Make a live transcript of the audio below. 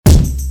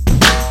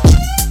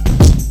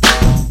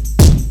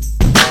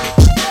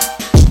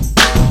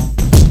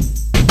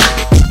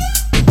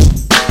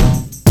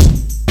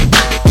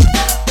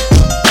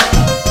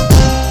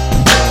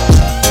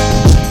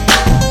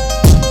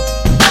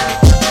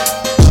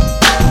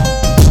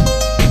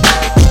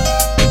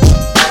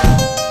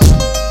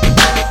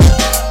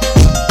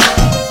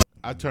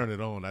turned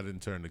it on. I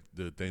didn't turn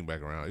the thing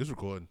back around. It's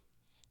recording.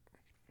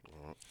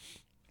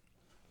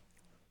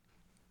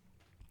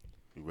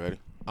 You ready?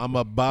 I'm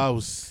a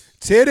boss.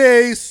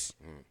 Titties.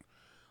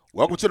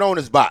 Welcome to the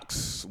Owner's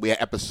Box. We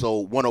at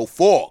episode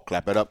 104.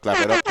 Clap it up, clap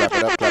it up, clap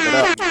it up, clap it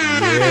up.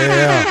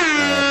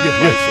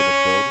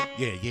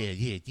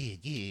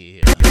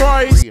 Yeah.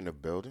 Price in the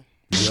building.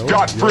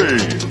 Scott Free.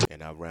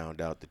 And I round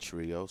out the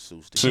trio.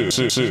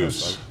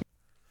 Seuss.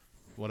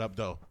 What up,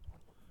 though?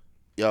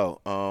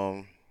 Yo,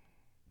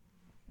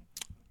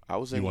 I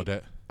was You in want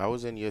that? I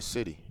was in your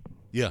city.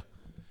 Yeah.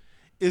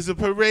 It's a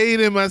parade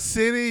in my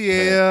city,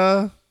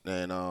 yeah.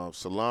 And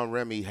Salaam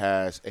Remi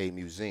has a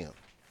museum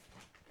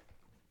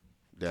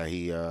that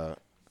he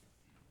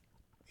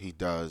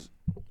does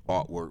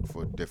artwork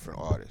for different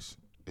artists.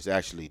 It's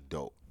actually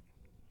dope.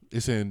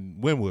 It's in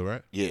Wynwood,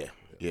 right? Yeah.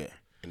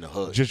 In the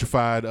hood.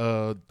 Gentrified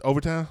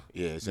Overtown?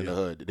 Yeah, it's in the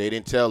hood. They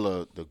didn't tell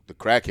the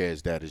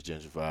crackheads that it's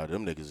gentrified.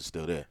 Them niggas is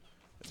still there.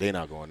 They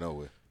not going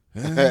nowhere.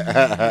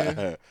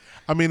 Yeah.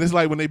 I mean, it's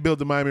like when they built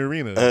the Miami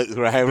Arena.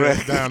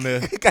 Right. Down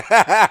there.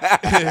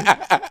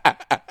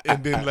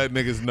 And didn't let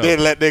niggas know.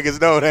 Didn't let niggas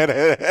know that.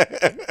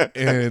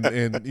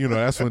 and you know,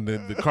 that's when the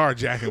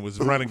carjacking was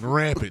running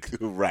rampant.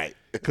 Right.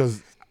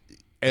 Because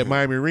at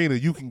Miami Arena,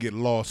 you can get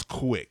lost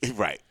quick.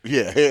 Right.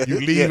 Yeah. You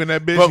leaving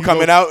that bitch. From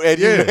coming out and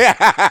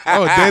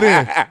Oh,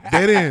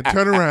 dead end.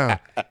 Turn around.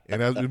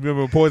 And I remember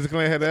when Poison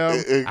Clan had the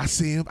album. I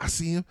see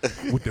him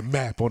with the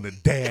map on the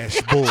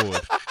dashboard.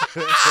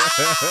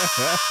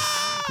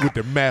 With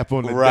the map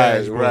on the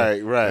dashboard.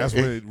 Right. That's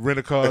when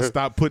rent-a-cars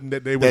stopped putting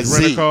that they That was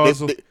Z.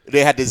 rent-a-cars.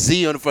 They had the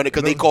Z on the front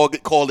because they called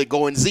it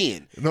going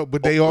Zen. No,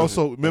 but they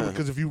also remember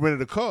because if you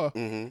rented a car,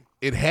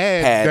 it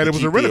had that the it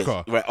was a GPS. rental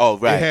car. Right. Oh,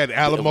 right. It had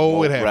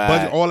Alamo, it had Right.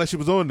 budget, all that shit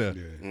was on there.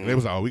 And they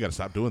was like, "Oh, we got to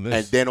stop doing this."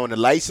 And then on the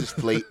license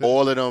plate,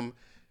 all the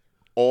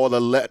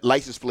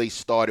license plates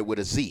started with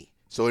a Z.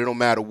 So it don't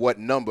matter what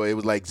number. It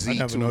was like Z2.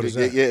 never noticed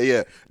that.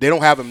 Yeah. They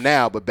don't have them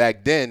now, but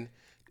back then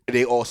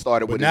they all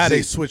started But with now a Z.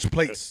 they switch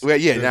plates. Well,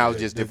 yeah, now it's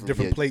just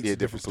different plates. Yeah,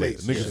 different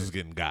plates. Niggas was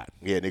getting got.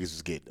 Yeah, niggas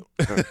was getting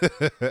them.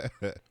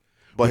 With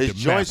But his the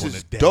map joints on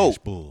is the dope.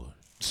 dashboard.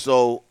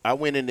 So I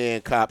went in there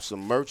and copped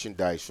some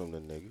merchandise from the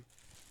nigga.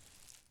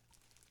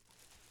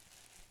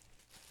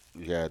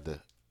 We had the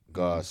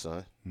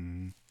Godson.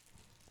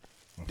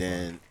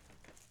 Then,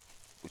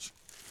 what you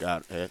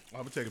got? I'm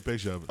gonna take a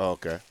picture of it.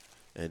 Okay.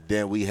 And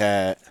then we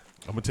had,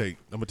 I'm gonna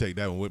take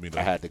that one with me though.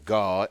 I had the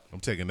God.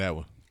 I'm taking that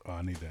one. Oh,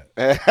 I need that.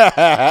 That's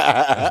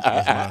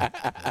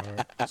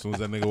mine. As soon as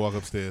that nigga walk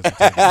upstairs, I'm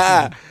taking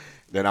it.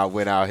 Then I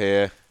went out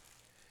here.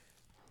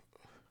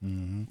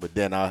 But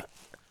then I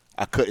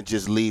couldn't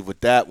just leave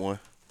with that one.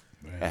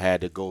 Man. I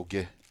had to go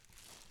get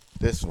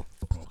this one.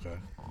 Okay,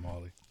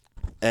 Molly.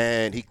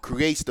 And he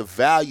creates the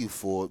value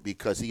for it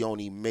because he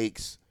only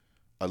makes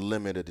a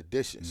limited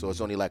edition. So it's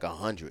only like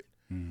 100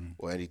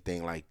 or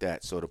anything like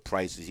that. So the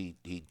prices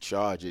he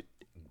charge it,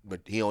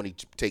 but he only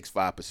takes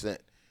 5%,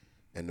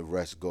 and the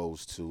rest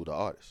goes to the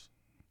artist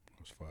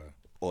That's fine.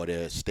 or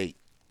their estate.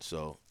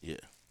 So yeah.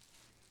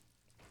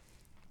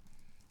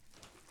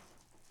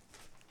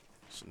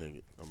 So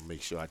nigga, I'm gonna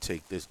make sure I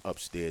take this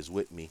upstairs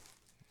with me.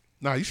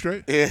 Nah, you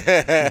straight. You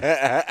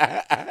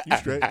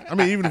straight. I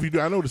mean, even if you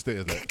do, I know the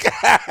stairs.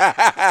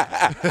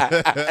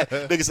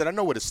 Nigga said, I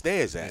know where the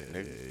stairs at.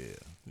 Nigga. Yeah.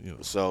 You know.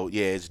 So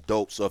yeah, it's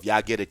dope. So if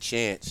y'all get a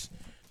chance,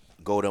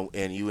 go to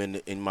and you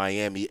in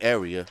Miami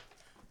area,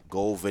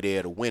 go over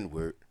there to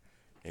Wynwood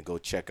and go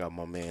check out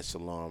my man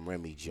Salaam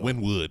Remi joint.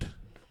 Wynwood.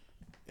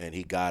 And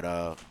he got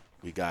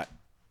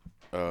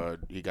some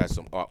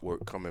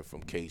artwork coming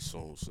from K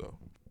soon. So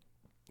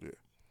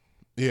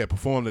Yeah,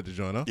 performed at the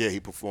joint, huh? yeah, he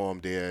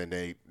performed there, and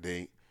they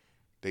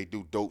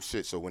do dope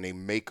shit. So when they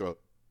make a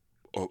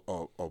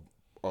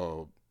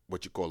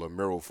what you call a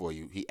mural for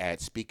you, he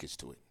adds speakers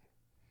to it,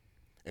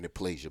 and it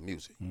plays your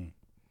music.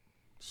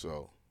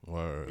 So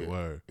Word, yeah,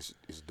 word.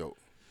 it's dope.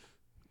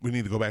 We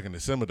need to go back in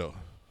December though,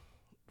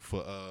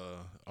 for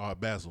Art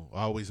Basel.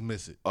 I always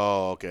miss it.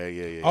 Oh,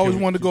 okay, yeah. I always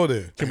wanted to go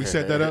there. Can we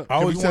set that up? I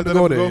Can always we set wanted to that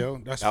go up there, and yo.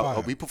 That's I,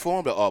 fine. we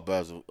performed at Art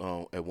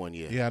Basel at 1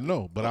 year. Yeah, I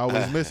know, but I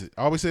always miss it.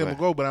 I always say I'm gonna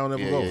go, but I don't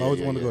ever go. I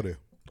always wanted to go there.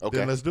 Okay,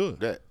 Then let's do it.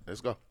 Yeah,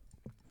 let's go.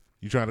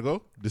 You trying to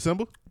go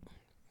December?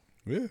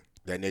 Yeah.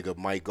 That nigga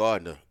Mike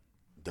Gardner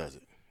does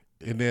it.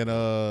 And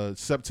then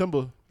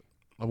September,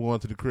 I'm going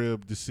to the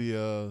crib to see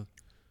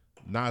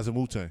Nas and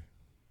Wu-Tang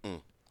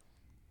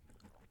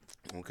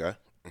Okay.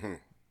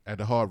 at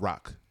the Hard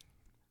Rock,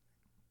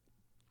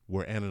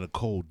 where Anna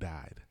Nicole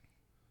died.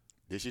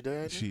 Did she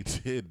die? She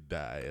did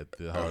die at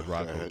the Hard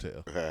Rock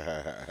Hotel,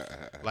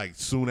 like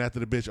soon after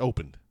the bitch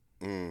opened.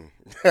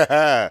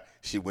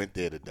 She went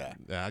there to die.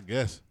 I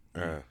guess.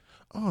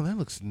 Oh, that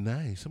looks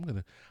nice. I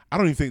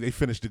don't even think they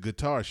finished the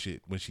guitar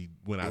shit when she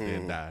went out there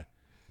and died.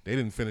 They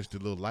didn't finish the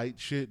little light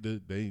shit.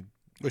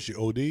 Was she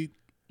OD'd?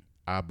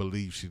 I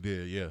believe she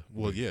did. Yeah.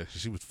 Well, yeah.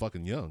 She was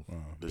fucking young.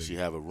 Does she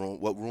have a room?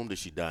 What room did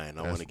she die in?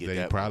 I want to get They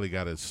that. probably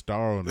got a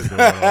star on the door.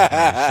 And all kind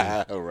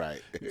of shit. All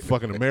right.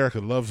 Fucking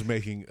America loves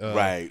making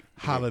Right.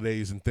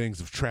 holidays and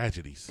things of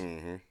tragedies.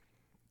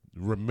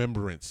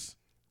 Remembrance.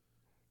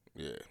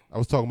 Yeah. I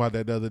was talking about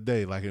that the other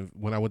day, like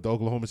when I went to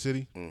Oklahoma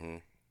City, Mm-hmm.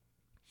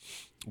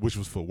 which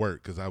was for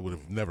work because I would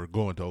have never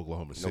gone to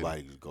Oklahoma City.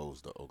 Nobody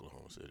goes to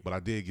Oklahoma City. But I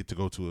did get to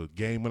go to a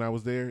game when I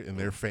was there, and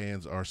their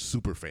fans are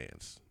super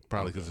fans.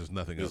 Probably because there's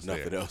nothing else There's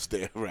nothing else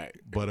there, right?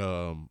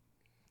 But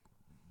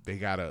they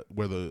got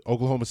where the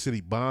Oklahoma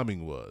City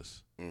bombing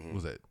was. Mm-hmm.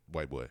 Was that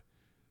white boy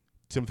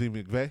Timothy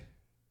McVeigh?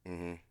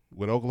 Mm-hmm.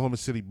 Where the Oklahoma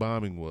City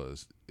bombing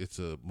was, it's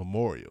a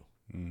memorial.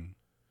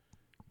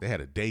 They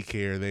had a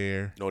daycare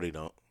there. No, they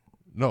don't.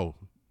 No,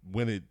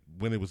 when it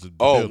was a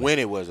building. When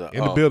it was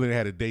in the building, they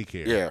had a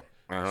daycare. Yeah.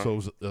 Uh-huh. So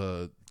it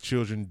was,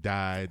 children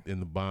died in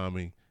the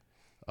bombing.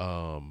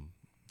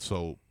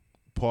 So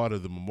part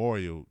of the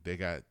memorial, they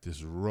got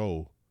this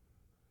row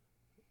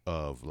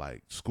of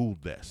like school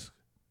desks.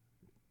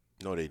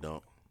 No, they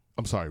don't.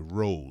 I'm sorry,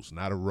 rows,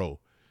 not a row.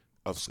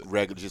 Of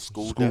regular just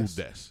school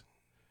desks.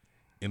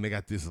 And they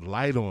got this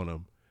light on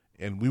them.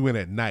 And we went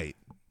at night,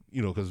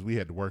 because we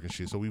had to work and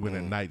shit. So we went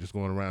at night just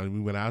going around. And we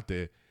went out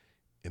there,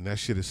 and that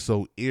shit is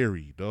so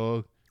eerie,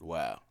 dog.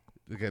 Wow.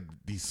 They got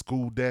these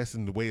school desks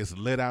and the way it's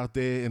lit out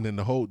there, and then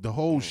the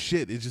whole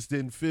shit. It just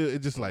didn't feel. It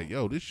just like,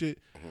 yo, this shit.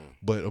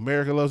 But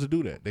America loves to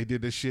do that. They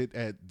did this shit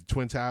at the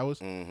Twin Towers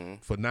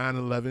for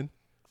 9/11.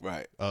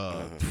 Right.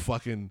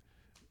 Fucking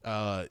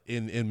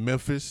in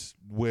Memphis,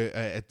 where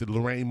at the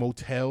Lorraine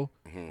Motel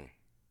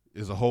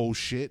is a whole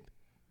shit.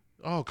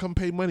 Oh, come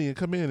pay money and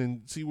come in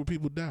and see where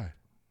people die.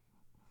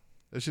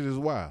 That shit is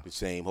wild. The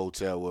same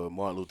hotel where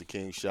Martin Luther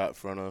King shot in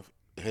front of.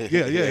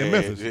 Yeah, in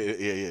Memphis.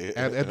 Yeah.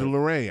 At the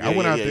Lorraine. I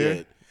went out there.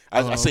 Yeah.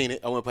 I seen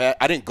it. I went past.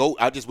 I didn't go.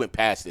 I just went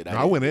past it.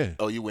 I went in.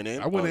 Oh, you went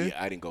in? I went in. Yeah,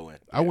 I didn't go in.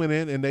 I went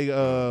in, and they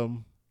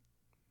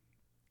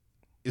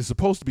it's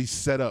supposed to be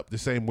set up the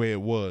same way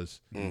it was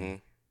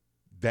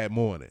that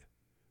morning,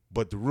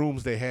 but the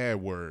rooms they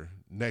had were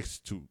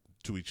next to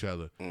each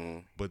other.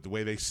 But the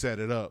way they set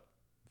it up,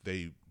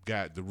 they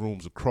got the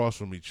rooms across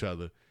from each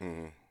other,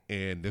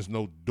 and there's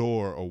no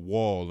door or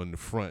wall in the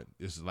front.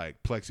 It's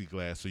like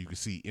plexiglass, so you can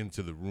see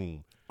into the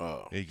room.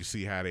 Oh. And you can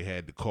see how they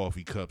had the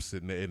coffee cups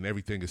sitting there, and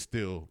everything is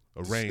still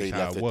arranged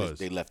how it was.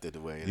 They left it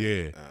the way.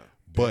 Yeah.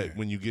 But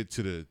when you get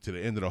to the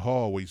end of the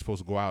hall where you're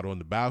supposed to go out on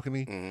the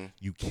balcony,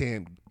 you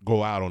can't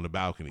go out on the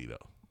balcony though.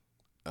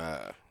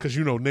 Because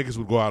niggas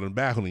would go out on the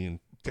balcony and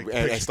take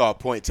pictures. And start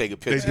taking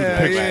pictures. They do the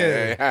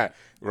pictures. Yeah.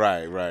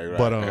 Right.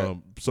 But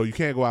so you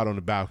can't go out on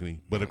the balcony.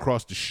 But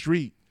across the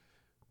street,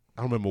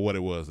 I don't remember what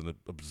it was, an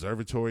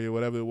observatory or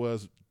whatever it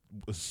was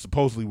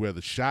supposedly where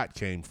the shot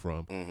came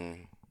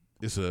from.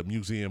 It's a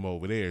museum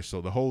over there.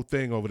 So the whole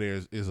thing over there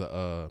is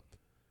they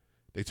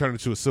turned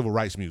it into a civil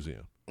rights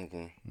museum.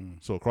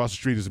 So across the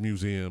street is a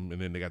museum,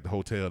 and then they got the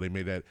hotel. They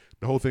made that.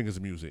 The whole thing is a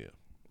museum.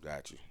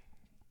 Got you.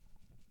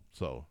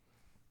 So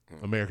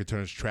America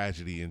turns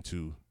tragedy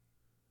into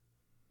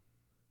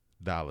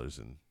dollars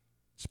and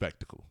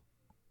spectacle.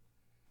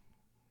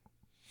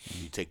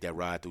 You take that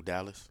ride through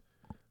Dallas?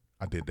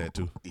 I did that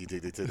too. You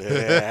did it to I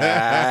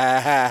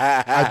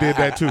did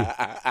that too.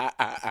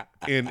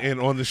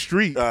 And on the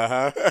street,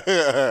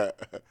 they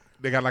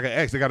got like an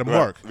X. They got a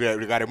mark. Yeah,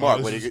 they got a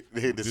mark.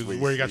 This is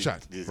where he got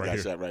shot. Right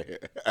here. Shot right here.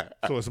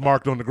 So it's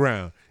marked on the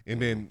ground.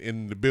 And then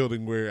in the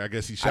building where I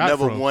guess he shot I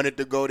never from, wanted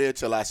to go there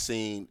till I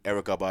seen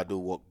Erykah Badu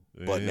walk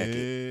butt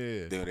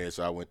naked there.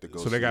 So I went to go.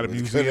 So they got a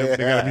museum. They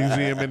got a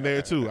museum in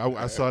there too.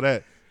 I saw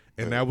that.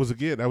 And that was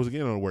again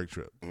on a work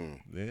trip. Yeah,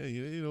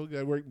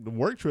 got the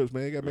work trips,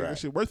 man. Got to make that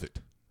shit worth it.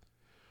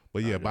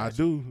 But yeah,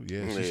 Badu,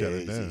 she shut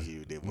it down.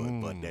 She did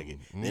butt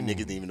naked. Them niggas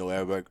didn't even know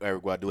Erykah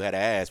Badu had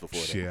an ass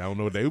before that. Shit, I don't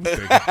know what they was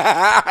thinking.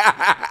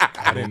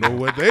 I don't know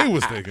what they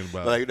was thinking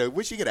about. Like,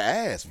 where'd she get an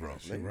ass from?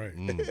 Right.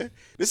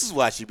 This is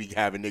why she be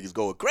having niggas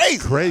going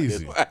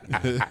crazy.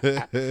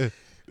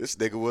 This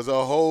nigga was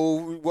a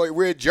whole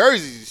wearing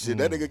jerseys and shit.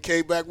 That nigga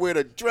came back with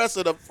a dress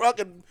and a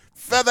fucking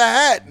feather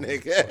hat,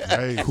 nigga.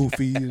 Right.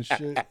 Koofy and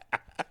shit.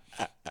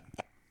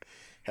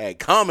 Had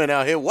Common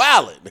out here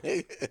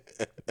wilding.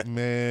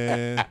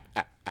 Man.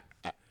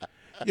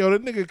 Yo,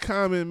 that nigga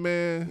Common,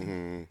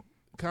 man.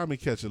 Common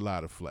catch a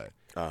lot of flack.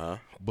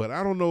 But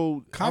I don't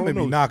know. Common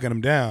be knocking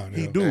him down.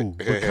 He do.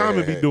 But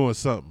Common be doing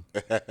something.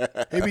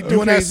 He be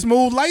doing that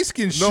smooth light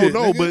skin shit.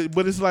 No,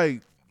 but it's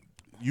like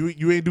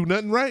you ain't do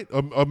nothing right,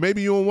 or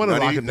maybe you don't want to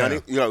lock it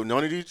down.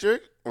 None of these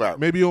chicks? Right.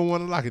 Maybe you don't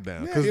want to lock it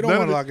down. Yeah, you don't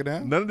want to lock it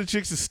down. None of the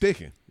chicks is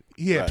sticking.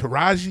 He had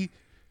Taraji,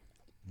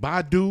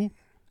 Badu,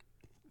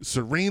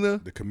 Serena.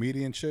 The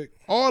comedian chick.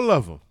 All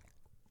of them.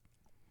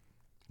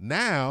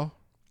 Now,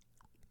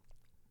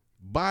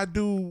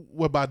 Badu,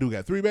 what Badu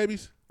got? 3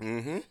 babies?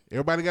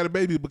 Everybody got a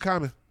baby but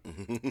Common.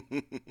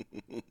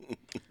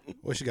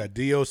 Well, she got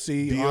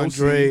DOC,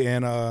 Andre,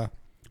 and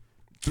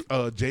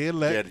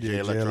J-Elect. J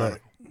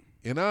Electronic.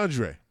 And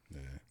Andre.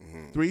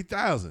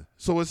 3,000.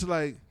 So it's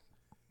like,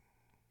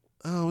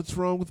 oh, what's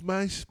wrong with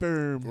my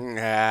sperm?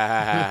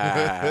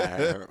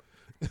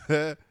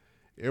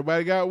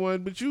 Everybody got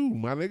one but you.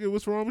 My nigga,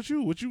 what's wrong with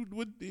you?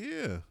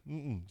 Yeah.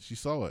 She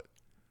saw it.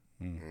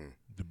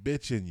 The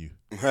bitch in you.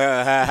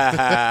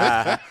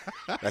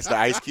 That's the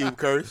Ice Cube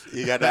curse.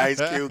 You got the Ice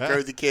Cube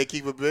curse. You can't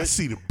keep a I bitch.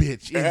 see the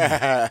bitch in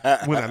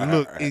you when I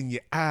look in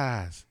your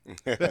eyes.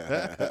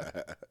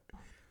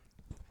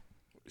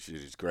 Shit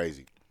is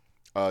crazy.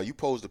 You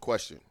posed a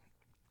question.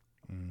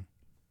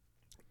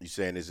 You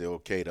saying is it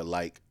okay to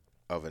like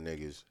other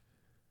niggas'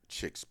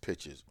 chicks'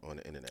 pictures on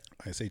the internet?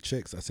 I didn't say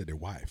chicks. I said their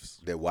wives.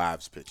 Their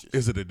wives' pictures.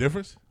 Is it a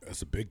difference?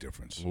 That's a big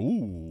difference.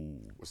 Ooh.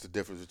 What's the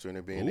difference between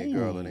it being their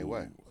girl and their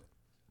wife?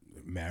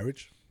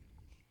 Marriage.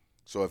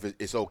 So if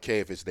it's okay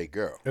if it's their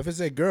girl. If it's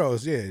their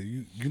girls, yeah,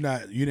 you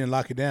didn't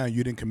lock it down.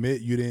 You didn't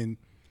commit. You didn't.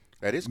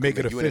 That is make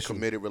it you in a official.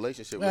 committed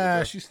relationship with a Nah,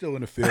 girl. she's still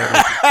in the field.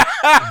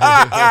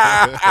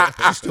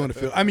 She's still in the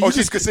field. I mean,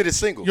 she's considered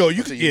single. Yo,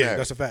 you until can, yeah, married.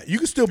 that's a fact. You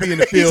can still be in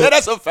the He field. said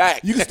that's a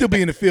fact. You can still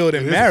be in the field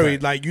and It is a married,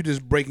 fact. like you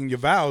just breaking your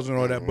vows and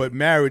all that. But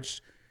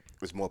marriage,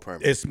 It's more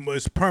permanent.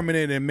 it's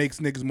permanent and makes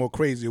niggas more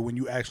crazy when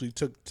you actually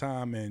took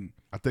time and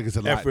I think it's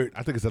a lot. Effort.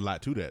 I think it's a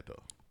lot to that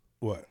though.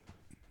 what?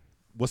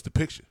 What's the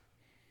picture?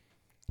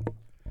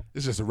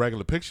 It's just a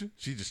regular picture.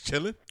 She just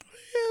chilling.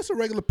 Yeah, it's a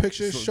regular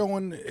picture. It's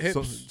showing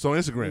hips. So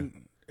Instagram.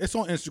 It's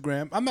on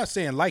Instagram. I'm not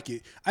saying like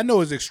it. I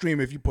know it's extreme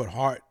if you put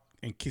heart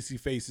and kissy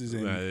faces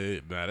and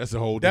Nah, that's a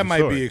whole. that different might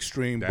story. be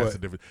extreme. That's but a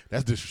different.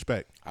 That's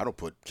disrespect. I don't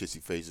put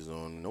kissy faces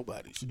on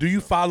nobody's. do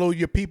you follow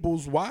your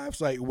people's wives?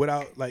 Like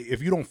without like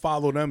if you don't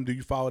follow them, do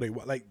you follow their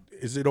like?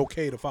 Is it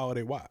okay to follow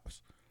their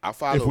wives? I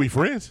follow. If we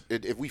friends,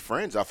 if we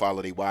friends, I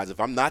follow their wives. If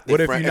I'm not What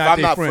their if friend, you're if not I'm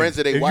their not friend? friends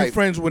with their If wife, you're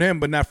friends with him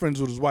but not friends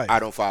with his wife, I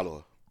don't follow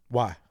her.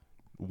 why?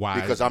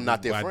 why? Because I'm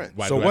not their friend.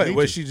 Why So do I what? need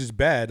Was you? she just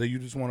bad? Or you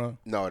just want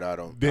to? No, I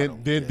don't.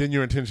 Then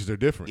your intentions are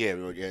different. Yeah,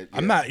 yeah.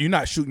 I'm not. You're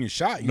not shooting your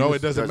shot. You No,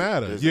 just, it doesn't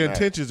matter. doesn't Your matter.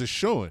 intentions are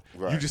showing.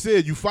 Right. You just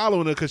said you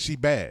following her because she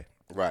bad.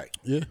 Right.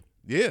 Yeah.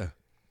 Yeah.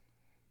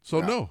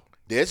 So no.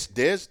 There's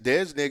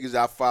niggas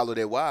I follow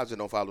their wives and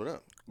don't follow them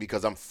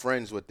because I'm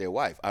friends with their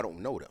wife. I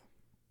don't know them.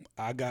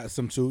 I got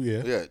some too.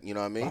 Yeah. Yeah, you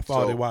know what I mean. I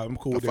follow their wife. I'm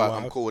cool with their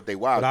wives. I'm cool with their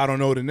wives. But I don't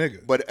know the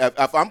nigga. But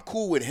if I'm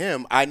cool with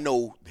him, I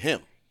know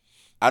him.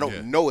 I don't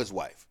Yeah. know his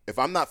wife. If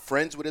I'm not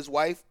friends with his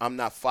wife, I'm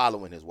not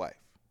following his wife.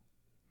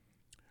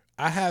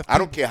 I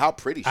don't care how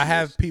pretty she I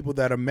have is. people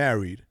that are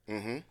married,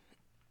 Mm-hmm.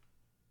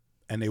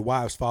 and their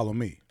wives follow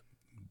me,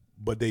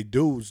 but they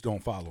dudes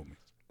don't follow me.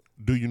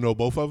 Do you know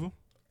both of them?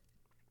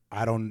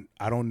 I don't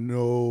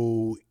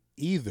know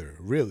either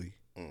really.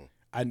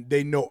 Mm.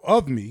 They know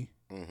of me.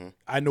 Mm-hmm.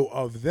 I know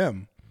of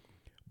them,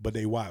 but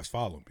they wives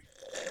follow me.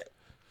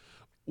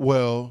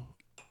 Well,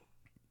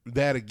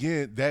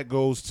 that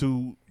goes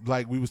to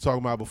like we was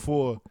talking about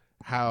before,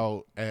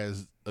 how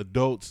as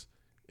adults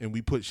and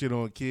we put shit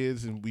on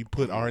kids and we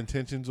put our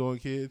intentions on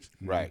kids.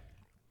 Right.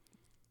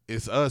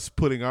 It's us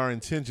putting our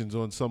intentions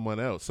on someone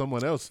else.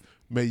 Someone else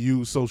may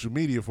use social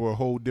media for a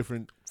whole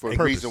different For a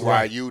purpose. reason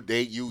why Right.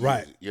 they use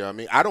Right. it. You know what I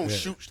mean?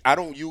 I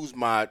don't use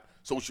my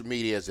social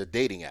media as a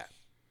dating app.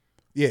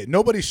 Yeah,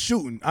 nobody's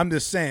shooting. I'm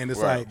just saying it's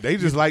Right. like They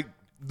just like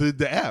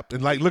the app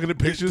and like looking at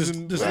pictures just,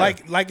 and just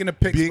Right. liking the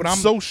pics, Being but I'm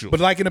social. But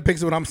liking the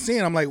pics, what I'm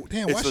seeing, I'm like,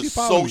 damn, why It's she a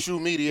follow me? social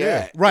media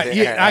app. Right?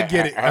 Yeah, I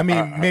get it. I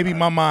mean, maybe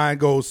my mind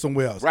goes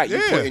somewhere else. Right. You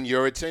Yeah. putting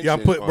your attention. Yeah, I'm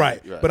put on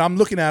right. it. But I'm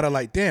looking at her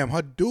like, damn,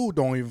 her dude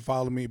don't even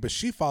follow me, but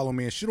she follow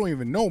me and she don't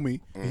even know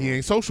me. he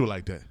ain't social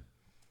like that.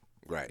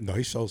 Right. No,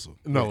 he's social.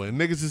 No, and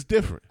niggas is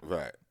different.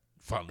 Right.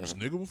 Follow this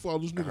nigga, we'll follow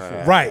this nigga.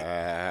 For. Right.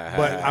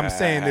 But I'm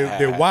saying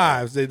their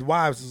wives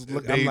is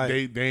look. They, I'm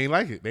like, they ain't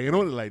like it. They ain't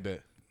on it like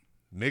that.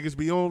 Niggas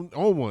be on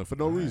one for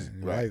no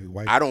reason. right.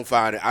 I don't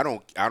find it. I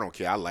don't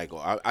care. I like.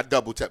 I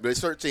double tap. There's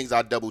certain things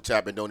I double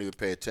tap and don't even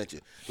pay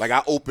attention. Like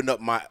I open up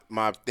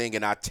my thing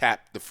and I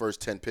tap the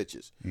first 10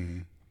 pictures.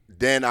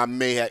 Then I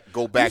may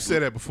go You back.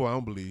 said that before. I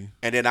don't believe you.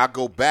 And then I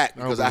go back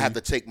because I have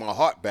believe to take my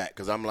heart back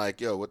because I'm like,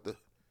 yo, what the?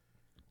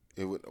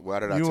 Why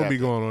did I? You tap won't be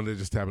that? going on there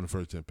just tapping the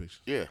first 10 pictures.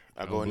 Yeah,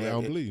 I go in there. I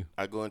don't believe you.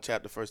 I go and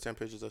tap the first 10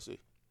 pictures I see.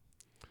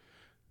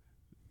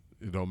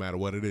 It don't matter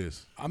what it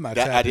is. I'm not.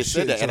 I just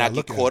said that, and I get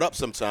look caught up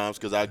sometimes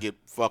because I get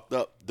fucked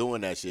up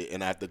doing that shit,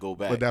 and I have to go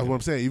back. But that's what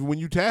I'm saying. Even when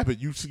you tap it,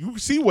 you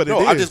see what it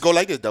no, is. I just go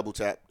like this: double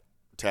tap,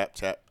 tap,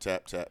 tap,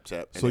 tap, tap,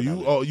 tap. and So then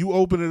I leave. you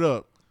open it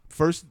up.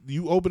 First,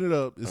 you open it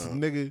up. Uh-huh. It's a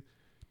nigga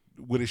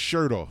with his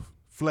shirt off,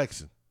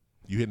 flexing.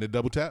 You hitting the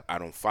double tap? I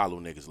don't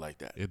follow niggas like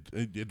that.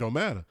 It don't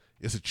matter.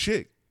 It's a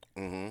chick.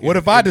 What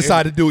if I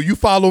decide to do it? You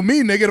follow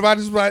me, nigga.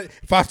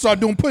 If I start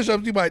doing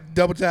push-ups, you might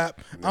double tap.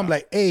 I'm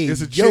like, hey,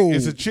 It's a yo. chick.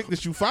 It's a chick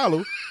that you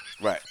follow,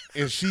 Right.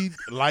 and she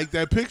liked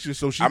that picture,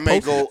 so she I may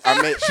posted. go.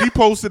 I may. She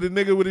posted a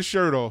nigga with his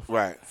shirt off,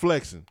 Right.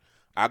 flexing.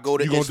 I go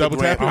to You gonna double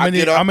Instagram. tap it? I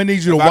get up, I'ma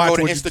need you to if I watch go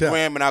to what you tap.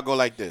 Instagram and I go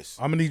like this.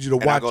 I'm gonna need you to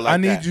And I watch. go like I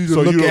need that. you to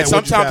So look you- at and what you're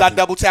Sometimes I tapping.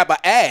 double tap an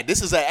ad.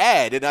 This is an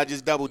ad, and I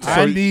just double tap.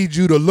 I need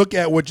you to look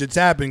at what you're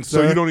tapping,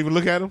 So sir. you don't even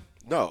look at him.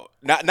 No,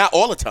 not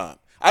all the time.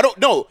 I don't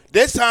know.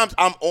 There's times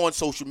I'm on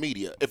social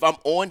media. If I'm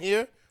on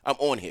here, I'm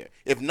on here.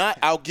 If not,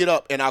 I'll get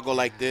up and I'll go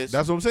like this.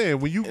 That's what I'm saying.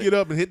 When you get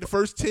up and hit the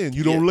first 10,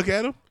 you don't Yeah. look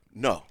at him.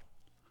 No.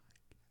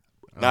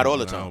 Not all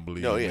the I time. don't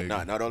believe no, you, yeah,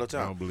 nigga. not all the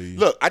time. I don't believe you.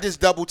 Look, I just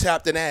double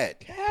tapped an ad.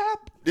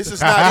 Tap. This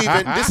is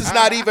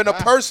not even a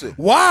person.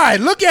 Why?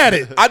 Look at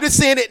it. I'm just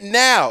saying it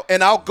now,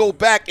 and I'll go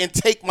back and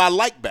take my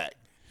like back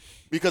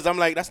because I'm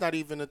like, that's not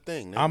even a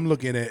thing. I'm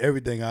looking at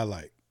everything I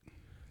like.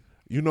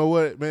 You know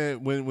what,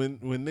 man? When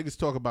niggas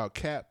talk about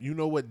cap, you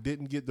know what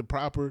didn't get the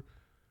proper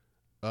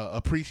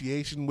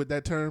appreciation with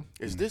that term?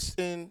 Is this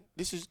in?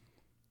 This is.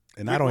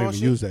 And I don't even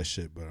use that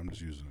shit, but I'm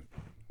just using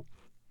it.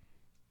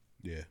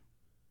 Yeah,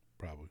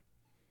 probably.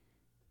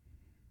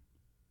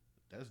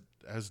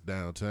 That's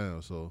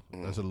downtown, so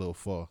that's a little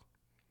far.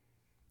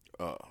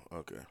 Oh,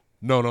 okay.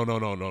 No,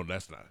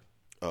 that's not.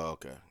 Oh,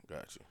 okay,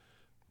 gotcha.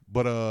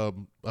 But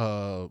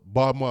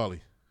Bob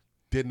Marley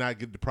did not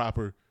get the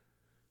proper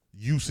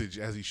usage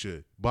as he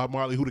should. Bob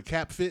Marley, who the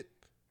cap fit?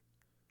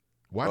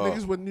 Why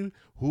niggas wouldn't you?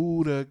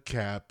 Who the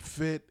cap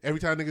fit? Every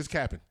time niggas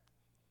capping.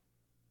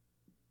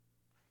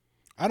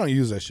 I don't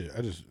use that shit.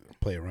 I just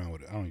play around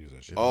with it. I don't use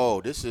that shit.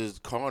 Oh, this is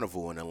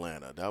Carnival in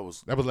Atlanta. That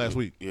was last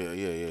week. Yeah.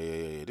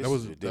 This That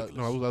was is ridiculous.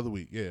 no, it was the other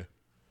week. Yeah,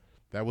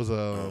 that was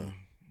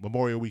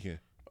Memorial Weekend.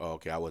 Oh,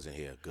 okay, I wasn't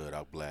here. Good,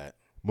 I'm glad.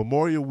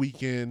 Memorial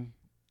Weekend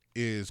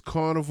is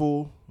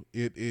Carnival.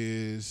 It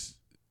is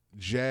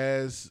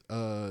jazz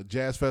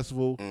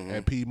festival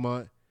at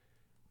Piedmont,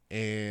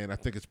 and I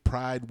think it's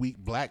Pride Week,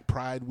 Black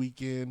Pride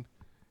Weekend.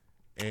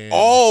 And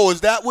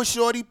Is that what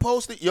Shorty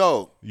posted?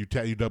 Yo, you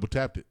double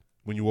tapped it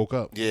when you woke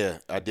up. yeah,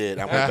 I did.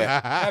 I went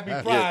back. Happy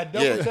Pride.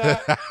 Yeah. Double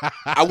tap.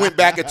 I went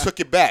back and took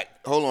it back.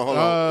 Hold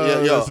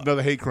on. That's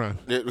another hate crime.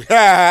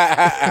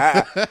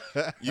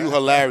 You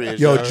hilarious.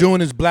 Yo,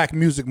 June is Black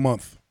Music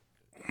Month.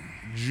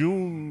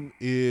 June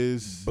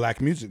is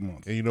Black Music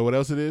Month. and you know what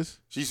else it is?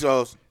 She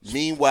says,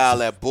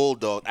 meanwhile at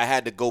Bulldog, I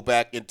had to go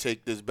back and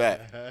take this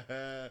back.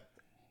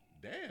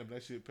 Damn,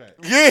 that shit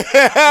packed.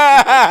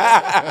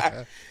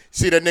 Yeah.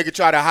 See that nigga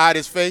try to hide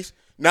his face?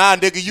 Nah,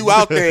 nigga, you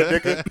out there,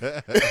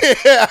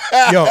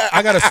 nigga. Yo,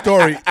 I got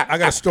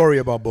a story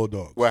about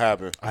Bulldog. What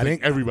happened? I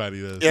think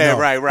everybody does. Yeah, No.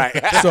 right.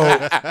 So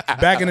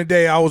back in the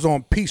day, I was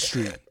on Peace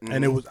Street,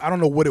 and it was, I don't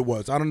know what it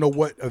was. I don't know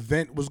what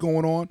event was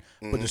going on,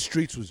 but the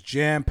streets was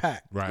jam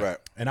packed. Right.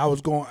 And I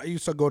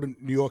used to go to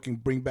New York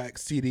and bring back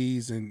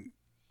CDs and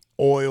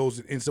oils,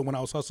 and so when I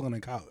was hustling in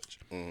college,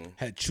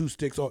 had chew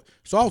sticks. So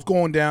I was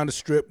going down the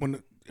strip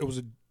when it was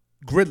a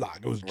gridlock.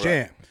 It was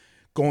jam.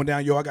 Going down,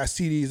 I got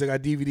CDs, I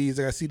got DVDs,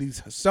 I got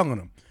CDs, selling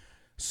them.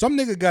 Some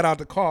nigga got out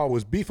the car,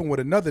 was beefing with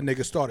another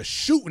nigga, started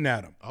shooting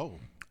at him. Oh,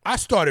 I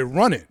started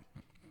running.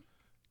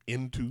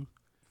 into.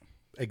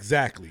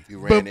 Exactly. You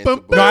ran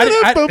into No, I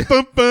didn't-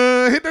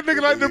 hit that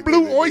nigga like the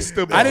blue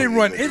oyster. I didn't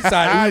run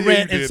inside. We Yeah,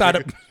 ran you did, inside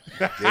nigga.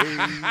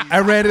 I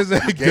ran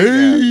inside.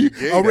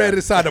 I ran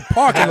inside the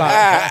parking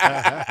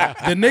lot.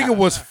 The nigga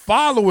was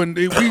following.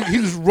 He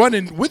was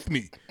running with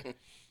me,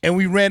 and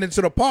we ran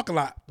into the parking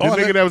lot. The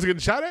nigga that was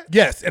getting shot at?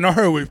 Yes, and I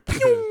heard we.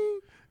 Pew!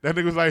 That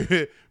nigga was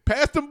like,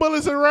 pass them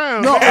bullets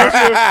around. No,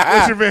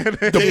 what's your man?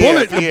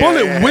 The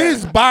bullet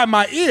whizzed by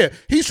my ear.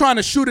 He's trying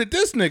to shoot at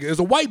this nigga. It's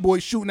a white boy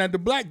shooting at the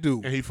black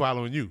dude. And he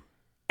following you.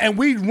 And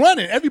we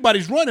running.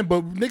 Everybody's running,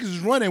 but niggas is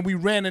running. We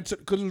ran into,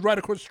 because it was right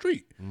across the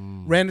street.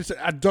 Ran into,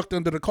 I ducked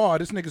under the car.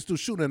 This nigga still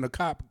shooting, and the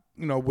cop,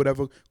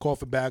 whatever, called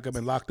for backup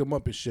and locked him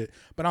up and shit.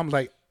 But I'm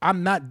like,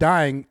 I'm not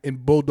dying in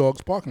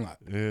Bulldog's parking lot.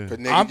 Yeah. But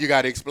nigga, you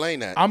got to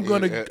explain that. I'm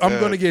gonna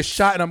get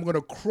shot, and I'm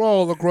gonna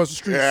crawl across the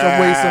street some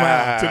way,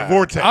 somehow. To the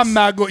vortex. I'm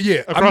not going.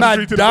 Yeah, Across I'm the not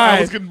street to the dying.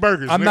 I was getting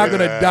burgers, I'm nigga. not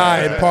gonna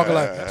die in parking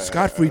lot.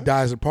 Scott Free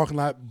dies in parking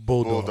lot.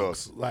 Bulldogs.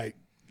 Bulldogs. Like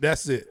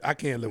that's it. I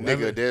can't live with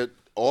Nigga, it.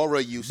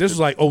 Aura used This to was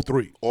like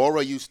 03.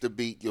 Aura used to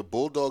be, your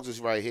Bulldogs is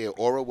right here.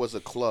 Aura was a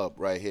club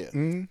right here.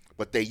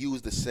 But they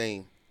used the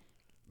same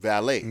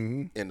valet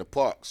in the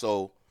park.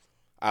 So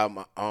I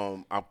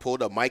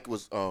pulled up.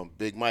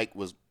 Big Mike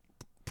was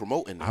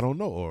promoting it. I don't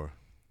know, or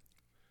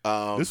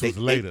this was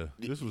later.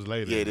 This was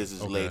later. Yeah, this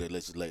is Okay. later.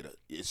 This is later.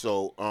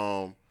 So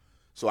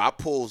so I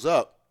pulls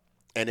up,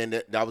 and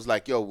then I was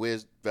like, yo,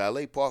 where's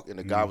valet park? And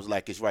the guy was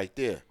like, it's right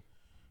there.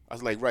 I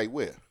was like, right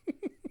where?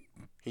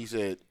 He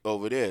said,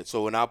 over there.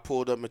 So when I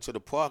pulled up into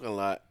the parking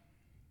lot,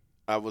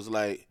 I was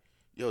like,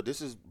 yo, this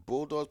is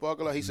Bulldog's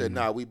parking lot? He said,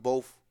 nah,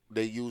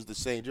 they use the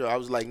same drill. I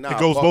was like, nah. It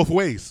goes both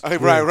ways.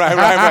 Right.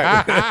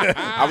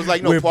 I was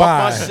like, no, We're park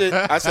my bi. shit.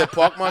 I said,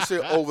 park my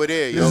shit over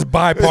there, yo. This is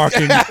by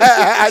parking.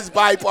 That's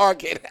by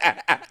parking.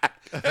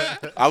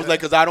 I was like,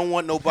 because I don't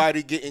want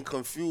nobody getting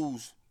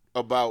confused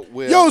about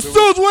where. Yo,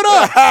 Suits, what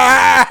up?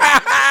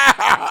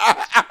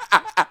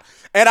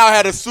 And I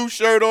had a suit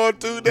shirt on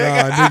too,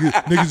 nigga. Nah,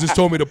 niggas just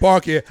told me to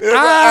park here.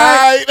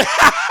 Right.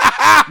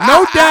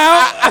 No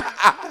doubt.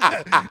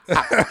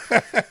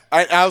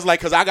 I was like,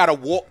 because I got to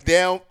walk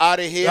down out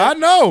of here. I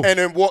know. And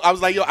then walk. I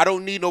was like, yo, I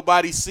don't need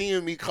nobody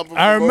seeing me coming from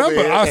I over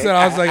remember. here.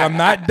 I was like, I'm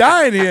not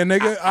dying here,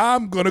 nigga.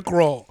 I'm gonna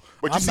crawl.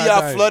 But you I'm see not how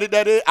dying. flooded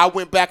that is? I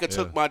went back and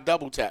took my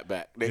double tap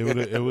back. It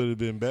would have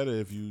been better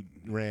if you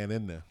ran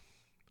in there.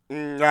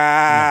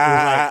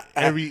 Nah.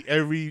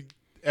 Every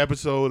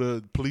episode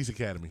of Police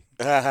Academy.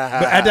 But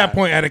at that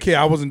point, I didn't care.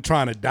 I wasn't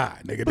trying to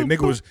die, nigga. The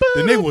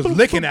nigga was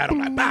licking at him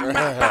like, bah, bah,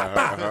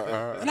 bah,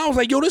 bah. And I was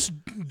like, yo, this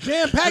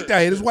jam packed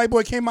out here. This white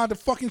boy came out the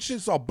fucking shit,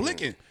 saw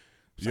blinking.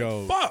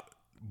 Yo, Fuck.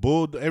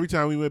 Every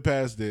time we went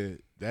past there,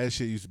 that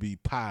shit used to be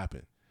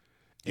popping.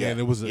 Yeah, And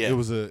it was yeah.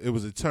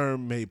 a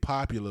term made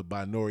popular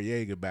by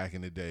Noriega back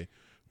in the day,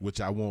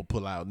 which I won't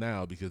pull out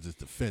now because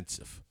it's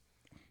offensive.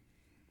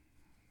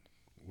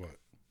 What?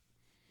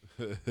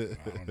 I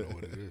don't know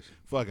what it is.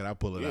 Fuck it, I'll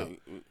pull it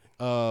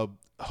out.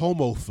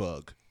 Homo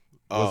thug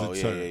was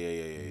a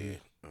term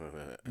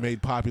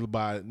made popular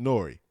by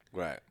Nori.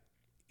 Right.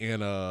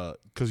 And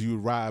cause you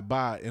would ride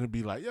by and it'd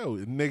be like, yo,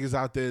 niggas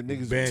out there,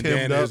 niggas timmed up,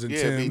 Bandanas and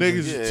Timbs.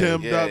 niggas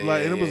timmed up,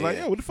 like, and it was like,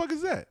 yeah. yo, what the fuck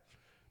is that?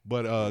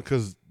 But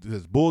cause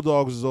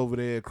Bulldogs was over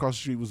there, across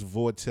the street was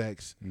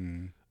Vortex.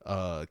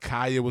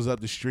 Kaya was up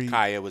the street.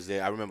 Kaya was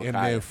there. I remember and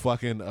Kaya. then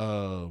fucking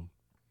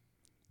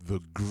the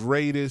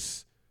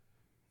greatest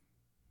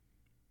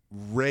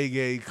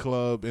reggae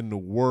club in the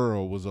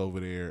world was over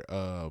there.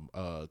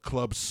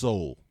 Club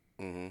Soul.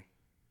 Mm-hmm.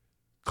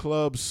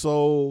 Club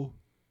Soul.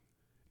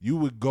 You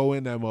would go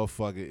in that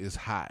motherfucker, it's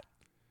hot.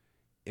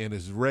 And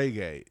it's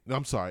reggae. No,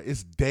 I'm sorry,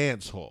 it's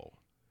dance hall.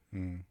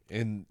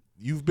 And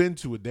you've been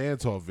to a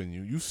dance hall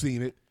venue. You've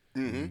seen it.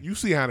 Mm-hmm. You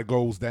see how it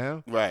goes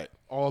down. Right.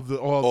 All the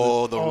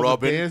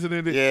rubbing. dancing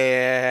in it.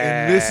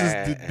 Yeah.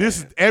 And this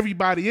is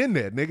everybody in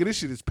there, nigga. This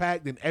shit is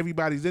packed and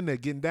everybody's in there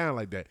getting down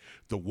like that.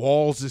 The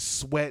walls is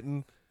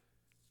sweating.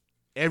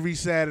 Every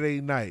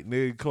Saturday night,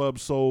 nigga, Club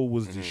Soul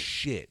was the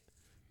shit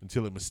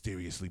until it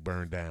mysteriously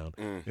burned down,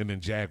 and then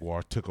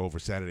Jaguar took over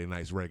Saturday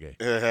night's reggae.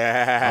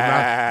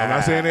 I'm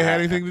not saying they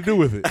had anything to do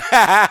with it.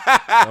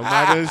 I'm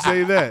not gonna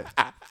say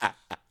that.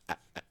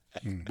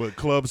 But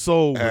Club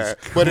Soul was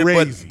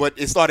crazy. But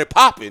it started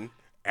popping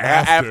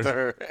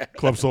After. after.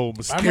 Club Soul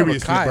I remember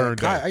mysteriously Kaya. burned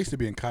down. I used to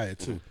be in Kaya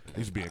too. He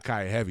used to be in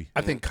Kaya heavy.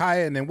 I think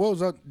Kaya, and then what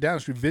was up down the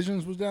street?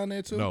 Visions was down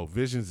there too. No,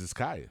 Visions is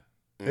Kaya.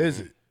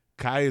 Is it?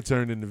 Kaya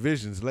turned into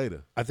Visions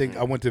later. I think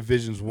I went to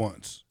Visions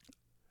once.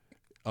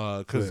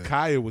 Because Yeah.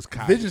 Kaya was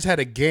Kaya. Visions had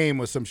a game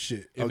or some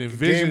shit. And A then game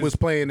Visions- was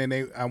playing, and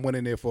I went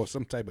in there for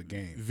some type of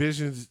game.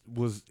 Visions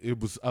was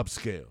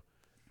upscale.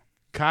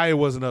 Kaya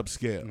wasn't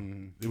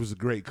upscale. It was a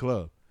great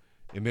club.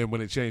 And then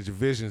when it changed to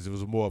Visions, it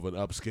was more of an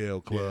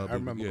upscale club. Yeah, I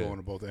remember going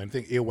to both. And I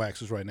think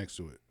Earwax was right next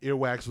to it.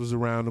 Earwax was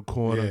around the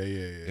corner.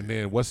 Yeah. And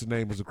then what's the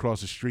name was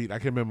across the street. I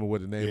can't remember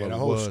what the name Yeah, of the it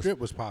whole was. strip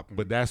was popping.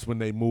 But that's when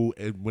they moved.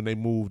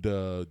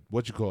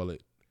 What you call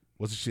it?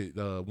 What's the shit?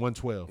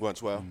 112.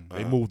 112.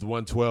 They moved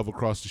 112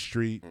 across the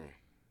street.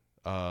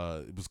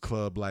 It was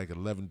club like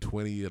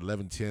 1120,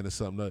 1110 or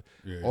something.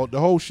 Yeah. The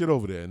whole shit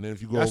over there. And then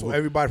if you go That's over, what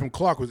everybody from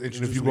Clark was and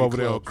introduced if you to go me over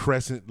there on clubs.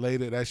 Crescent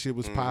later, that shit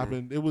was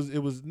popping. It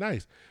was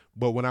nice.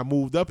 But when I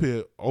moved up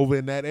here, over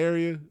in that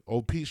area,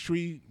 Old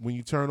Peachtree, when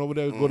you turn over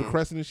there, go to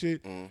Crescent and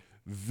shit,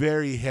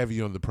 very heavy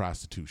on the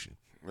prostitution.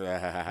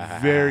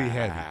 Very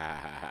heavy.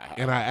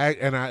 And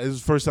it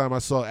was the first time I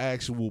saw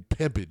actual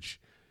pimpage.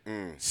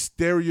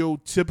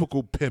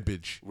 Stereotypical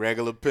pimpage.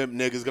 Regular pimp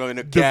niggas going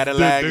to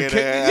Cadillac.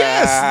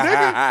 Yes,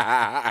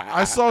 nigga.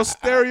 I saw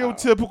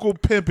stereotypical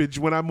pimpage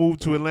when I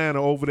moved to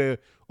Atlanta over there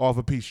off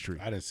of Peachtree.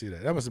 I didn't see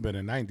that. That must have been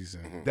in the 90s.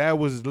 Then. That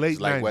was late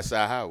It's like 90s. West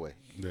Side Highway.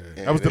 Yeah.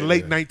 That was the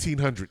late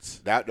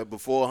 1900s. That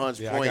before Hunts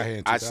Yeah, I Point, got here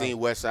in I 2000. seen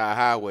West Side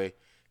Highway.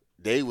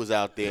 They was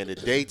out there in the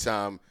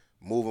daytime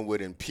moving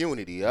with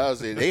impunity. I was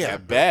saying they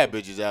had bad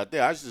bitches out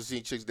there. I just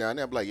seen chicks down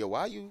there. I'm like, yo,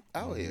 why you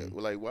out here?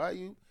 We're like, why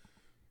you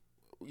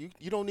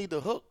don't need the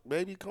hook,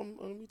 baby. Come,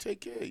 let me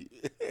take care of you.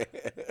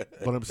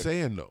 But I'm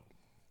saying, though,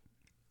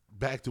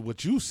 back to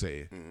what you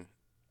said,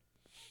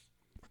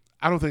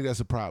 I don't think that's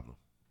a problem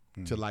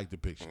to like the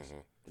pictures.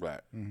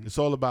 Right. It's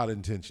all about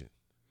intention.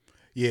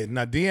 Yeah,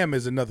 now DM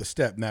is another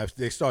step. Now if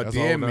they start That's a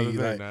whole DM nother me,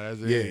 thing. like, Now, that's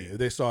yeah, it. if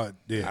they start,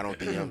 yeah. I don't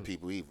DM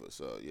people either.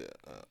 So yeah.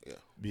 Yeah.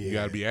 You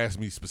got to be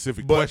asking me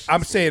specific But questions.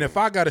 I'm saying if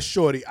I got a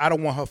shorty, I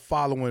don't want her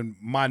following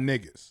my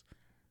niggas.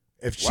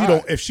 If she Why?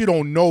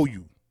 don't know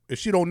you, if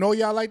she don't know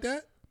y'all like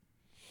that,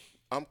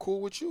 I'm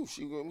cool with you.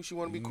 She want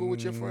to be cool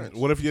with your friends.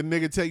 What if your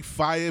nigga take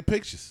fire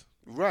pictures?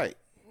 Right.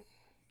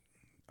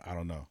 I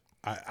don't know.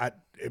 I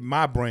in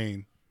my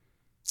brain,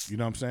 you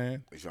know what I'm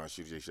saying? They trying to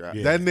shoot your shot.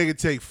 Yeah. That nigga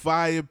take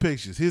fire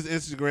pictures. His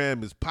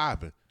Instagram is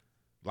popping.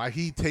 Like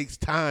he takes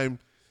time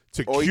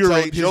to Or he tell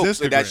curate his jokes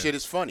Instagram. and that shit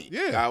is funny.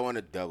 Yeah. I want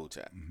to double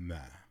tap. Nah.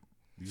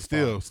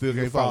 Still You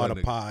can't follow follow the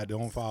that nigga. pod.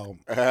 Don't follow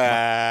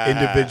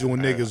individual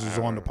niggas is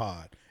on the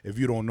pod. If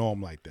you don't know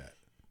them like that,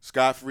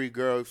 Scott Free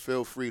girl,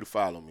 feel free to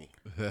follow me.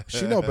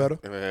 she know better.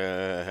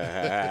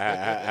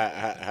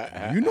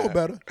 You know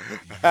better.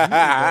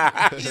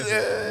 You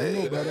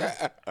know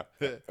better.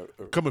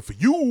 Coming for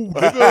you,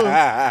 nigga. You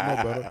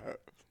know better.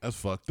 That's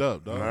fucked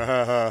up,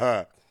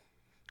 dog.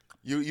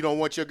 You don't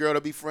want your girl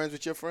to be friends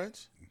with your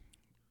friends?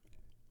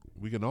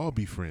 We can all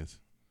be friends.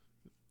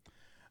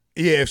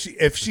 Yeah,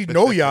 if she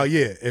know y'all,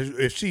 yeah.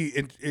 If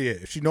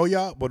she know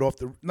y'all, but off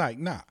the like,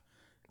 nah.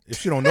 If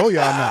she don't know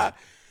y'all, nah.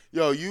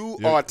 Yo, you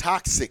are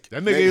toxic.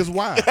 That nigga is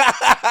wild.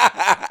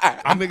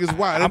 That nigga's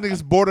wild. That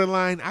nigga's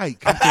borderline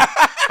Ike.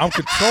 I'm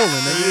controlling,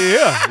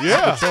 nigga. Yeah,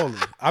 I'm controlling.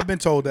 I've been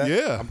told that.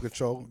 Yeah. I'm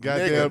controlling. Nigga,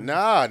 Goddamn.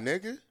 nah,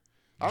 nigga.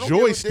 I don't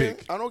Joystick. Give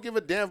a damn. I don't give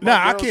a damn. If Nah, my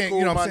I girl's can't. cool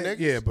You know with what my I'm saying?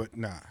 niggas. Yeah, but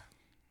nah.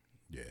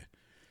 Yeah.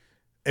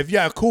 if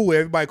y'all cool,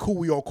 everybody cool,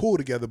 we all cool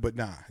together. But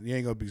nah, you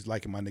ain't gonna be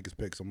liking my niggas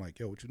pics. I'm like,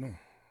 yo, what you doing?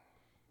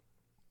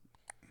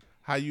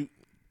 How you?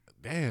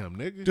 Damn,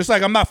 nigga. Just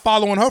like I'm not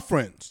following her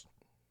friends.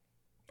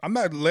 I'm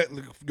not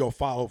letting go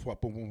follow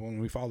when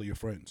we follow your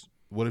friends.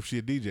 What if she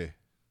a DJ?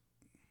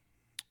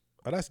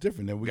 Oh, that's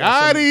different. Then we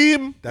Got something,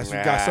 him. That's we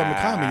got something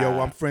in common, yo.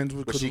 I'm friends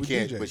with But because she we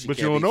can't. DJ. But, she But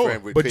you can't don't be know friend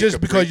it. with But Kid just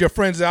Capri. because your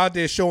friends are out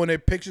there showing their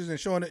pictures and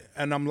showing it,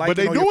 and I'm liking, But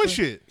they on your doing friends,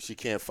 shit. She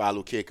can't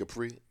follow Kid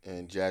Capri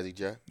and Jazzy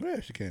Jeff. Yeah,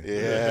 she can.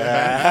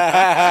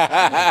 Yeah.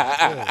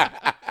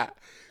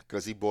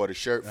 Because he bought a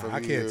shirt from I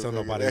you. can't tell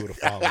nobody who to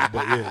follow,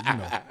 but yeah, you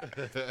know.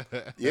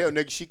 Yeah,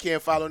 nigga, she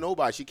can't follow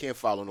nobody. She can't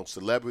follow no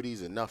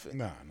celebrities and nothing.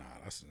 Nah,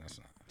 that's not.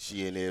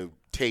 She in there,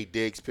 Tay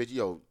Diggs picture.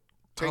 Yo,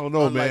 I don't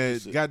know, man.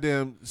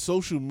 Goddamn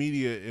social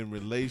media and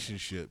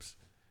relationships.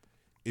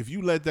 If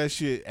you let that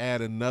shit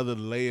add another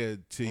layer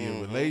to your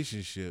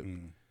relationship,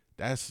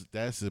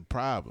 that's a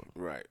problem.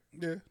 Right.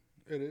 Yeah,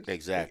 it is.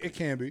 Exactly. It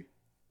can be.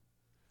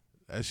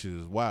 That shit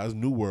is wild. It's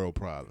new world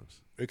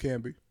problems. It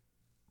can be.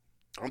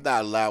 I'm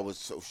not allowing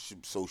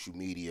social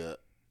media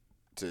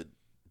to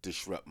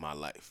disrupt my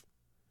life.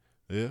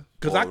 Yeah.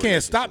 Because I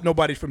can't stop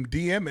nobody from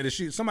DMing.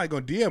 If somebody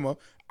gonna DM her,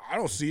 I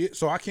don't see it,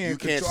 so I can't. You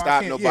can't control,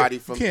 stop nobody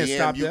from you can't DM.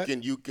 Stop you that.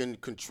 can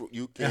control.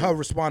 You can And her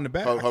responding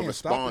back. her I can't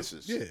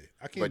responses. Stop it. Yeah,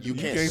 I can't. But you do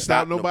You that. can't stop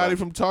stop nobody nobody.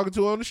 from talking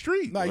to her on the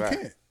street. No, you Right.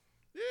 can't.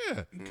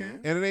 Yeah. You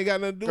can't. And it ain't got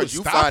nothing to do with because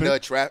you stopping. find her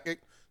attractive.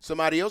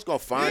 Somebody else gonna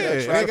find Yeah, her it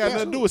ain't attractive. got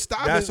nothing to do with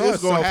stopping. That's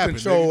It's her gonna happen,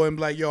 self-control nigga. and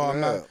be like, yo, I'm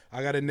not.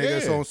 I got a nigga Yeah.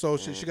 so and so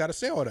shit. She got to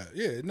say all that.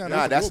 Yeah, Nah,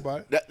 nothing that's to do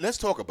about it. let's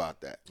talk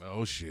about that.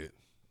 Oh shit.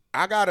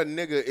 I got a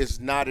nigga is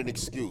not an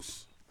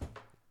excuse.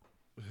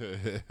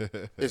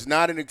 It's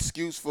not an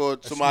excuse for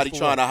somebody for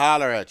trying to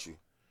holler at you.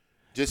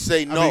 Just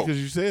say no.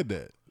 because you said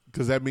that.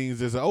 Because that means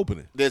there's an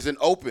opening. There's an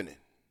opening.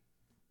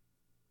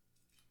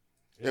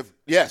 If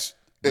yes,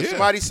 if Yeah.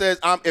 somebody says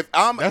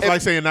That's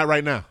like saying not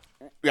right now.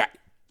 yeah,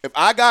 if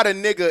I got a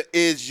nigga,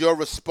 is your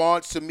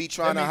response to me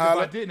trying to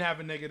holler? didn't have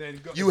a nigga, then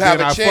go. You have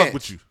Then a I fuck chance.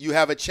 with you. You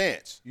have a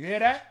chance. You hear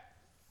that?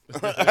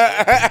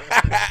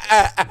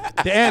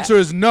 The answer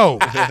is no.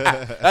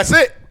 That's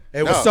it.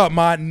 Hey, what's up,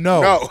 man?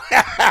 No. No.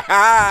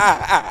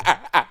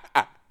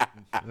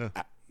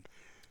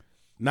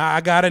 Nah,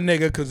 I got a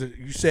nigga because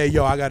you say,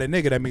 yo, I got a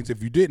nigga. That means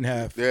if you didn't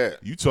have, Yeah.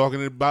 You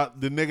talking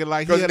about the nigga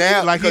like he 'Cause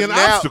now- like he an 'cause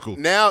now- obstacle.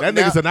 now- that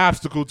now- nigga's an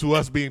obstacle to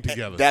us being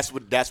together. That's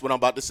what I'm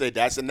about to say.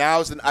 That's an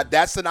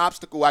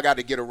obstacle I got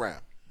to get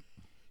around.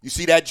 You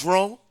see that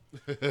drone?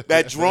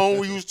 That drone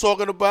we was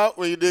talking about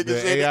where you niggas The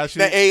said AI the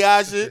shit?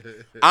 AI shit.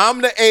 I'm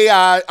the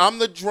AI. I'm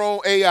the drone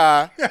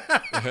AI.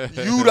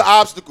 You the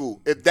obstacle.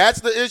 If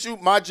that's the issue,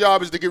 my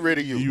job is to get rid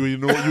of you. you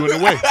in the way.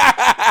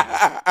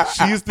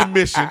 She is the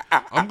mission.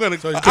 I'm gonna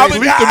complete I'm the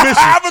mission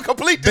I'm a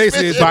complete this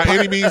Basically, mission. by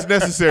any means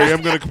necessary.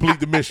 I'm gonna complete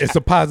the mission. it's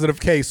a positive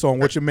case on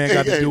what your man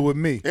got to do with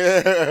me.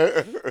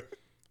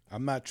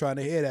 I'm not trying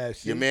to hear that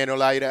shit. Your man don't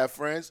allow you to have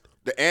friends.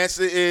 The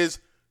answer is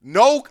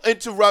no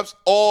interrupts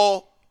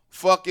all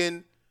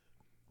fucking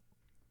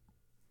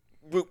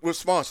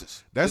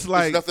responses. That's It's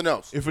like nothing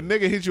else. If a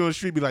nigga hit you on the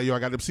street, be like, "Yo, I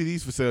got them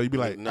CDs for sale." You be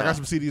like, Nah. "I got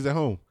some CDs at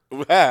home."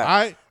 All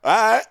right.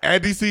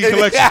 Add these to your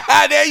collection.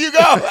 There you go.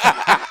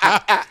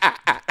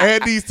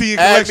 Add these to your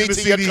Add collection me of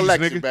to your CDs,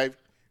 collection, nigga. baby.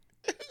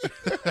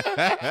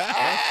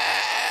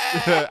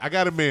 I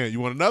got a man. You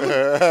want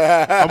another?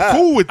 I'm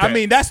cool with that. I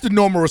mean, that's the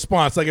normal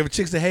response. Like if a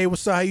chick say, "Hey,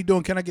 what's up? How you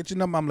doing? Can I get your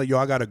number?" I'm like, "Yo,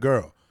 I got a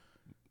girl."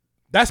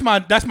 That's my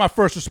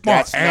first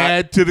response. That's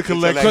add to the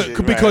collection.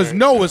 collection. Because Right.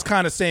 no is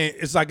kind of saying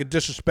it's like a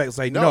disrespect. It's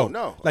like No, no,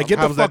 no. like get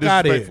How the was that fuck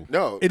out of here. disrespectful?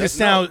 No, it that's just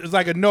sounds. It's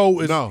like a no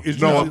is no, is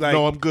no, usually I'm, like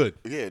no, I'm good.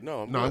 Yeah,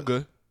 no, I'm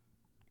good.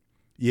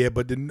 yeah,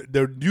 but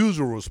the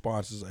usual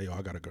response is like, "Yo,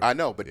 I got a girl." I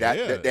know, but Yeah,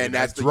 that's and the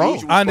that's usual wrong.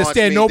 response. I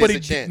understand means there's a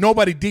chance.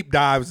 nobody deep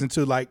dives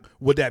into like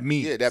what that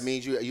means. Yeah, that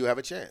means you have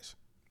a chance.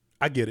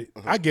 I get it.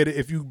 I get it.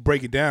 If you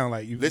break it down,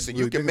 like you Listen,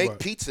 really you can think make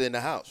about it. pizza in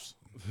the house,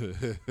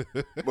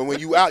 but when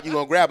you out, you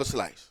gonna grab a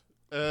slice.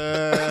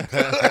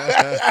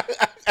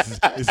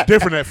 It's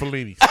different at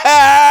Fellini's.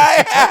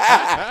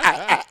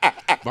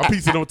 My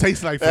pizza don't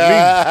taste like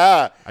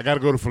Fellini's. I got to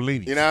go to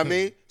Fellini's. You know what I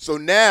mean? So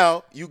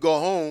now you go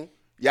home,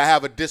 y'all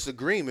have a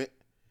disagreement.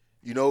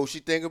 You know what she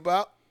think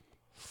about?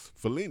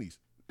 Fellini's.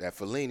 That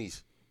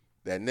Fellini's,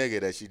 that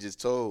nigga that she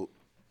just told,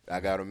 I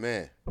got a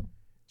man.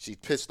 She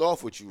pissed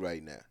off with you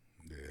right now.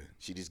 Yeah.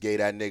 She just gave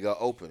that nigga an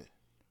opening.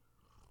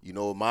 You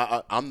know,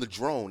 I'm the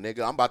drone,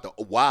 nigga. I'm about to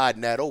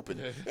widen that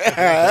opening.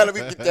 Let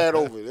me get that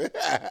over.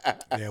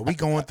 Yeah, we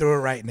going through it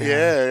right now.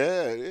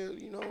 Yeah.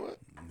 You know what?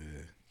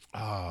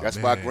 Oh, That's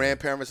man. why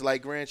grandparents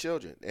like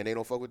grandchildren, and they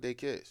don't fuck with their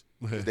kids.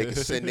 'Cause they can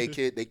send their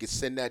kid, they can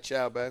send that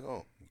child back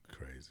home.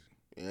 Crazy.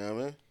 You know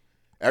what I mean?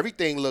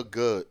 Everything look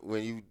good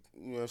when you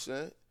know what I'm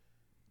saying?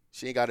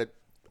 She ain't got to,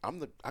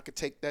 I could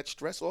take that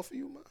stress off of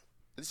you, man.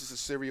 This is a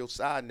serial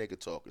side nigga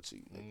talking to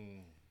you,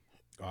 nigga.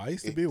 Oh, I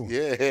used to be one.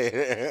 Yeah.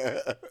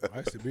 I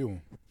used to be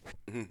one.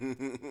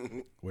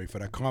 Wait for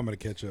that karma to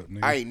catch up,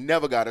 nigga. I ain't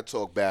never got to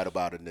talk bad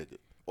about a nigga.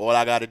 All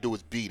I got to do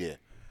is be there.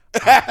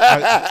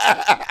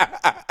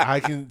 I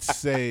can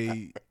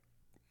say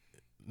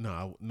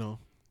no.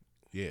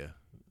 Yeah.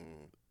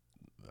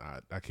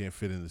 I can't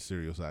fit in the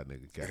serial side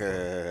nigga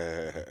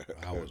category.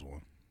 I was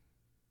one.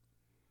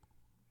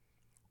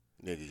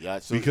 Nigga, y'all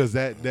Because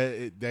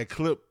that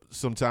clip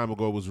some time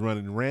ago was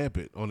running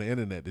rampant on the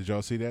internet. Did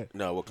y'all see that?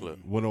 No, what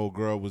clip? One old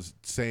girl was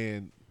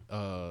saying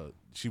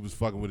she was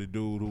fucking with a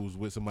dude who was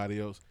with somebody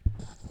else.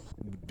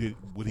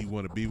 Would he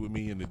want to be with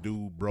me? And the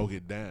dude broke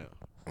it down.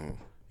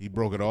 He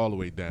broke it all the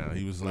way down.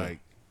 He was like,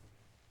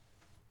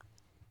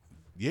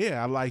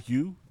 yeah, I like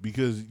you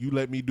because you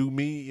let me do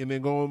me and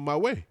then go on my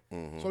way.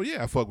 So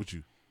yeah, I fuck with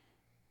you.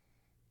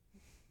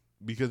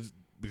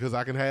 Because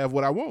I can have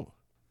what I want.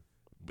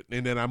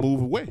 And then I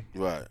move away.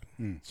 Right.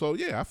 So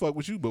yeah, I fuck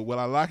with you, but will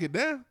I lock it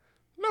down?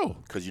 No.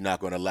 Because you're not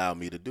going to allow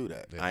me to do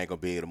that. Yeah. I ain't going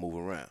to be able to move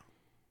around.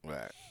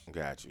 Right.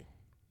 Got you.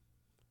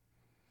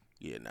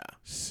 Yeah, nah.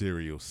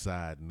 Serial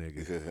side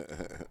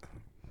nigga.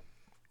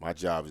 My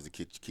job is to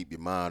keep your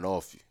mind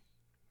off you.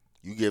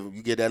 You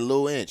get that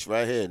little inch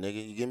right here,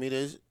 nigga. You give me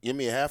this. Give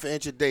me a half an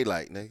inch of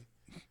daylight,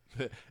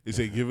 nigga. They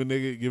say give a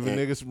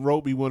nigga some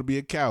rope. He want to be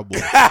a cowboy.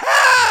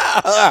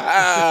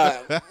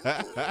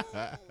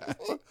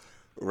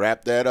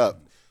 Wrap that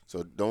up.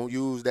 So don't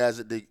use that as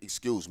the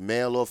excuse,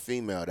 male or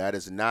female. That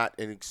is not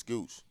an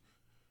excuse.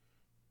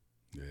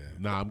 Yeah.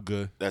 Nah, I'm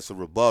good. That's a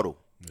rebuttal.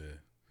 Yeah.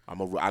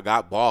 I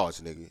got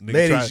bars, nigga.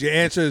 Ladies, your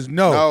answer is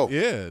no. No.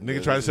 Yeah,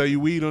 nigga try to sell you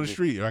weed on the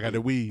street. I got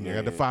the weed. I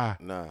got the fire.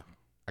 Nah.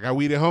 I got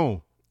weed at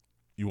home.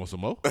 You want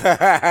some more?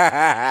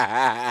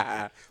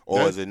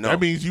 Or is it no? That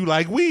means you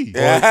like weed.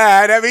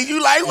 That means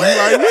you like weed. You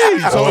like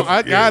weed. So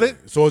I got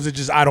it. So is it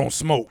just I don't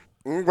smoke?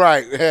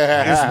 Right.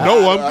 It's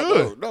no, I'm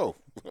good. No.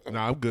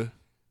 Nah, I'm good.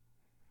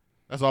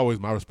 That's always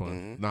my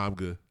response. Nah, I'm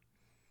good.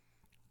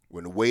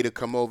 When the waiter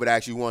come over to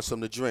ask you want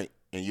something to drink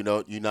and you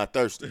know you're not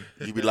thirsty,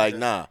 you be like,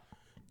 nah,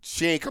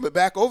 she ain't coming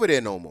back over there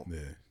no more. Yeah.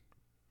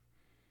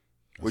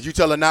 Would you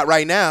tell her not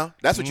right now?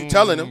 That's what you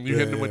telling him. You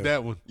hitting him with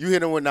that one. You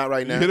hit him with not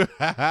right now.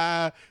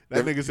 That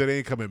nigga said they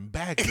ain't coming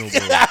back no more.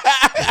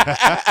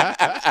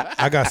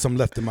 I got some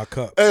left in my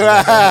cup.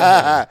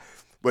 But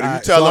if you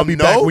tell I'll him be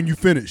no, back when you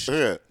finish.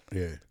 yeah.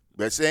 Yeah.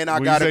 But saying I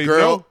When got you a say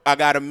girl, no, I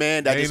got a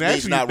man, that They just ain't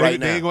means ask not you, right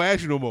they ain't now. gonna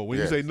ask you no more. When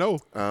you say no,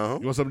 Uh-huh.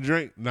 you want something to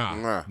drink? Nah.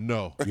 Nah.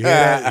 No. You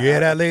hear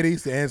that,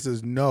 ladies? The answer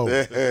is no.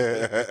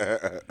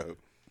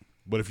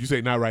 But if you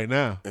say not right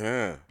now,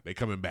 Yeah. they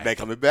coming back. They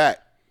coming back.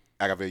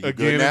 I got to you again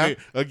good now?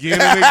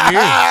 again and again.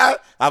 How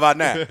about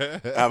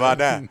that? How about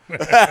that?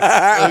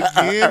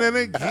 Again and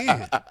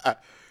again.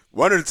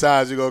 One of the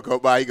times you're going to come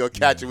by, you're going to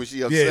catch her when she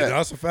Yeah, upset.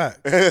 that's a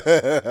fact.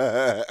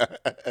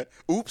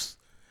 Oops.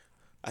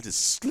 I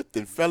just slipped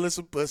and fell in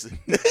some pussy.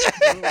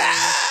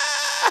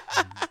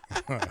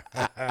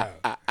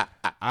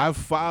 I've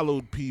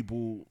followed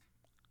people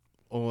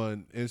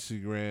on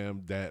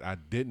Instagram that I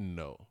didn't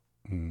know.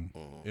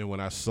 And when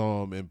I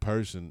saw them in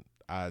person,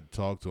 I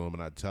talked to them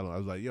and I tell them, I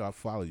was like, yo, I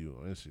follow you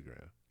on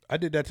Instagram. I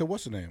did that to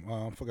what's her name?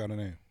 I forgot her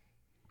name.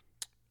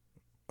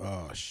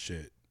 Oh,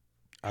 shit.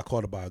 I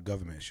called her by a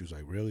government. She was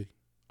like, really?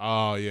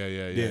 Oh,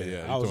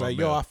 yeah. I was like,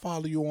 yo, I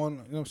follow you on, you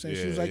know what I'm saying?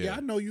 She was like, Yeah. I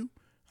know you.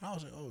 And I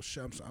was like, oh,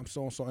 shit, I'm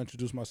so-and-so,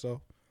 introduce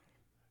myself.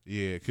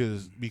 Yeah,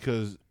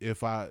 because it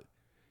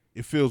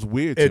feels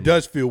weird to me. It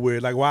does feel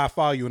weird. Like, why I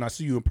follow you and I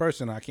see you in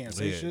person, I can't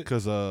say shit.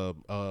 Because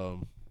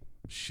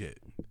shit,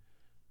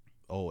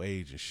 old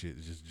age and shit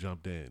just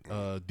jumped in.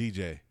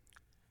 DJ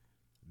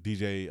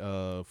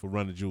for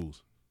Run the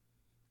Jewels.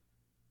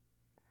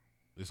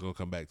 It's gonna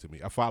come back to me.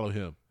 I follow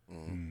him,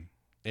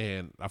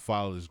 and I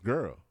follow this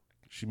girl.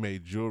 She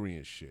made jewelry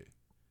and shit.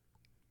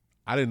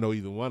 I didn't know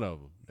either one of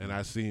them, and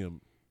I see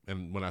him,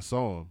 and when I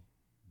saw him,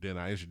 then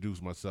I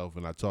introduced myself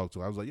and I talked to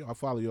her. I was like, yo, I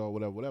follow y'all,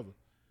 whatever.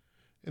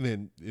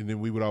 And then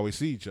we would always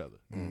see each other.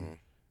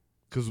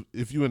 Because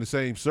if you're in the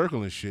same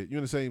circle and shit, you're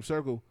in the same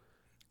circle,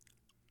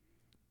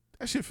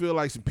 that shit feel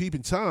like some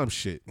peeping Tom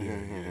shit.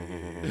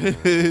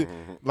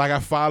 Like I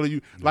follow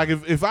you. Like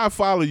if I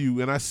follow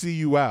you and I see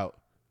you out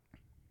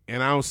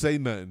and I don't say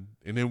nothing,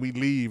 and then we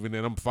leave and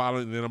then I'm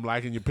following and then I'm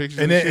liking your pictures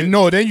and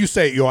shit. Then you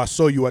say, yo, I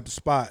saw you at the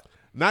spot.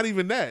 Not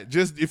even that.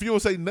 Just if you don't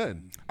say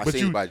nothing. I but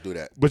see anybody do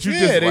that. But you Yeah,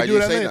 just they why do you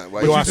that say later. nothing?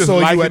 Why Yo, you I you just saw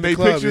you liking at the their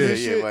club. pictures and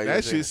Yeah. shit. why you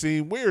That say shit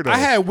seemed weird. I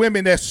had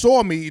women that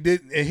saw me and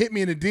hit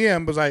me in the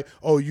DM, was like,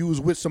 oh, you was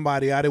with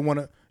somebody. I didn't want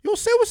to. Yo,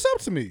 say what's up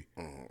to me.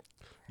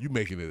 You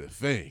making it a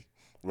thing.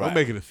 Right. Don't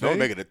make it a thing. Don't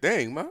make it a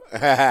thing, man.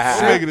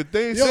 Don't make it a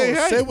thing. Yo, say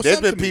hey. say what's There's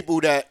up been to me.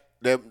 people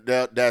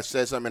that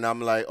said something, and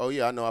I'm like, oh,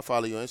 yeah, I know I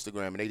follow you on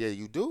Instagram. And they say,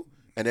 you do?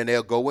 And then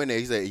they'll go in there.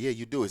 He say, yeah,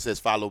 you do. It says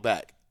follow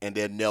back. And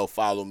then they'll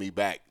follow me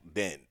back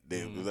then.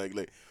 They was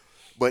like,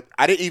 but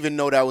I didn't even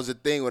know that was a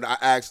thing when I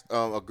asked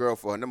a girl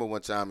for her number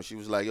one time, and she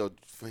was like, yo,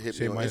 hit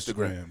Say me on my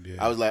Instagram. Instagram,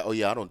 yeah. I was like, oh,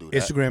 yeah, I don't do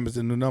that. Instagram is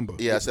the new number.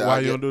 Yeah, I said, Why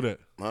you don't do that?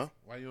 Huh?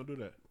 Why you don't do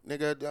that?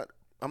 Nigga,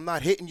 I'm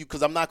not hitting you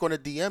because I'm not going to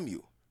DM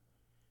you.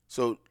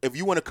 So if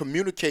you want to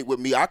communicate with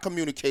me, I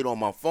communicate on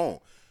my phone.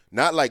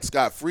 Not like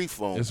Scott Free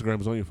phone. Instagram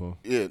is on your phone.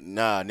 Yeah,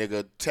 nah,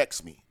 nigga,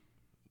 text me.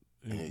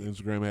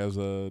 Instagram has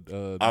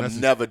I'm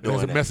never doing it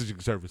has a that.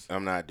 messaging service.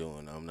 I'm not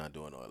doing all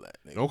that.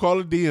 Nigga. Don't call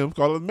it DM.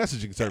 Call it a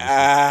messaging service.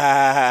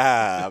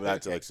 I'm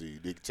not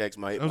texting you. Text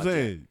my. I'm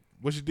saying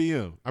What's your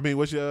DM? I mean,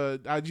 what's your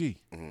IG?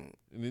 And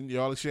then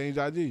y'all exchange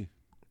IG.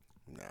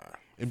 Nah.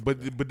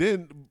 But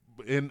then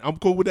I'm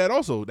cool with that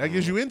also. That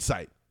gives you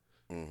insight.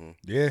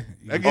 Yeah.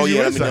 That gives you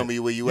let insight. me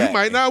know where you at. You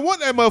might not want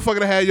that motherfucker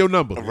to have your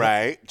number.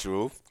 Right.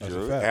 True.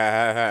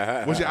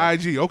 What's your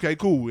IG? Okay,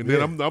 cool. And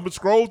then I'm gonna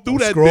scroll through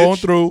that Scrolling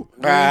bitch. through.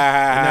 And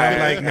I'm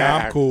like, nah,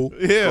 I'm cool.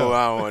 Yeah. Cool,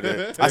 I don't want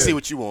that. I see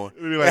what you want.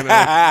 Be like,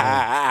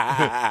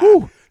 nah.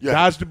 Woo,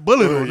 dodge the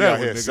bullet on that one,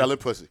 Here, nigga. selling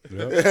pussy.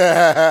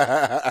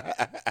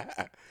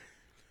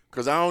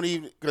 Cause I don't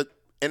even.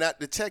 And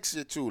the text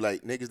shit too,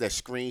 like niggas that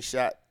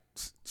screenshot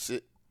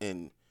shit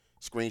and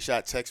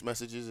screenshot text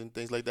messages and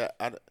things like that.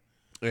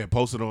 Yeah,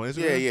 post it on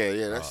Instagram.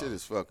 Yeah. That shit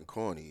is fucking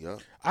corny, yo.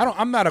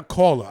 I'm not a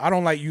caller. I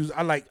don't like use.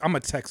 I'm a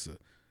texter.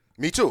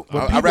 Me too.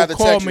 When I'd people rather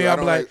call text me, you. I I'm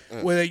don't like,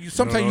 like, well,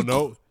 sometimes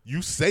No.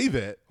 You say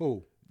that.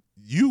 Who?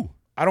 You.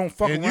 I don't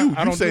fuck And around. you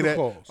I don't say do the that.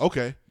 calls.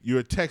 Okay, you're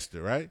a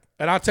texter, right?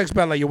 And I'll text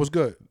back like, yo, what's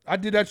good? I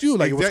did that to you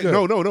like, it was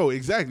good. No,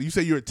 exactly. You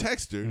say you're a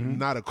texter,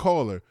 not a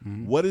caller.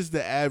 What is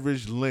the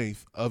average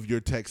length of your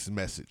text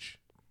message?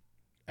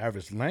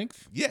 Average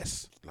length?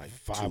 Yes. Like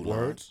 5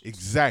 words.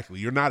 Exactly.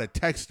 You're not a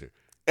texter.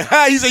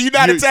 you say you're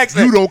not a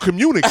texter. You don't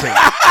communicate.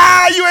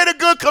 You ain't a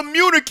good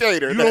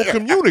communicator. You don't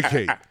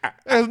communicate. That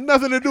has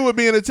nothing to do with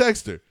being a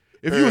texter.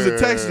 If you was a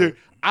texter,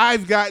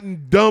 I've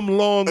gotten dumb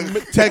long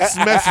text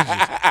messages.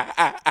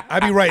 I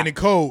be writing in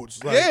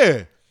codes. Like,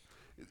 Yeah.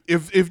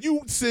 If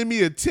you send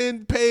me a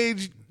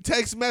 10-page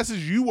text message,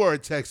 you are a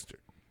texter.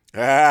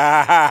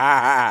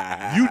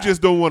 You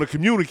just don't want to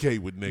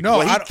communicate with niggas. No,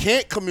 Well, he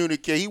can't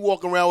communicate. He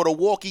walking around with a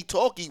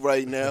walkie-talkie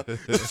right now.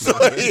 So,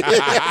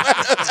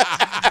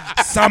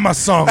 Summer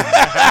song.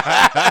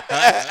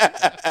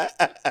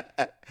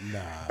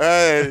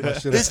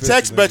 his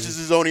text message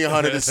is only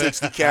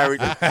 160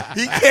 characters.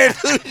 He can't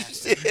do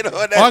shit on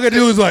that. All I can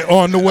do is like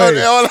on the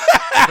way,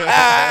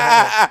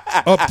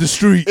 up the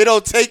street. It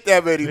don't take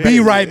that many. Be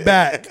right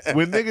back.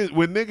 When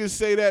niggas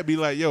say that, be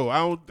like, yo,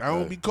 I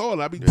don't be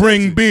calling. I be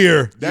Bring texting.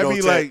 beer. That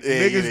be like,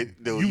 niggas,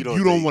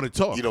 you don't want to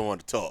talk. You don't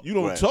want to talk. You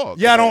don't Right. talk.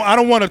 Yeah, I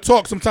don't want to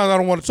talk. Sometimes I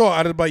don't want to talk.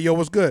 I just like, yo,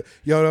 what's good?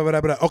 Yo, blah,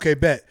 blah, blah. Okay,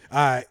 bet. All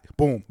right,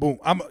 boom.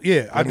 I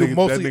do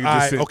mostly. That nigga All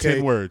just right, sent okay,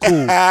 10 words.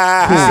 cool.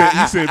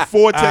 He said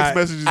 4 text Alright.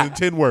 messages in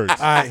 10 words. All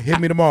right, hit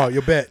me tomorrow.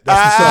 You bet.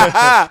 That's what's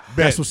up.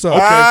 That's what's up.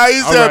 Okay.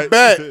 He All said, right.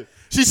 bet.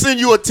 She send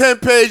you a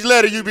 10-page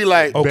letter. You be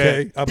like,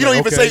 Okay. Bet. I'm He don't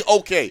like, even okay. say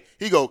okay.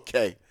 He go,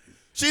 okay.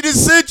 She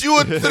just sent you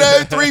a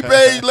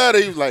 3-page letter.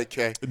 He was like,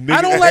 okay.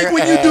 I don't like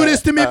when you do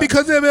this to me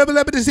because okay.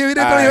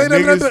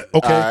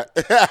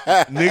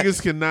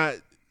 Niggas cannot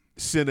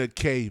send a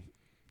K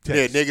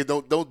text. Yeah,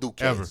 niggas don't do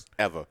K's.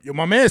 Ever. Yo,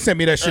 my man sent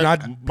me that shit. I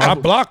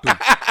blocked him.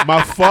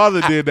 My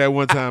father did that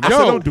one time. I said,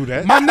 don't do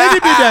that. My nigga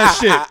did that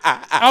shit.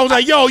 I was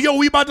like, yo,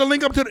 we about to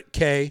link up to the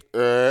K.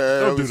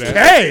 Don't do that.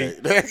 K.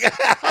 With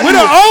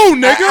an O,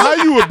 nigga. How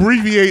you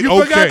abbreviate You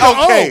okay?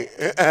 forgot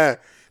Okay.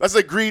 Let's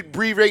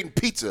abbreviating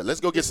pizza. Let's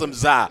go get some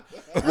za.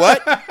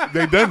 What?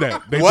 They done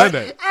that. They What?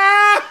 done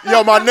that.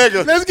 Yo, my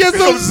nigga. Let's get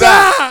some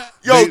za.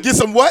 Yo, get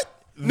some what?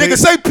 Nigga,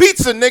 say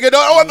pizza, nigga.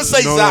 Don't ever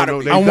say No, za no,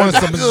 to they me. I want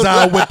some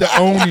za with the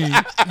oni.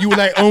 You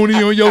like oni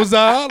on your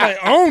za? Like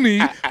oni?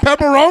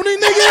 Pepperoni,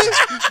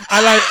 nigga?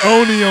 I like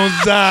oni on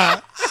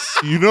za.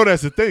 You know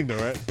that's the thing, though,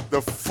 right?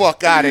 The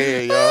fuck out of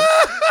here, yo.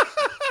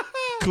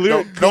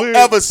 Clear. Don't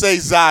ever say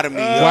za to me,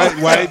 yo.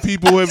 White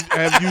people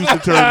have used the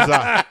term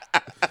za.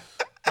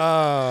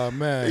 Oh,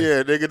 man.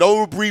 Yeah, nigga,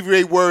 don't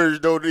abbreviate words.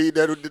 That don't need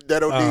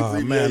Oh,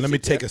 abbreviation. man. Let me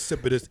take a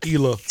sip of this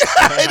Ela. this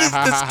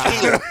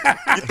Keela.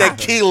 Get that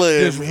Keela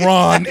in. This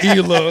Ron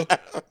Ela.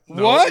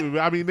 No, What?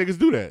 I mean, niggas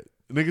do that.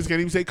 Niggas can't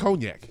even say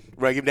cognac.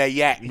 Right, give him that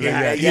yak.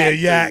 Yeah,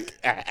 yak.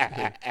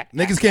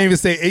 Niggas can't even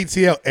say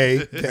ATL. A.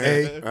 The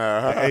A.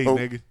 Hey,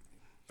 nigga.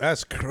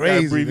 That's Gotta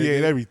crazy.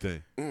 abbreviate nigga.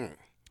 everything.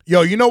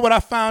 Yo, you know what I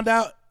found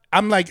out?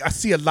 I'm like, I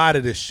see a lot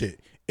of this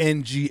shit.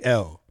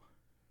 NGL.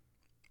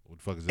 What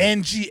the fuck is that?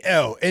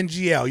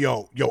 NGL.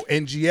 Yo,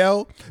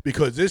 NGL.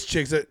 Because this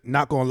chick's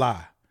not gonna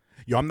lie.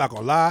 Yo, I'm not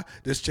gonna lie.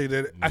 This chick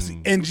that I see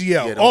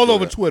NGL don't all do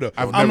over that. Twitter.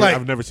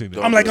 I've never seen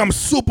that. I'm like, I'm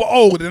super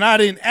old and I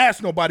didn't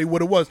ask nobody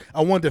what it was.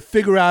 I wanted to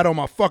figure out on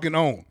my fucking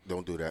own.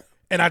 Don't do that.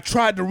 And I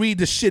tried to read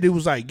the shit. It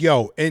was like,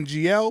 yo,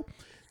 NGL.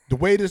 The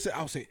way this,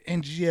 I was saying,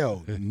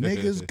 NGL,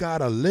 niggas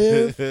gotta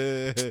live.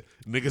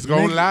 Niggas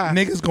gonna lie.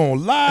 Niggas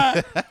gonna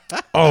lie.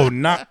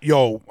 I'm not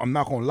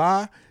gonna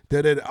lie.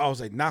 I was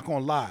like, not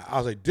gonna lie. I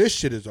was like, this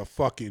shit is a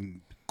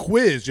fucking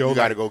quiz, yo. You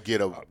got to go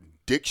get a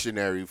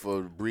dictionary for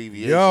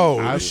abbreviation.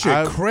 Yo, this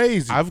shit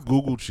crazy. I've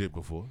Googled shit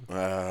before.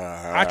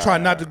 I try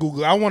not to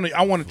Google. I want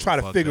to try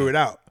to figure it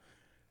out.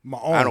 My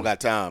own. I don't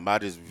got time. I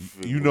just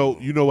You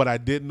know what I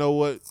didn't know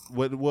what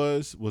it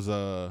was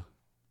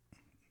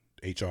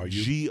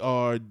HRU.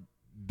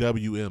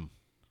 GRWM.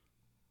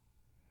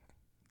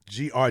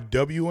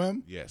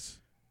 GRWM. Yes.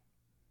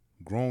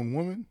 Grown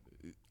woman.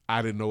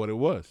 I didn't know what it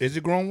was. Is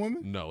it grown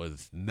woman? No,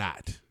 it's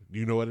not. Do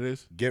you know what it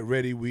is? Get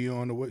ready, we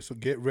on the way. So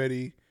get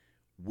ready,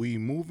 we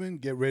moving.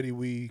 Get ready,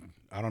 we.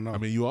 I don't know. I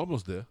mean, you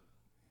almost there.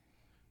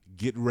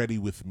 Get ready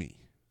with me.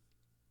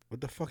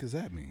 What the fuck does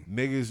that mean?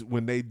 Niggas,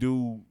 when they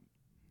do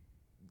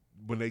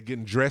when they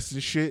getting dressed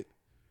and shit,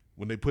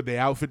 when they put their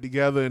outfit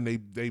together and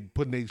they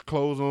putting their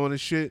clothes on and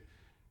shit,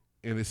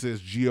 and it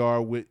says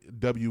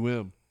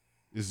GRWM,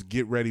 is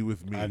get ready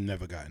with me. I've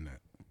never gotten that.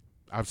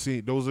 I've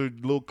seen those are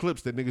little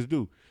clips that niggas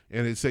do,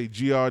 and it say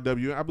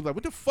GRWM. I be like,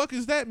 what the fuck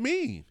does that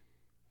mean?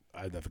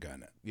 I've never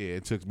gotten that. Yeah,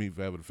 it took me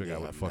forever to figure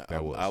out what the fuck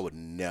that was. I would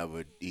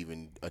never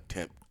even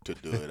attempt to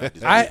do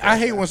it. I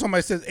hate when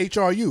somebody says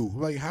HRU.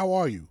 Like, how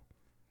are you?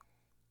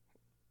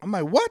 I'm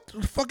like, what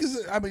the fuck is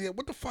it? I mean,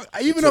 what the fuck?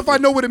 Even if I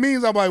know what it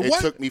means, I'm like, It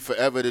what? took me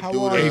forever to How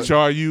do are the you?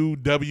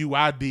 HRU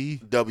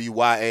WID.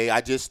 WYA. I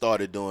just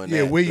started doing that.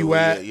 Yeah, where you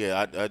at?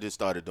 Yeah, I just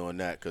started doing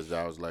that because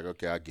I was like,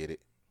 okay, I get it.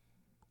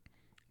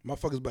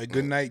 Motherfuckers like,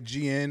 good night,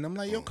 GN. I'm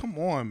like, yo, come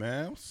on,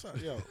 man. What's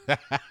up, yo?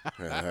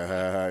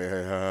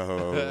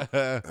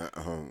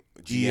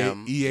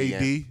 GM,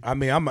 EAD. I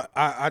mean, I'm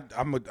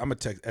a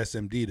text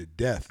SMD to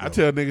death. I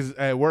tell niggas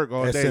at work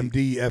all day.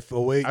 SMD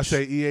FOH. I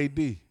say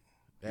EAD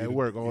at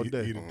work all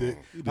day. Eat a dick.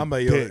 I'm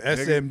like, yo, Dick,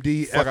 nigga.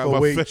 SMD Fuck out my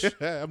FOH. face.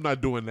 I'm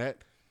not doing that.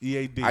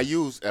 EAD. I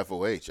use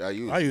FOH. I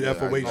use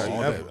FOH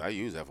all ever. day. I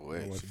use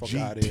FOH. Fuck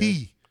outta here.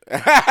 GT.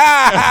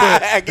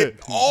 I get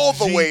all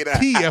the way down.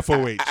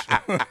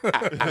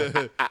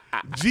 GTFOH.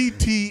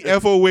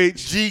 GTFOH.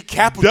 G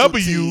capital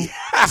T.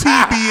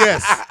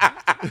 WTBS.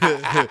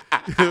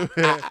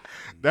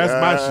 That's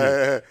my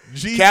shit.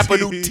 GT.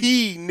 Capital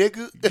T,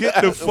 nigga.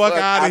 Get the fuck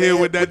out of here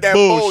with that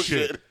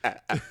bullshit.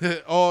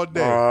 All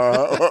day.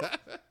 Yeah,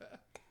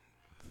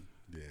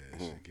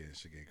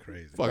 shit get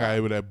crazy. Fuck out of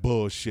here with that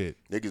bullshit.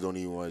 Niggas don't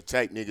even want to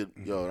type, nigga.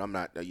 Yo, I'm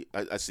not.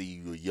 I see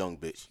you a young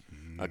bitch.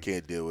 I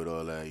can't deal with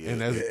all that. Yeah.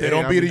 And that's the It thing,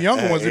 don't be the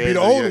younger ones, it be the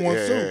older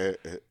ones too.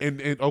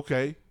 And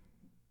okay,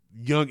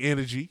 young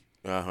energy.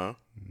 Uh-huh.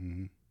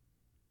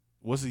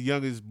 What's the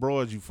youngest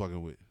broad you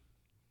fucking with?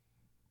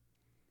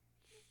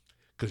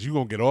 Cause you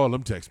gonna get all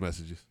them text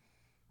messages.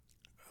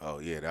 Oh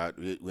yeah,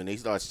 when they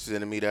start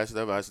sending me that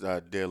stuff, I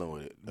start dealing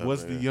with it.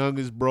 What's the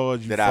youngest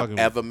broad you that fucking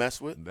I've ever messed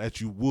with? with?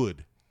 That you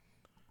would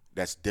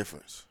That's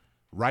different.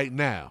 right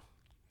now.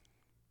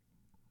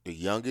 The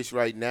youngest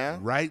right now,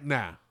 Right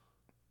now.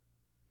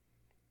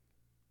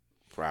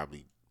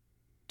 probably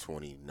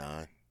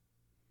 29.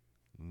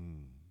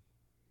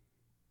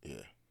 Yeah.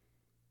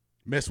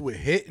 Mess with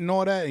hit and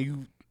all that, and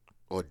you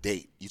Or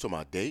date. You talking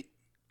about date?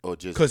 Or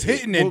just because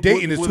hitting and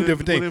dating is two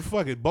different things.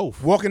 Fuck it,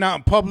 both. Walking out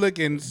in public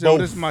and so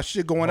Both. this is my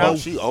shit going Oh, out.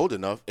 she old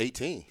enough,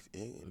 18.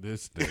 Yeah.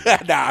 This thing.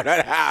 nah.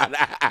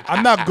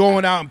 I'm not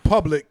going out in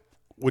public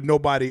with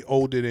nobody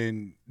older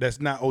than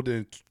that's not older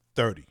than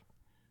 30.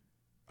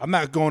 I'm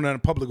not going out in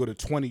public with a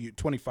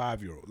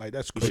 25-year-old. Like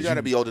that's But crazy. you got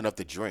to be old enough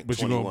to drink. But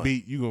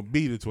 21. you gonna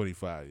beat the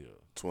 25-year-old.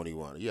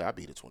 21. Yeah, I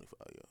beat a 25.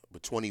 Yeah.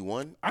 But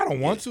 21, I don't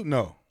want to.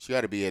 No. she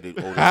got to be at it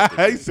old enough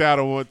to He drink. said I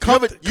don't want to. You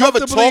ever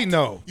Comfortably, talked?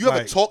 no. You ever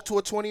Like- talked to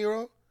a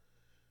 20-year-old?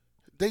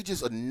 They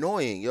just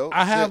annoying, yo.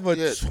 I have a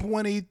Yeah.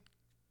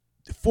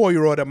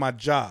 24-year-old at my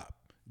job.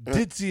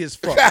 Ditzy as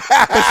fuck. But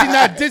she's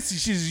not ditzy.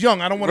 She's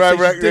young. I don't want to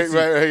say she's ditzy.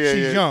 right, yeah,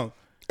 she's yeah. young.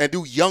 And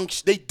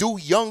they do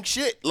young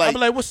shit. Like,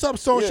 I'm like, what's up,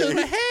 so? Yeah. She's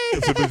like,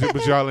 hey,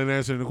 But y'all ain't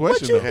answering the what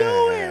question you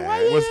though. doing?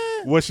 Why you?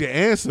 What's your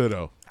answer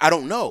though? I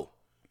don't know.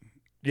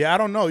 Yeah, I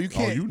don't know. You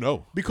can't. you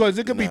know. Because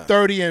it could be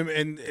 30 and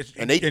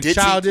they ditzy,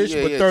 childish,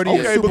 yeah, but yeah. 30 Okay,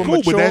 is Okay, super but cool.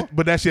 mature.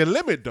 But that's your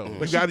limit though.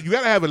 You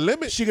gotta have a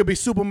limit. She could be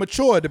super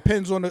mature. It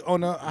depends on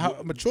how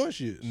mature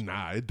she is.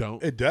 Nah, it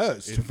don't. It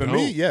does. It For don't.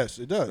 me, yes,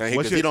 it does. Because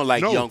What's he your- don't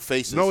like no, young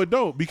faces. No, it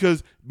don't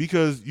because you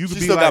could she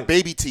be still like got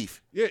baby teeth.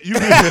 yeah, you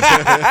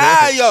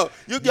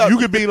could, Yo, you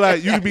could be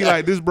like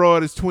this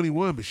broad is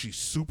 21, but she's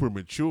super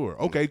mature.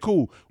 Okay,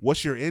 cool.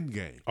 What's your end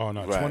game? Oh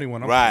no, Right.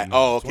 21. I'm Right. 21.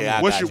 Oh, okay.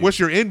 I got you. What's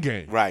your end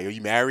game? Right. Are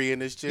you marrying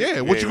this chick?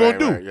 Yeah, what you gonna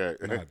do?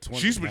 Right. Nah, 20,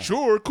 She's nah.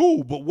 mature,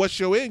 cool, but what's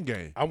your end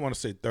game? I want to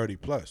say 30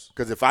 plus.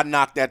 Because if I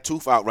knock that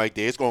tooth out right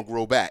there, it's gonna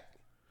grow back.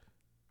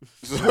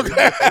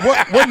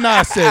 What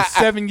Nas said?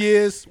 7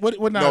 years. What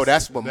Nas? No,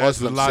 that's what That's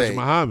Muslims Elijah say.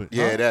 Muhammad.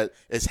 Yeah, Huh? that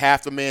it's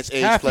half a man's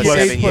age Half plus your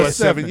 7 age years. plus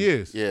 7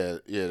 years.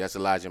 Yeah, that's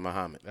Elijah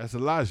Muhammad. That's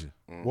Elijah.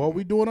 Well,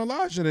 we doing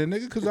Elijah then,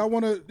 nigga, because I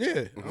want to.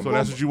 Yeah. I'm So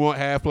that's what you want?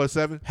 Half plus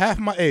 7 half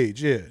my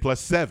age. Yeah. plus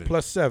 7.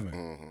 Plus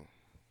 7.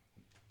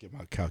 Get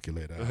my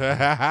calculator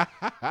out.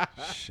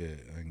 Shit,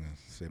 I ain't gonna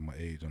say my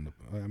age on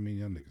the. I mean,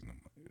 y'all niggas know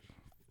my age.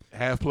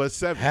 Half plus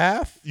 7.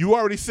 Half? You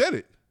already said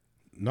it.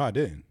 No, I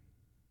didn't.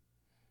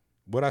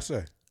 What'd I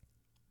say?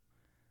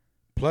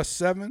 Plus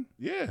 7?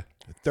 Yeah.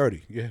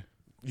 30. Yeah.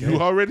 You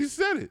already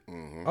said it.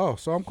 Oh,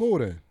 so I'm cool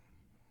then.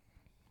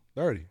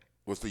 30.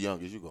 What's the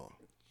youngest you going?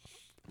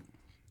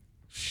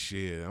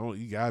 Shit,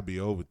 you gotta be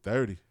over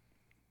 30.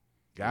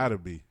 Gotta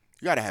be.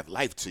 You gotta have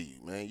life to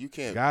you, man. You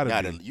can't.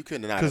 Gotta be. You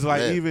cannot. Because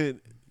like live.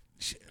 even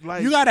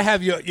like You gotta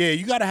have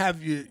you gotta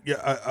have your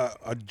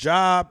a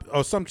job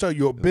or some sort of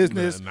your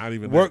business. not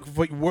even work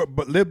for work,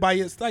 but live by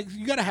your. Like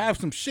you gotta have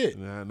some shit.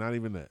 Nah, not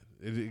even that.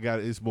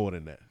 It's more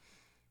than that.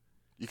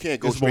 You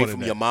can't go It's more straight than from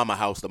that. your mama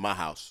house to my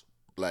house.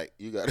 Like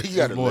you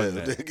gotta more than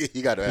live.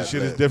 You gotta have This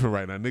shit is live. different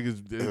right now.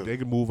 Niggas they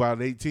can move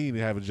out at 18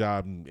 and have a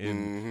job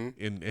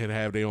and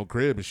have their own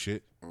crib and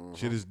shit.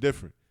 Shit is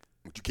different.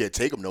 But you can't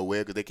take them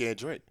nowhere because they can't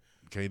drink.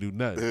 can't do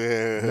nothing.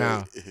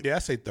 Now, Yeah, I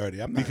say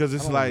 30. I'm not, because I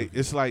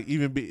don't like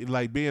even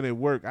being at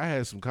work. I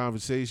had some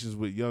conversations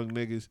with young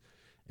niggas,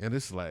 and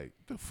it's like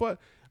the fuck.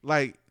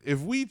 Like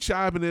if we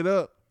chopping it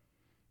up,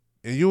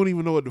 and you don't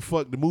even know what the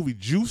fuck the movie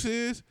Juice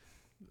is,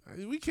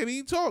 we can't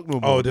even talk no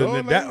more. Oh,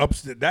 dog. that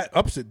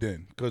ups it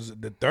then, because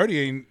the 30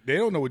 ain't. They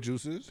don't know what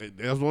juice is.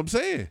 That's what I'm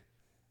saying.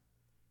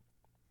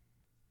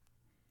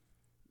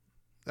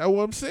 That's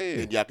what I'm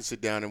saying. And y'all can sit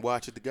down and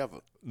watch it together.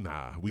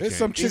 Nah, we There's can't.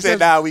 some He chicks said,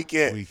 that's- "Nah, we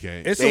can't." We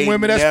can't. It's They some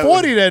women that's never-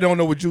 40 that don't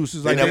know what juice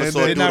is. Like never they're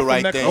saw Do not the from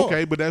Right that Thing. cohort.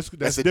 Okay, but that's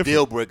That's a different.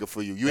 deal breaker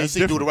for you. You ain't That's see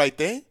Do the different. Right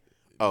Thing?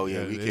 Oh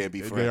yeah, we can't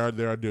be friends.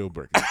 They are deal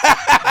breakers.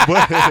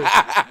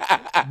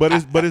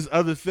 but it's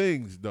other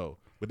things though.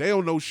 But they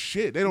don't know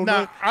shit. They don't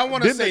Nah, know. I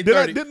wanna Didn't- say did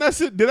 30.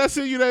 Did I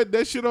send you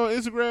that shit on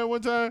Instagram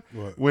one time?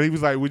 What? When he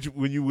was like,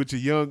 when you with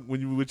your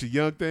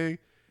young thing,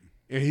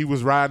 and he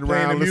was riding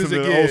Playing around the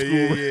listening music, to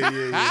the old school,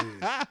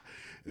 yeah.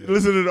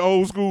 listening to the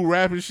old school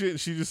rapping shit, and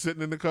she just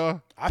sitting in the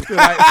car. I feel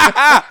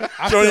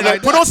like Jordan,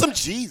 like, put on some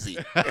Jeezy.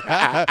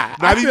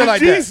 Not even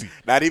like that. Jeezy.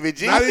 Not even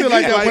Jeezy. I feel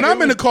like that like when it I'm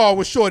in was- the car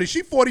with Shorty,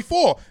 she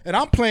 44, and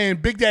I'm playing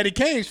Big Daddy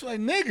Kane. She's like,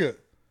 nigga.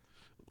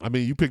 I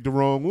mean, you picked the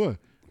wrong one,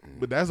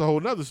 but that's a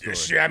whole nother story.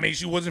 Shit, I mean,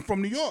 she wasn't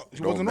from New York. She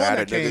Don't wasn't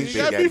matter, on that nigga. Kane. You Big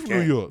got Daddy me from New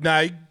Kane. York.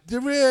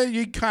 Nah,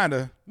 you kind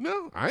of.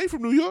 No, I ain't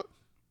from New York.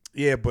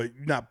 Yeah, but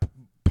you're not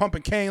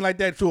pumping Kane like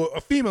that. So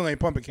a female ain't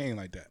pumping Kane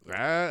like that.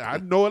 I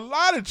know a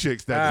lot of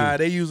chicks that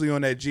do. They usually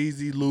on that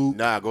Jeezy Luke.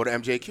 Nah, go to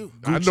MJQ.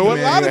 I know a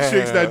Gucci lot Man. of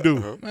chicks that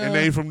do, and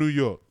they ain't from New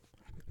York.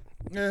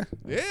 Yeah,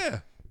 Yeah,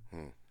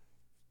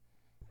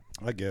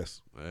 I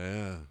guess.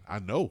 yeah, I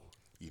know.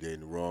 You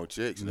dating the wrong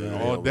chicks. Yeah, They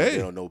all don't- day. They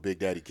don't know Big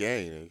Daddy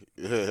Kane.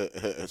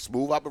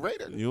 Smooth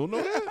operator. You don't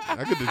know that?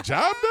 I get the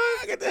job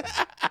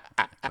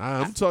done.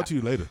 I'm talk to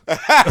you later.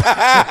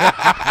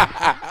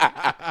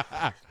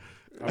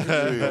 Not It's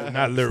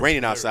lyrical.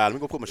 raining outside. Let me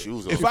go put my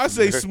shoes on. If I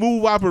say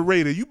smooth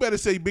operator, you better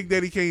say Big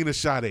Daddy Kane or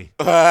Sade.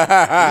 It's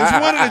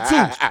one of the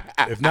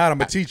two. If not, I'm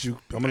gonna teach you.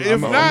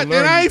 If not,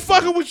 then I ain't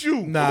fucking with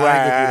you. Nah, I ain't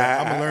gonna do that.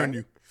 I'm gonna learn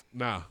you.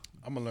 Nah.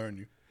 I'm gonna learn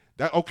you.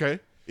 That okay.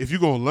 If you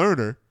gonna learn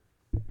her,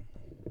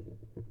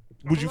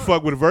 would you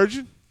fuck with a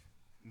virgin?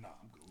 Nah,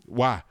 I'm good.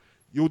 Why?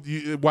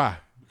 Why?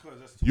 Because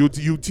that's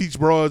You teach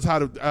broads how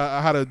to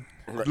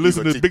You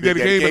listen gonna to teach Big Daddy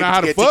Kane and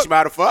how to Teach fuck. him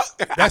how to fuck?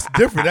 That's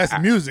different. That's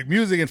music.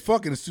 Music and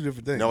fucking is two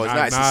different things. No, it's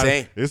not. It's the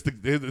same.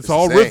 It's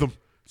all the same. rhythm.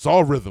 It's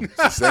all rhythm. It's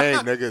the same,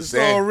 nigga. It's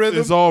all rhythm.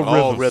 It's all All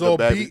rhythm. rhythm, all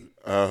baby. beat.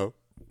 Uh-huh.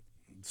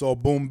 It's all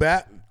boom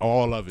bap.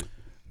 All of it.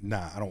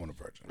 Nah, I don't want a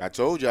virgin. I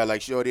told y'all,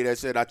 like Shorty that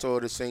said, I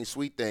told her to sing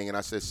Sweet Thing, and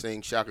I said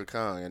sing Shaka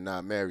Khan and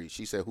not Mary.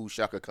 She said, who's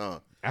Shaka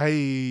Khan?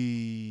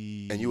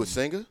 Hey. And you a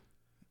singer?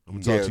 I'm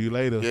gonna talk to you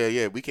later.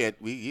 Yeah. We can't.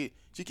 You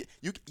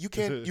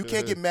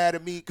can't get mad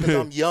at me because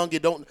I'm young. You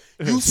don't.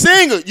 You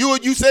singer.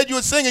 You said you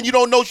were singing. You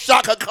don't know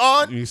Shaka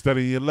Khan. You ain't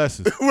studying your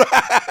lessons.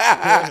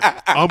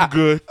 I'm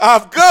good.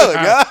 I'm good.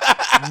 Yeah?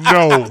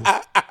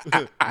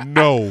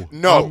 No.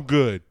 No. I'm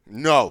good.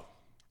 No.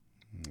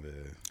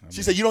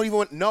 She said you don't even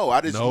want.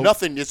 No, there's Nope.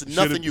 nothing. There's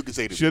nothing Should've- you can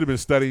say to me Should have been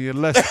studying your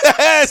lessons.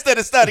 instead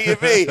of studying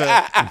me.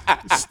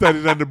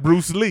 Studied under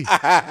Bruce Lee.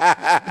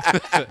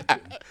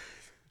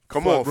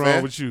 Come What's on, wrong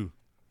fam. with you?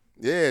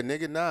 Yeah,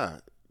 nigga, nah.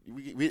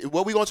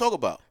 What we gonna talk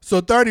about?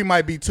 So 30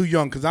 might be too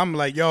young because I'm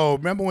like, yo,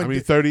 remember when? I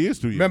mean, 30 is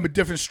too young. remember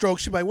Different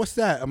Strokes? She's like, what's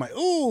that? I'm like,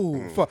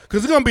 ooh, fuck,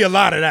 because there's gonna be a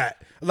lot of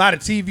that, a lot of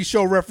TV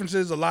show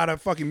references, a lot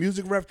of fucking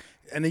music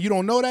and then you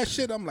don't know that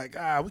shit. I'm like,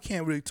 we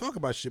can't really talk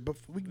about shit, but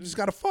we just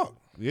gotta fuck.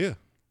 Yeah.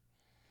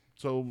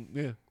 So,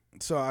 yeah.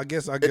 So I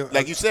guess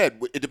Like you said,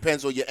 it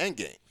depends on your end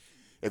game.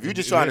 If you're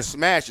just trying to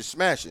smash, you're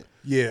smashing.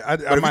 yeah.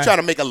 But if you're trying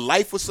to make a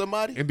life with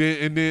somebody, And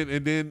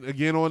then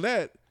again on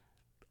that,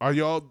 are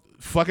y'all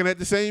fucking at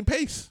the same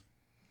pace?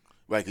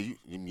 right? Cause you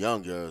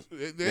young girls.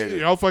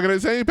 Y'all fucking at the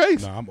same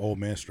pace? Nah, I'm old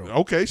man stroke.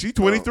 Okay, she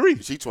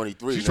 23. She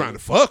 23. She's nigga. trying to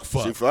fuck.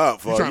 She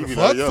fuck. You trying to be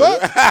fuck? like, yo.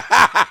 Fuck?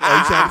 Oh,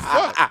 you trying to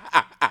fuck?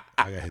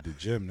 I gotta hit the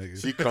gym, nigga.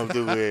 She come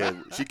through here.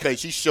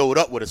 She showed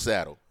up with a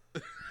saddle.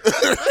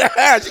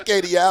 She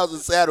came to your house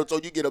and saddle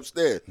told you get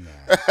upstairs.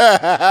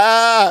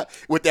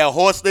 With that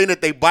horse thing that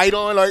they bite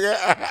on like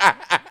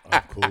that.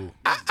 I'm cool.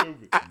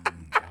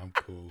 I'm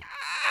cool.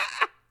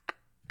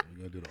 We're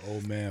gonna do the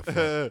old man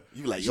fuck.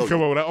 You like, She yo,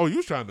 come over there. Oh, you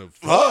was trying to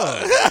fuck?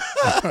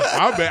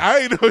 I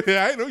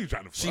ain't know you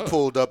trying to fuck. she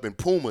pulled up in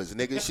Pumas,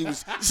 nigga. She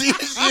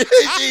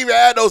even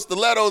had those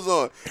stilettos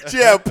on. She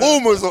had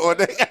Pumas on,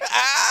 nigga.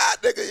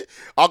 Nigga,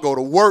 I'll go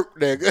to work,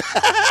 nigga.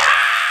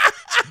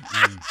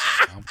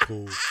 I'm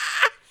cool.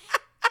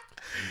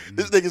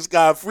 This nigga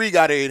Scott Free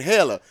got an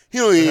inhaler. He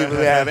don't even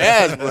have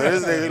asthma.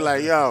 This nigga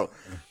like, yo,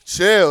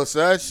 chill,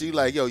 son. She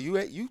like, yo,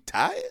 you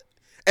tired?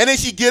 And then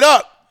she get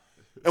up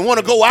and want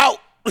to go out.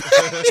 You be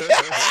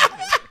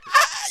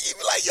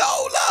like, yo,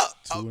 hold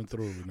up. To and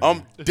through. Nigga.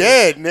 I'm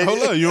dead, nigga. Hold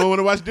up, you don't want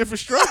to watch Different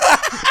Strokes?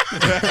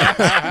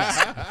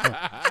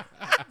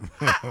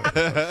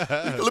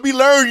 Let me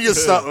learn you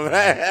something.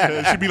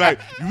 She'd be like,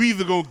 you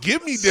either gonna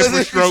give me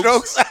Different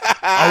Strokes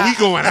or we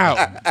going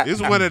out.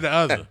 It's one or the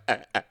other.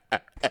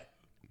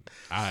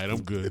 All right,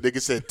 I'm good. The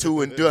nigga said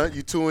 2 and done.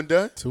 You 2 and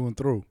done? To and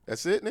through.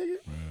 That's it, nigga?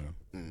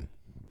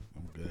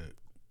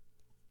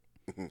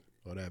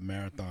 All that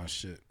marathon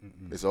shit.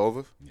 It's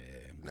over? Yeah,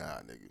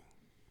 Nah, nigga.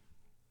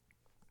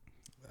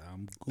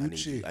 I'm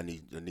Gucci.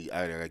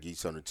 I gotta give you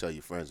something to tell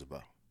your friends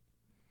about.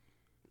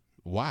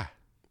 Why?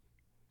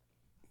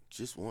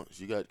 Just once.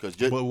 You got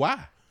But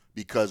why?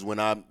 because when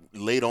I'm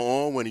later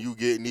on, when you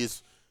getting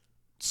this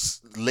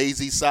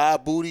lazy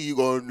side booty, you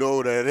gonna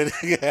know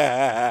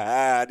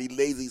that these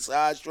lazy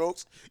side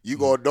strokes, you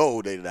gonna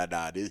know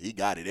that he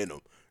got it in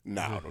him.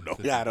 Nah, I don't know.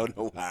 I don't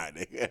know why,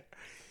 nigga.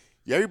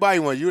 Yeah, everybody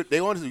they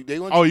want.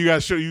 Oh, you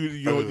gotta show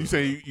you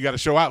say you gotta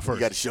show out first.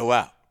 You got to show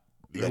out.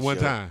 You gotta one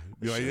show time. out.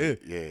 You're like,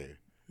 Yeah.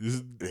 this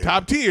is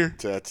top tier.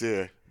 Top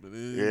tier. But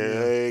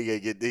Yeah, you gotta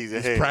get these.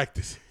 it's Hey,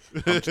 practice.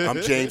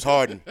 I'm James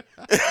Harden.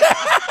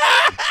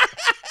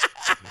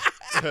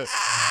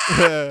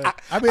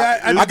 I mean,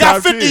 I It's got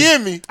top 50 tier.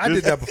 in me. I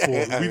did that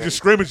before. We just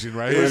scrimmaging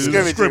right here. Yeah, This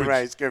is scrimmage,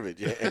 right? Scrimmage.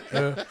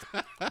 Yeah.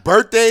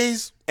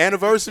 Birthdays,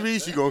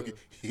 anniversaries, you gonna be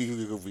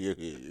here.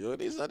 You know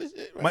this other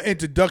shit, right? My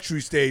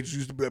introductory stage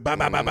used to be bye,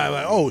 bye, bye, bye,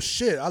 like, oh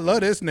shit, I love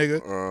this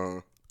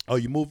nigga. Oh,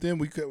 you moved in?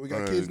 We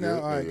got kids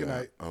now? All right, good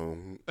night.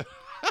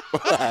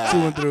 To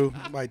and through.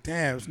 I'm like,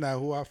 damn, it's not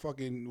who I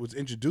fucking was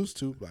introduced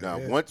to. Like, Now,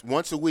 yeah.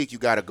 once a week, you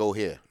got to go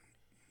here,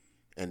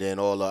 and then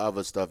all the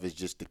other stuff is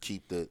just to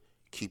keep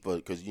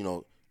because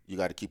you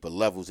got to keep her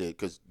levels here.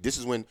 Because this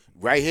is when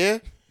right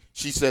here,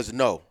 she says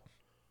no.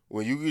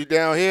 When you get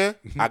down here,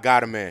 I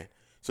got a man.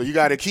 So you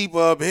got to keep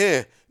her up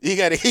here. You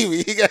got to keep.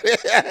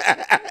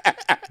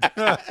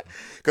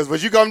 Because when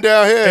you come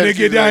down here, And then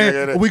get down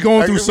here, we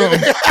going through something.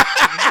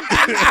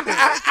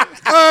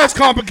 It's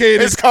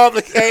complicated. It's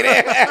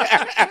complicated.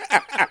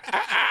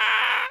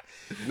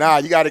 Nah,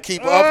 you got to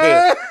keep her up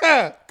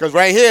here. Because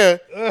right here,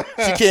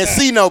 she can't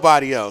see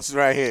nobody else.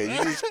 Right here.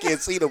 She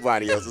can't see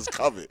nobody else. It's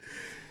covered.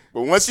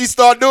 But once she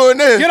start doing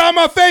this. Get out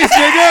my face,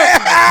 nigga.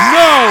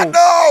 No.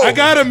 No. I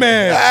got a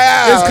man.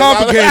 It's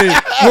complicated.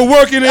 We're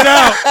working it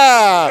out.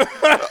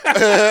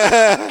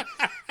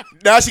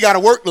 Now she got to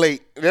work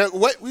late.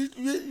 What?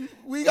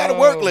 We got to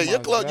work late. Your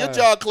God.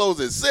 job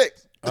closes at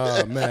 6.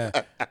 Oh, man.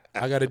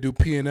 I got to do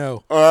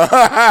P&L. Fuck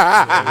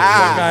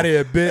out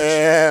here,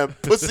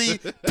 bitch. Pussy,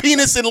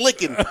 penis, and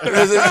licking.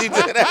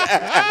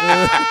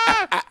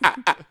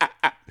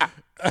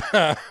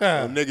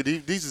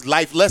 Nigga, these is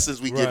life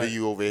lessons we giving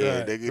you over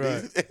here,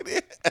 nigga.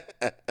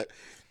 Right.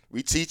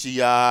 We teaching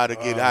y'all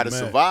how to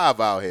survive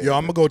out here. Yo,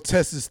 I'm gonna go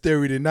test this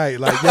theory tonight.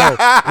 Like, yo,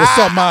 what's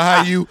up, my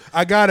how you?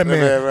 I got it,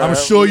 man. I'm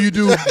sure you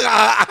do.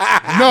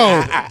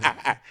 No,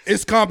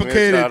 it's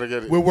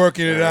complicated. We're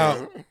working it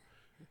out.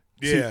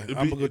 Yeah,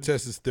 I'm gonna go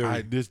test this theory. All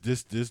right, this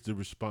the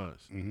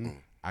response. Mm-hmm.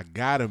 I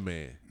got a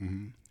man.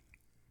 Mm-hmm.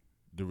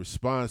 The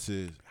response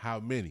is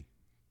how many?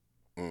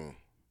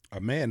 A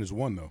man is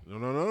one though. No.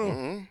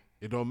 Mm-hmm.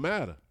 It don't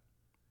matter.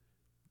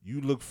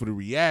 You look for the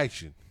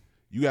reaction.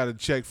 You got to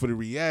check for the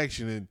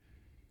reaction, and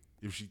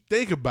if she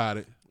think about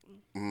it,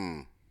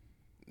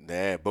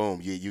 There, boom,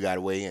 you got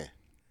to weigh in.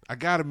 I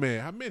got a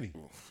man. How many?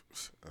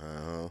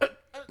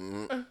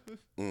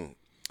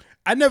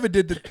 I never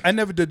did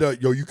the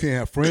yo, you can't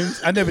have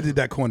friends. I never did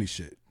that corny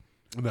shit.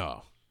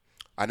 No.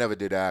 I never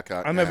did that.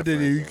 I never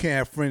did you can't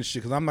have friends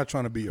shit because I'm not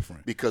trying to be your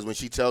friend. Because when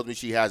she tells me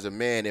she has a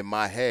man, in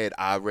my head,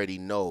 I already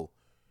know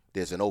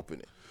there's an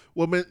opening.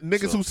 Well, man,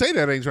 niggas who say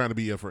that ain't trying to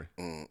be your friend.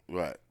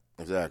 Right,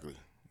 exactly.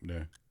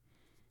 Yeah.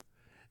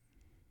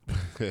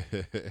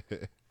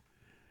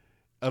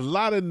 A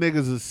lot of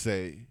niggas will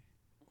say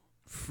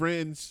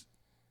friends,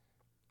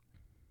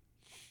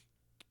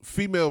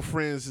 female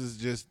friends is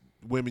just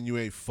women you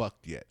ain't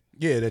fucked yet.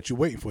 Yeah, that you're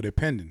waiting for. They're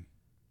pending.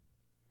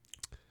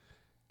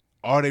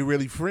 Are they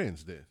really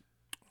friends then?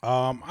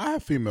 I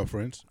have female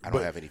friends. I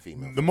don't have any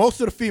female. The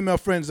most of the female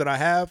friends that I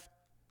have,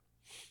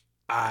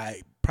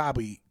 I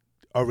probably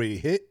already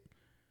hit.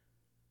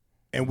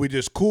 And we're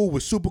just cool. We're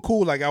super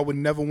cool. Like, I would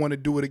never want to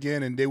do it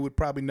again, and they would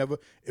probably never.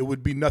 It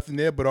would be nothing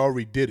there, but I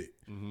already did it.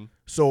 Mm-hmm.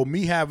 So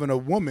me having a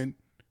woman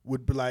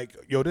would be like,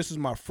 yo, this is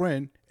my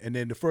friend. And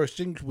then the first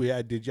thing we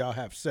had, did y'all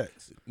have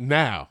sex?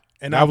 Now.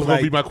 And that was going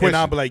to be my question. And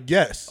I'll be like,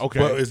 yes. Okay.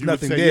 But there's You would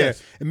nothing say there.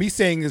 yes. And me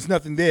saying there's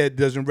nothing there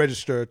doesn't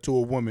register to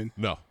a woman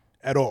No.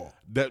 at all.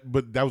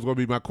 But that was going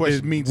to be my question.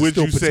 It means would it's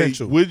you still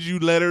potential. say, would you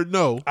let her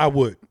know? I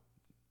would.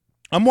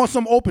 I'm on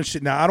some open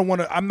shit now. I don't want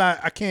to.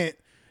 I can't.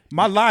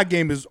 My lie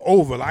game is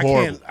over. Like,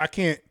 I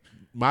can't.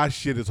 My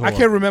shit is I horrible.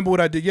 can't remember what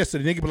I did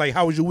yesterday. Nigga be like,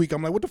 how was your week?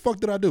 I'm like, what the fuck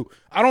did I do?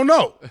 I don't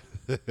know.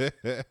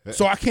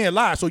 So I can't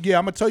lie. So yeah,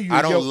 I'm gonna tell you.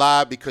 I don't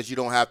lie because you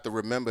don't have to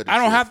remember. I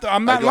don't have to.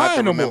 I'm not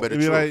lying no more.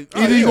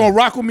 Either you gonna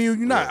rock with me or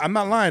you're not. I'm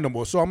not lying no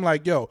more. So I'm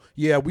like, yo,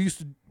 yeah, we used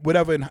to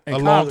whatever in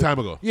college. long time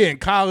ago. Yeah, in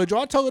college. Or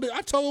I tell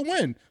her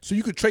when, so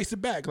you could trace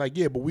it back. Like,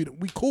 yeah, but we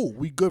cool.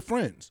 We good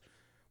friends.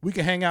 We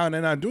can hang out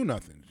and not do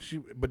nothing.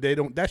 But they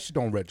don't. That shit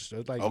don't register.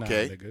 It's like,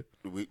 okay, nah,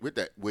 nigga. With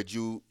that, would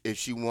you,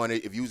 if you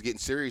was getting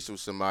serious with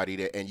somebody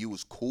that, and you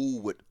was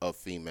cool with a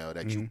female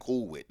that you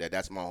cool with,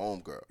 that's my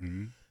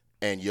homegirl,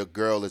 and your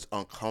girl is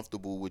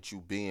uncomfortable with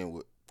you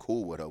being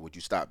cool with her, would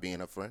you stop being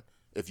her friend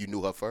if you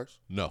knew her first?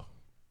 No.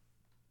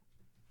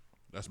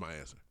 That's my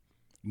answer.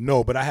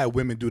 No, but I had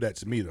women do that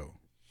to me though.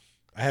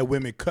 I had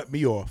women cut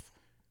me off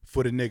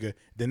for the nigga,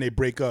 then they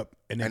break up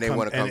and then And they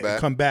wanna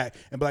come back.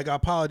 and be like, I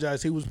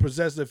apologize. He was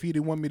possessive. He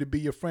didn't want me to be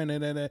your friend.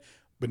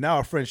 But now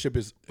our friendship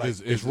is like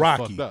It's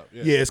rocky. fucked up,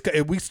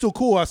 yeah. We still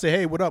cool. I say,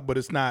 hey, what up? But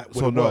it's not. What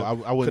So it no, was.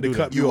 I wouldn't Could they do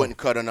cut that. me You off? wouldn't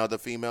cut another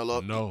female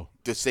up No.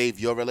 to save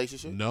your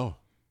relationship? No,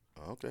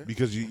 Okay.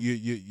 because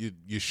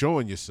you're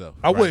showing yourself.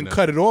 I right wouldn't now.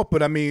 cut it off,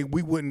 but I mean,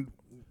 we wouldn't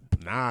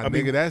Nah, I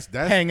mean, nigga, that's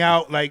hang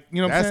out like,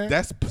 you know what I'm saying?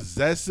 that's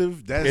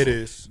possessive. That's It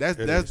is.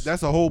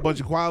 That's a whole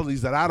bunch of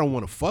qualities that I don't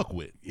want to fuck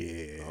with.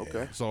 Yeah.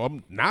 Okay. So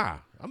I'm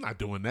not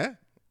doing that.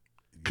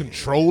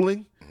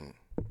 Controlling.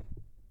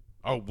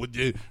 Oh, would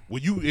you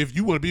if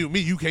you want to be with me,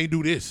 you can't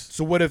do this.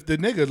 So what if the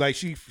nigga, like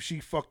she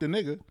fucked the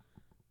nigga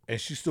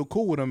and she's still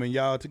cool with him and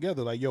y'all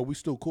together, like, yo, we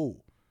still cool.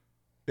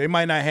 They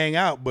might not hang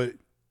out, but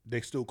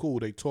they still cool.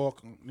 They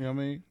talk, you know what I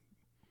mean?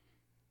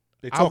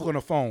 They talk on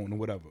the phone or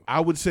whatever.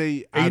 I would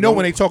say, And you know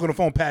when they talk on the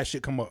phone, past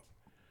shit come up.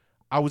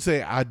 I would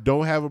say I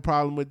don't have a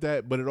problem with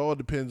that, but it all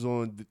depends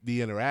on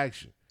the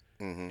interaction.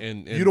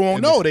 And You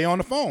don't know. They on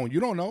the phone. You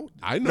don't know.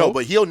 I know, No,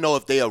 but he'll know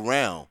if they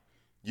around.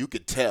 You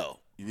could tell.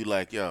 You be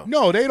like, yo.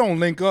 No, they don't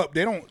link up.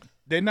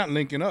 They're not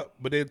linking up,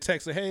 but they'll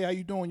text her, hey, how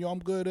you doing? Yo, I'm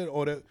good.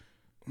 Or the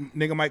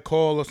nigga might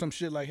call or some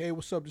shit like, hey,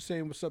 what's up? Just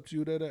saying what's up to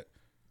you, that.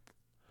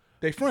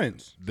 They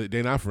friends.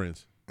 they're not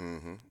friends.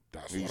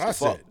 That's We what used I to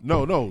fuck. said.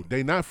 No,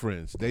 they not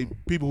friends. They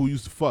people who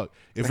used to fuck.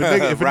 If a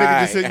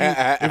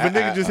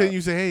nigga just hit you,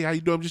 say, "Hey, how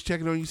you doing? I'm just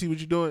checking on you, see what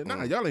you doing."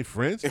 Nah, y'all ain't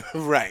friends.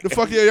 Right. The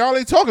fuck y'all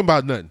ain't talking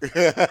about nothing.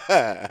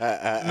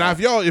 Now if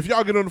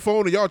y'all get on the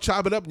phone and y'all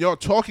chop it up and y'all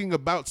talking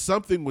about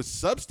something with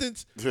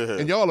substance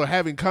and y'all are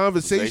having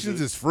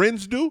conversations as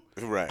friends do,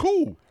 Right.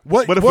 cool.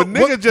 What, but if what, a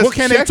nigga just what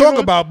can they checking talk on-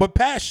 about? But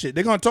past shit.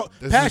 They're gonna talk.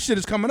 Past shit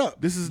is coming up.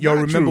 This is yo.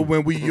 not Remember true.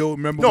 when we? Yo,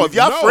 remember? No, when if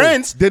y'all No,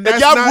 friends, then if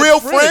that's y'all not real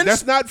friend- friends,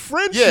 That's not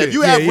friendship. yeah, if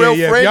you have real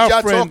if friends,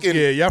 y'all friends, talking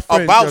y'all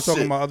friends, about y'all talking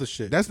shit. about other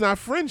shit. That's not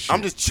friendship.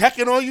 I'm just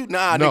checking on you.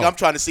 Nah, No. nigga, I'm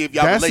trying to see if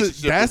y'all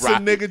relationship that's is a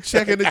rocking. nigga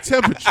checking the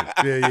temperature.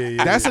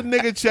 yeah. That's a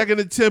nigga checking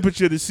the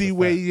temperature to see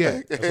where he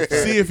at.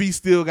 See if he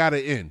still got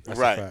an in. That's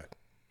Right. a fact.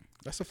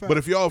 That's a fact. But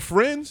if y'all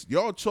friends,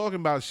 y'all talking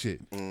about shit.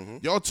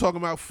 Y'all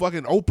talking about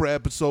fucking Oprah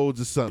episodes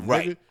or something.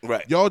 Right, nigga.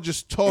 right. Y'all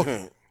just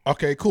talking.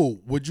 okay, cool.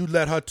 Would you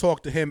let her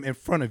talk to him in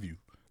front of you?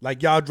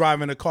 Like y'all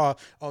driving a car.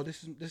 Oh,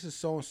 this is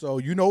so and so.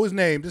 You know his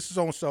name. This is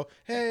so and so.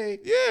 Hey.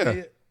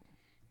 Yeah.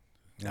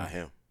 Not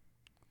him.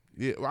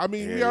 Yeah, I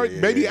mean, we already,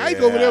 maybe Ike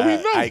over there,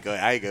 we know. Ike,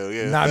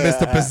 yeah. Not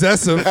Mr.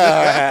 Possessive.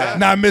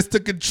 Not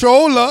Mr.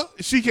 Controller.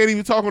 She can't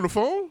even talk on the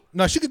phone.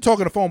 No, she can talk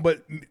on the phone,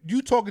 but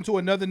you talking to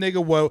another nigga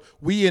while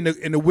we in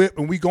the whip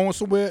and we going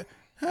somewhere,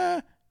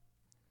 huh?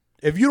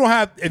 If you don't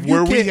have, if you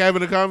Were we can't,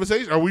 having a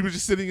conversation? Or we were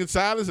just sitting in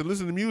silence and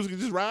listening to music and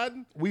just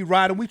riding? we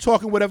riding, we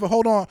talking, whatever.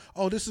 Hold on.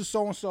 Oh, this is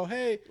so and so.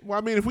 Hey, Well,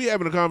 I mean, if we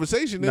having a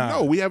conversation, then Nah.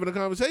 no, we having a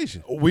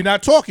conversation. we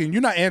not talking.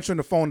 You're not answering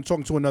the phone and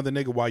talking to another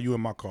nigga while you in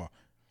my car.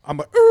 I'm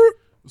like,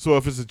 So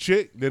if it's a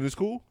chick, then it's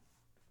cool.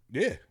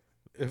 yeah.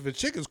 If a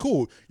chick is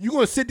cool, you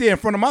gonna sit there in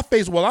front of my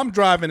face while I'm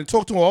driving and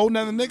talk to a whole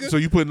nother nigga? So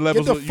you putting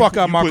levels Get the on, fuck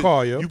you, out you my put-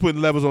 car, yo. You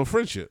putting levels on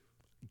friendship.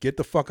 Get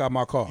the fuck out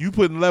my car. You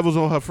putting levels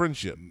on her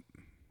friendship.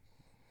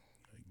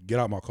 Get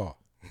out my car.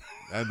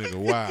 That nigga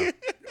wild.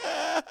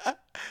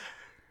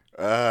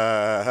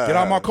 Get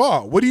out my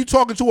car. What are you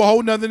talking to a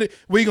whole nother nigga?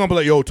 We gonna be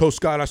like, yo, Toast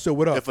Scott, I said,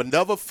 what up? If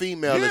another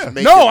female Yeah. is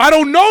making No, I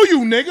don't know you,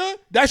 nigga.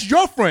 That's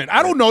your friend.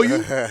 I don't know you.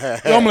 Yo,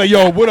 I'm like,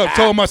 yo, what up?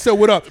 Tell him I said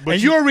what up.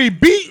 And you already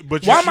beat.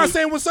 but you Why am I should-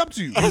 saying what's up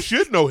to you? You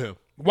should know him.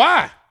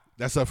 Why?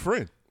 That's her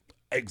friend.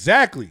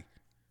 Exactly.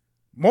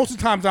 Most of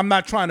the times I'm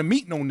not trying to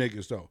meet no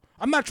niggas though.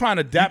 I'm not trying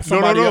to dap No,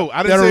 somebody no. up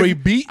I that didn't say already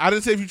if, beat. I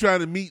didn't say if you're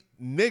trying to meet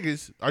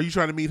niggas. Are you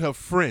trying to meet her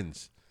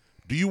friends?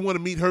 Do you want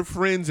to meet her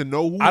friends and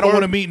know who? I don't her-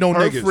 wanna meet no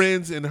her niggas.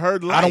 friends in her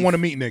life. I don't want to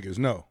meet niggas.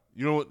 No.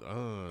 You know what?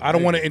 I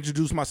don't want to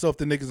introduce myself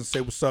to niggas and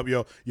say what's up,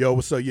 yo,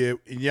 what's up, yeah,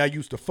 and yeah, I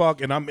used to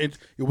fuck, and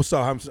yo, what's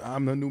up,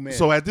 I'm the new man.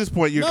 So at this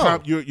point, you're No.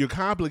 you're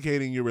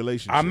complicating your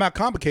relationship. I'm not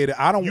complicated.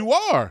 I don't. You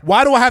are.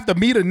 Why do I have to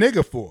meet a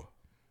nigga for?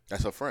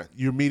 That's her friend.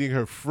 You're meeting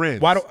her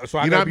friends. Why do- so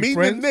I you're gotta not be meeting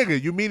friends? a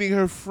nigga. You're meeting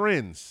her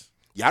friends.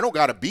 Yeah, I don't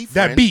gotta be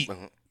That friends. beat.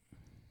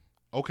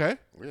 Okay.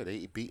 Yeah,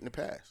 they beat in the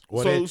past.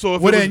 Well, So- then, so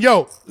if well it then,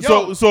 was-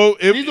 yo, so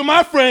if these are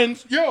my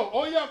friends. Yo,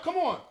 oh yeah, come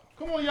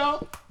on,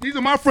 y'all. These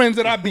are my friends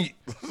that I beat.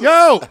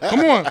 Yo,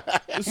 come on.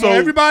 So- Come on,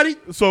 everybody.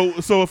 so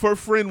if her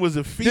friend was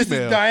a female, This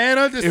is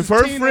Diana. This if is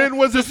her Tina, friend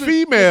was a this is-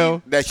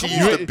 female That she Come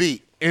used on. to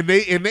beat. and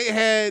they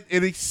had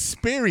an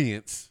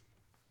experience,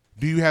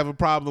 do you have a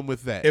problem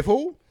with that? If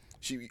who?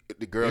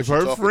 The girl If she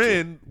her talking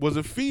friend was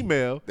a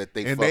female That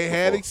they and fucked they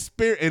had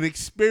before. an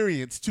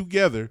experience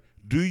together,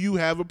 do you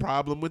have a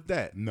problem with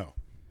that? No.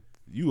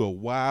 You a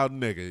wild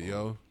nigga,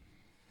 yo. to,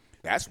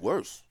 that's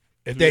worse.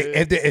 If they,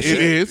 if they, if she, It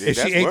is. if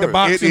she That's ate the worse.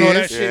 box It and all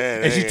that is. shit,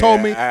 Yeah, and she yeah,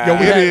 told me, yeah.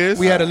 yo, It is.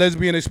 we had a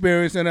lesbian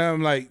experience, and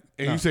I'm like,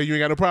 And nah. you say you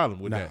ain't got no problem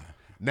with that.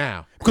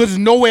 Now, Because there's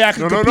no way I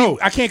can No, no, compete. no.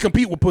 I can't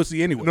compete with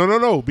pussy anyway.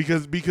 no,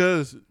 because Can't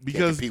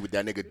compete with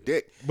that nigga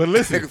dick. But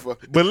listen, Nigga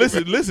fuck-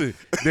 listen.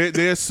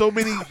 There's so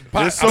many.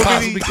 There's so I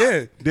many. possibly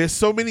can. There's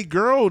so many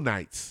girl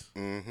nights.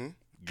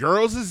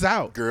 Girls is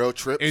out, Girl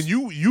trips. and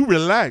you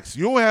relax.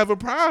 You don't have a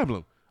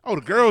problem. Oh,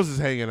 the girls is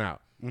hanging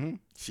out.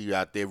 She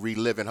out there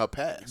reliving her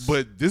past.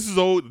 But this is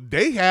old.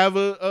 They have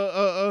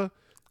a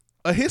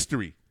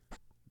history.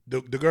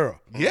 The girl.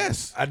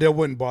 Yes. That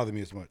wouldn't bother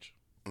me as much.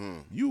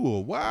 You a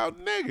wild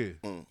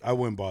nigga. I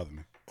wouldn't bother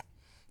me.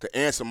 To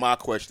answer my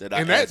question that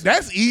And I answered.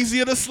 that's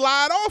easier to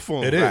slide off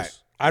on. It is. Right.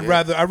 I'd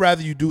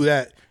rather you do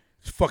that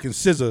fucking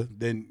scissor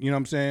than, you know what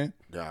I'm saying?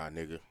 Nah,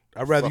 nigga.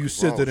 I'd rather you Fucking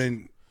scissor wrong.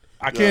 than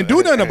I can't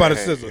do nothing about a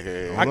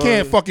scissor. I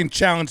can't fucking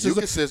challenge You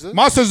scissor. can scissor.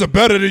 My scissor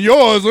better than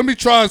yours. Let me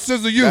try and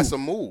scissor you. That's a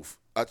move.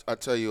 I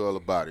tell you all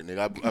about it, nigga.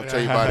 I'll tell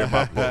you about it in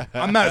my book.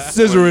 I'm not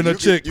scissoring a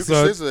chick, You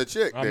son. can scissor a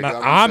chick, I'm nigga. not,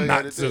 I'm I'm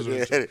not just saying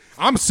scissoring.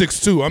 I'm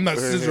 6'2". I'm not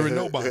scissoring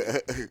nobody.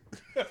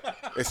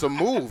 It's a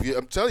move.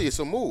 I'm telling you, it's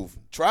a move.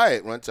 Try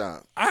it one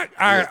time.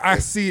 I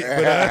see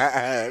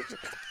it, but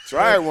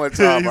Try it one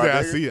time, my I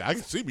nigga. see it. I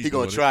can see me. He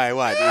gonna doing try it.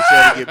 Watch. He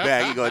said he get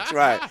back. He gonna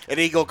try it, and then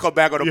he gonna come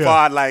back on the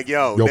pod like,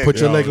 yo, yo, nigga. put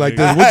your leg like nigga.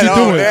 this. What you Oh,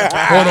 doing?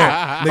 yeah. Hold on. Come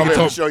Nigga here, let me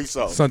told, show you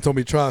something. son told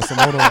me try some.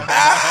 Hold on.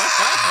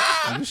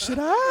 This shit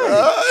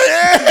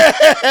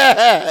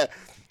alright.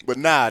 But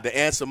nah, to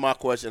answer my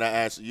question, I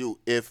answer you.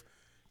 If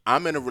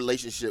I'm in a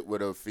relationship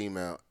with a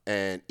female,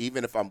 and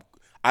even if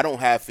I don't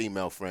have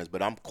female friends,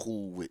 but I'm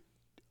cool with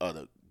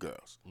other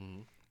girls.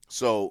 Mm-hmm.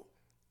 So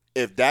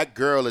if that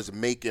girl is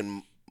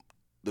making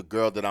the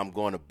girl that I'm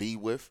going to be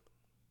with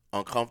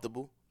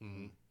uncomfortable,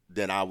 Mm-hmm.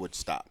 then I would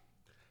stop.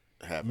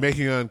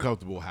 Making her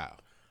uncomfortable. How?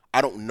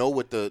 I don't know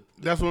what the.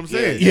 That's what I'm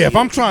saying. Yeah, if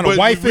I'm trying to But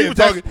wife we it, were if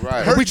that's- talking-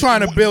 Right. if we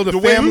trying to build a the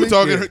way we family, were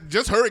talking, yeah.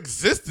 just her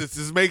existence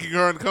is making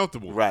her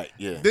uncomfortable. Right.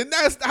 Yeah. Then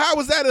how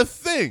is that a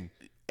thing?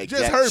 Just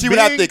Exactly. her. She would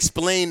have being- to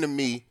explain to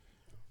me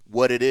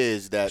what it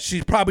is that.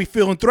 she's probably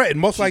feeling threatened.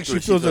 Most likely she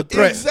feels- feels she's a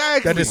threat.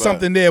 Exactly. That there's Right.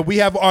 something there. We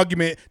have an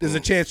argument. There's a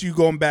chance you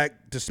going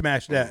back to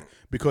smash that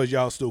because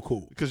y'all still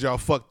cool. because y'all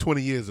fucked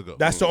 20 years ago.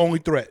 That's the only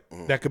threat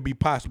that could be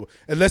possible.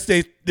 Unless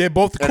they're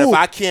both And cool. if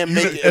I can't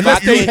make it, if I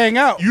Unless they can't- hang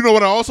out. You know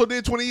what I also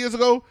did 20 years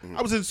ago?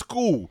 I was in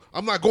school.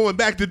 I'm not going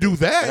back to do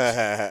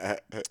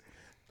that.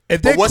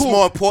 If they're But what's cool,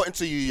 more important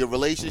to you, your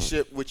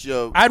relationship with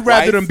your I'd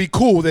rather wife them be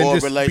cool than or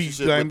just be, relationship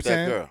you know what I'm with that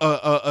saying?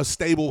 girl? A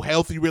stable,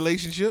 healthy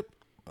relationship.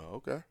 Oh,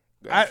 okay.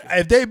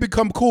 If they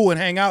become cool and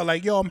hang out,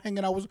 like, yo, I'm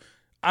hanging out with,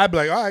 I'd be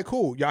like, all right,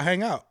 cool. Y'all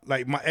hang out.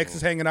 Like, my ex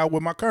is hanging out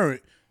with my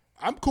current.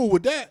 I'm cool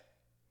with that.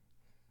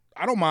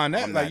 I don't mind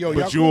that. Like, yo,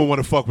 y'all But you cool. don't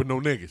want to fuck with no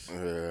niggas.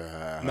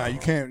 Nah, you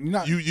can't.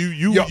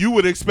 You're not. You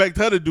would expect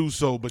her to do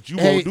so, but you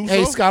hey, won't do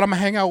hey, so. Scott, I'm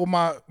gonna hang out with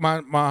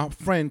my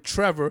friend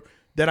Trevor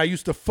that I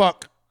used to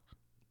fuck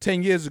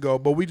 10 years ago,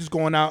 but we just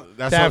going out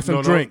to have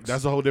some drinks.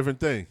 That's a whole different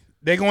thing.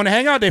 They're going to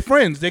hang out. They're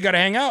friends. They got to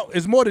hang out.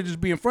 It's more than just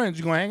being friends.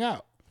 You're going to hang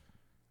out.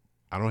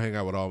 I don't hang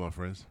out with all my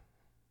friends.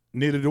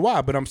 Neither do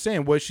I, but I'm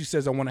saying what she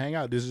says I want to hang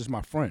out. This is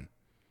my friend.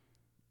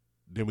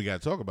 Then we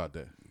got to talk about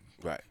that.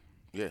 Right.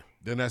 Yeah.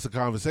 Then that's a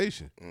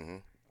conversation.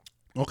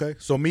 Okay.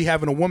 So me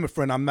having a woman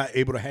friend, I'm not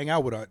able to hang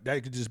out with her.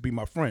 That could just be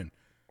my friend.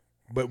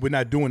 But we're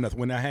not doing nothing.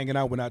 We're not hanging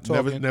out. We're not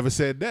talking. Never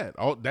said that.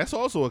 That's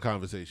also a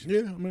conversation. Yeah,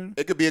 I mean.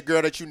 It could be a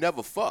girl that you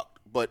never fucked,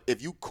 but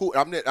if you cool,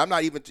 I'm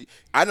not even.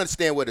 I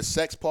understand where the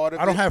sex part of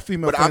it. I don't have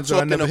female but friends that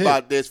I I'm talking never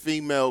about hit. there's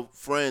female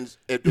friends.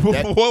 If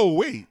that, Whoa,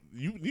 wait.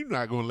 You're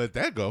not gonna let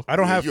that go. I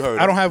don't Yeah, have you heard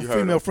I don't him. have You heard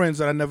female him. friends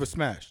that I never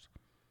smashed.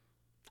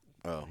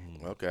 oh,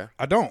 okay,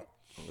 I don't.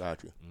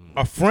 got you.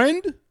 A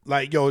friend?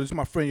 Like, yo, this is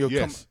my friend. Yo,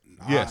 Yes.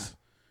 come. Yes.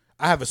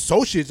 I have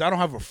associates. I don't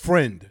have a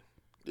friend.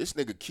 This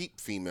nigga keep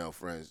female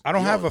friends. I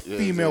don't You have know, a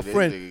female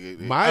friend.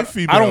 My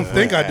female. I don't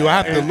think I do.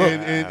 I have to look.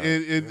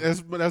 And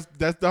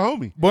that's the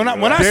homie. When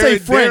I say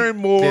friend, Darren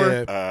Moore,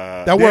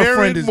 yeah, that word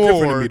friend is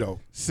different to me though.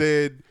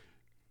 Said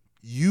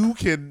you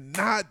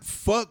cannot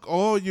fuck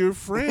all your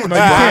friends. No,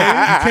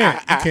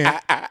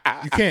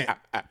 you can't.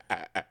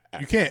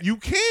 You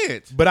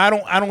can't. But I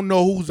don't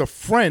know who's a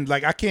friend.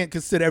 Like I can't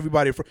consider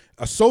everybody a friend.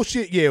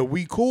 Associate, yeah,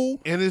 we cool.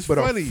 And it's but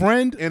funny. a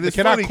friend, And it's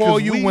can funny I call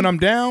 'cause you we- when I'm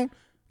down?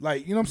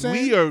 Like, you know what I'm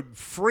saying? We are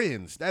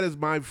friends. That is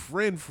my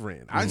friend.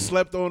 I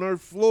slept on her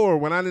floor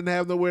when I didn't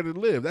have nowhere to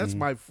live. That's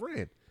my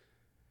friend.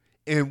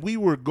 And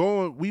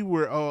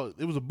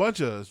it was a bunch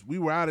of us. We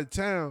were out of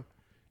town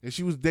and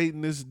she was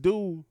dating this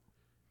dude.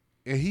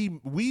 And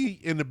we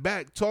in the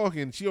back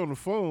talking, she on the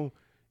phone,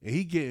 and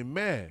he getting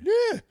mad.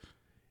 Yeah.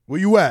 Where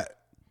you at?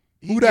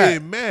 He Who that?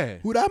 getting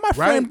mad. Who that? My Right?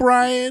 friend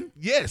Brian.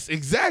 Yes,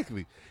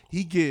 exactly.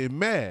 He getting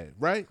mad,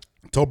 right?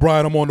 Tell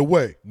Brian I'm on the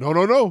way.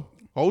 No.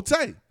 Hold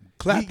tight.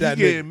 Clap that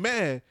He nigga. getting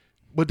mad,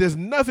 but there's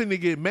nothing to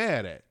get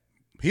mad at.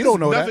 He don't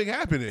know nothing that.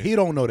 happening. He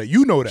don't know that.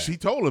 You know that. She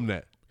told him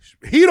that.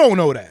 He don't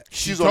know that.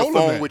 She's She on told the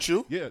him phone that. with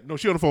you. Yeah, no,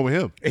 she on the phone with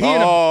him. He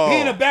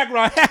in the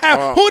background.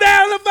 Who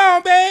that on the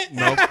phone, babe?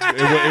 No,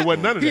 it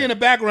wasn't none of that. He in the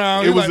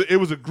background. It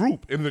was a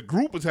group, and the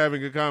group was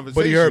having a conversation.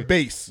 But he heard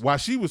bass. while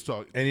she was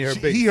talking, And he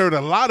heard bass. He heard a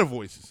lot of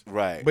voices.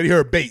 Right. But he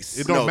heard bass.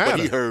 It don't no, matter. but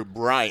he heard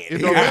Brian. It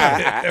don't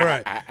matter.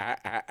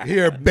 Right. He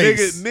heard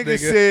bass.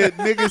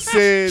 Nigga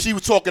said. She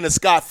was talking to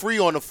Scott Free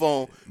on the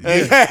phone.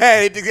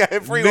 Hey,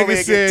 Free over Nigga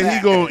here said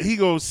get tapped. he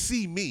gonna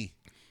see me.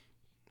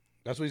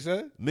 That's what he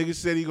said? Nigga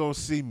said he gonna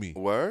see me.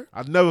 Word?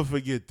 I'll never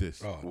forget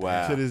this. Oh,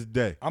 Wow. To this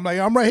day. I'm like,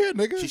 I'm right here,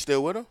 nigga. She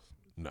still with him?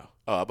 No.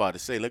 Oh, I'm about to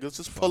say, let's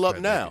just pull up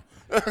that now.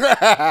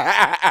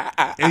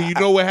 And you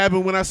know what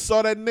happened when I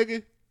saw that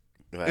nigga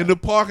in the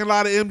parking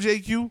lot of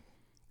MJQ?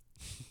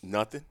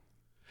 Nothing.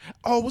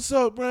 Oh, what's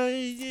up,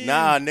 Brian? Yeah.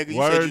 Nah, nigga, you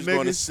Word, said you was nigga.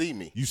 going to see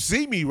me. You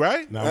see me,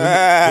 right? Nah, what's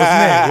his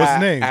name? What's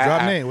his name?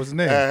 Drop name. What's his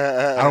name?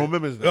 I don't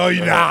remember his name. Oh,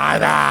 you nah.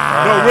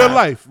 No, real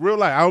life.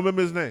 I don't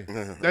remember his name.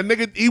 That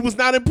nigga, he was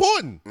not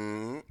important.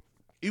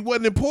 He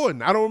wasn't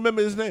important. I don't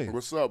remember his name.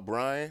 What's up,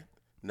 Brian?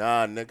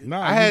 Nah, nigga.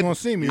 Nah, I you had gonna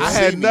see me. I right?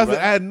 had see me, nothing.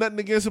 right? I had nothing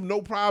against him.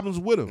 No problems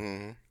with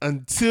him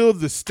until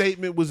the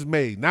statement was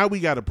made. Now we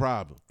got a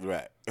problem.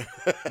 Right.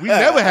 We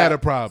never had a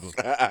problem.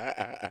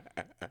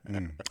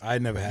 I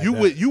never had You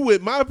that.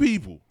 with my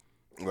people.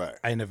 Right.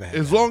 I never had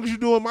As that. long as you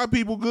doing my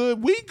people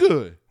good, we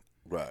good.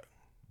 Right.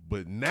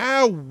 But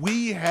now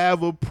we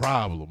have a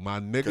problem, my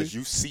Because nigga.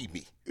 you see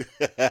me.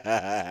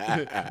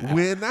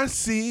 When I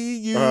see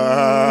you,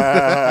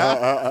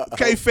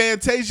 okay,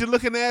 Fantasia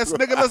looking ass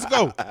nigga, let's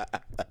go.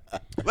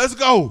 Let's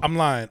go. I'm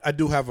lying. I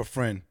do have a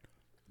friend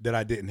that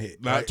I didn't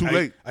hit. Nah, too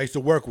late. I used to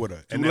work with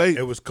her. Too late.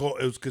 It was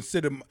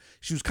considered.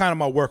 She was kind of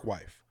my work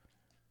wife.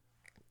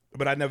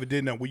 But I never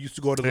did nothing. We used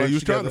to go to Yeah, lunch you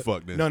was together. trying to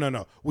fuck then.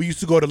 No. We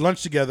used to go to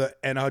lunch together,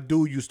 and her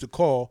dude used to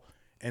call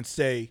and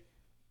say,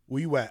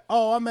 "Where you at?"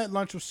 "Oh, I'm at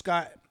lunch with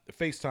Scott."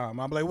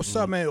 FaceTime. I'm like, "What's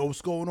up, man? Oh,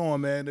 what's going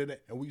on, man?" And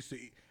we used to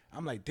eat.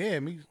 I'm like,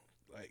 "Damn, he's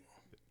like,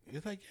 yeah,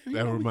 you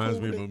That know we reminds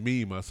cool me with of it."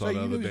 a meme I saw Like,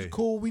 the you know other he's day.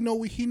 cool. We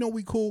know he know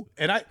we cool.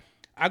 And I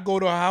go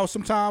to her house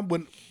sometime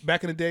when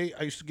back in the day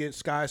I used to get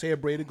Sky's hair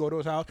braided, go to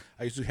his house.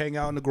 I used to hang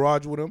out in the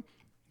garage with him.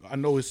 I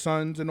know his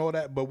sons and all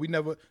that, but we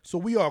never. So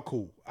we are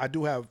cool. I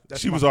do have. That's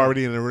She my was friend.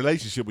 already in a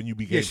relationship when you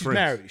became Yeah, she's friends.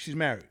 married. She's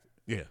married,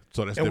 Yeah,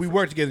 so that's and different. we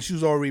worked together. She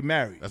was already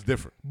married, That's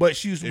different. but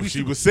she was. If we she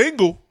used to- was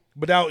single,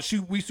 but now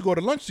we used to go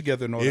to lunch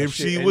together and all that. if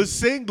shit. she And was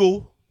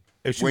single,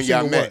 if she When was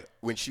y'all single, met. what?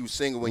 When she was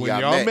single, when when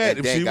y'all y'all met, and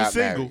if then she was got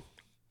single,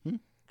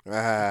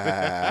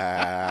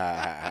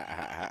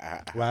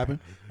 What happened?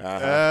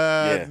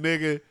 Yeah.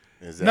 nigga.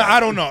 Exactly. No, I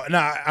don't know. No,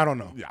 I don't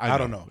know. Yeah, I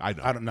don't know. I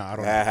know. I don't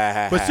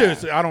know. But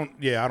seriously, I don't.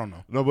 Yeah, I don't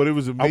know. No, but it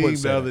was a I wouldn't meme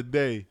say the that. other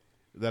day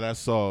that I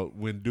saw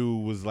when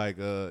dude was like,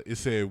 it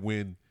said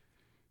when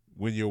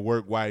your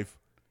work wife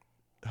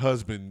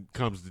husband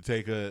comes to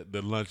take her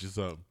to lunch or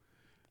something.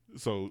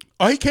 So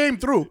Oh, he came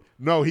through.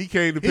 no, he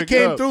came to He pick her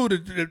came up,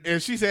 through.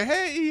 and she said,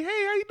 "Hey, how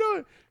you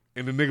doing?"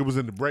 And the nigga was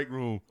in the break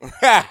room.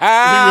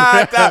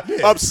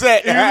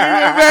 Upset. He was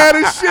mad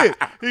as shit.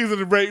 He was in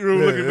the break room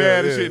looking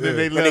mad as shit. And then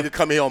they That left. nigga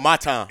come here on my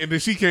time. And then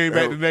she came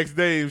back the next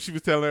day and she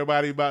was telling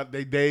everybody about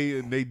they date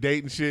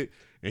and shit.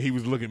 And he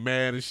was looking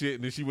mad and shit.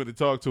 And then she went to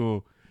talk to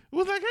him. It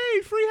was like,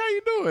 "Hey, Free, how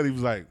you doing?" He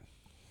was like,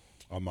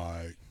 I'm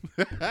alright.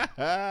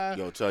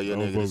 Yo, tell your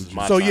Don't nigga fuck this with is you.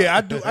 my So time. yeah,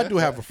 I do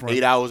have a friend.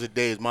 8 hours a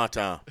day is my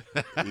time.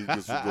 You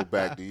just go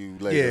back to you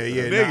later.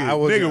 Yeah. Nigga, Nah, I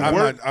wasn't. nigga I'm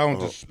work- not, I don't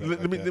disrespect let,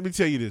 like me that. let me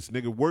tell you this,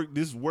 nigga.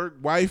 Work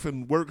wife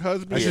and work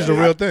husband. That's shit. just a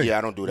real thing. Yeah,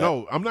 I don't do that.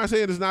 No, I'm not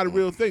saying it's not a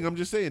real thing. I'm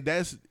just saying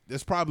that's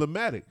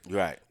problematic.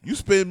 Right. You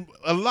spend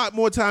a lot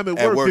more time at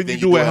work than you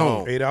do at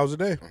home. 8 hours a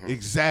day.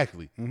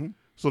 Exactly.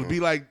 So to be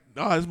like,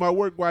 "Oh, it's my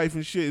work wife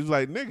and shit," it's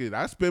like, nigga,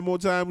 I spend more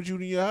time with you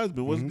than your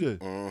husband. What's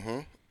good?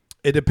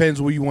 It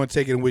depends where you want to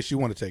take it and which you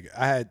want to take it.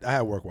 I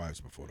had work wives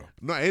before though.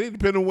 No, it didn't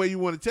depend on where you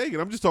want to take it.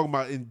 I'm just talking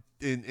about in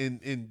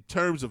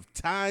terms of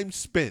time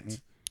spent.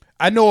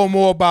 I know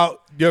more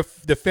about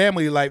the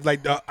family life.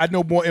 Like I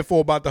know more info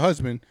about the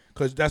husband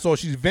because that's all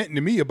she's venting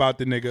to me about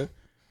the nigga.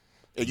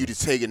 And you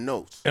just taking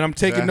notes. And I'm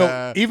taking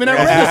note. Even at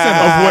Rent Center.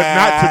 Of what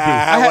not to do.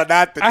 What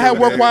not to I do, had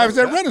work nigga. wives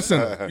at Rent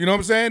Center. You know what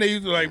I'm saying? They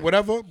used to like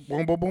whatever,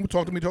 boom, boom, boom,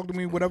 talk to me,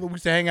 whatever. We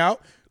used to hang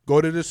out, go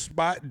to this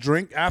spot,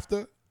 drink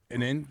after,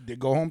 and then they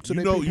go home to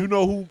their people. You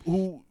know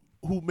who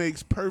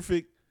makes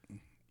perfect. You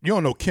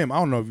don't know Kim. I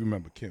don't know if you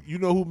remember Kim. You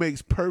know who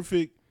makes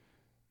perfect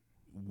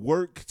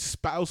work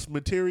spouse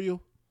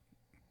material?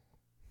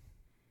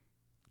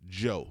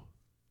 Joe,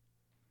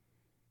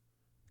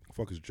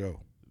 Fuck is Joe?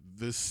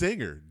 the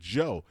singer.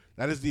 Joe.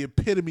 That is the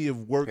epitome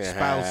of work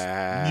spouse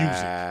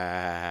music.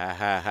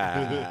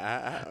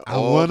 I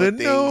want to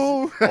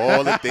know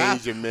all the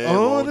things your man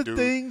all won't the do.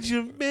 things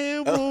your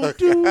man won't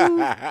do.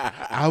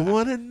 I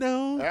want to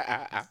know.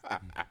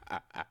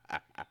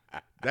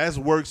 That's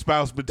work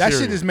spouse material. That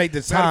shit just make the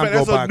Matter of time fact, go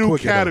that's by a new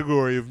quicker.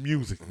 category of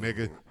music,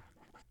 nigga.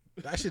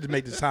 That shit just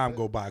make the time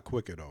go by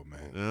quicker though,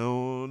 man. I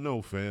don't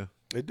know, fam.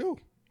 They do.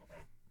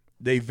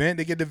 They vent,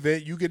 they get the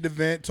vent, you get the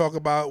vent, talk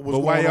about what's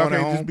But why going y'all on at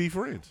can't home. just be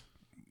friends?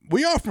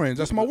 We are friends.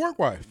 That's my work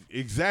wife.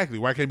 Exactly.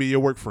 Why can't be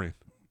your work friend?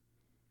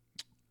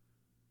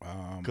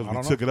 Because I we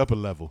don't took it up a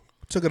level.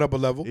 Took it up a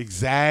level.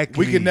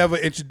 Exactly. We could never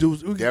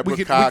introduce. Deborah we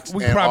could, Cox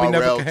we and probably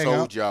never RL could hang told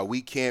out. y'all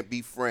we can't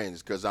be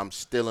friends because I'm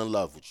still in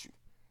love with you.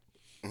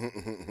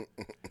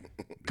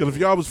 Because if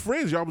y'all was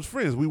friends, y'all was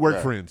friends. We work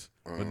Right. friends.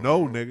 But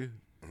no, nigga.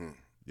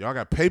 Y'all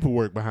got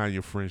paperwork behind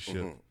your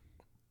friendship.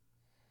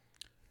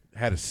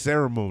 Had a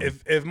ceremony.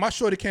 If my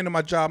shorty came to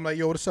my job, I'm like,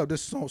 yo, what's up?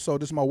 This is so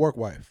this is my work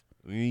wife.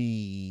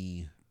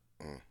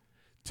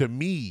 To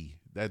me,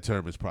 that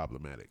term is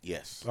problematic.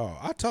 Yes. Oh,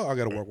 I tell her I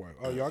got a work wife.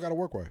 Oh, y'all got a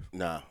work wife.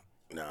 Nah,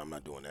 I'm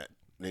not doing that.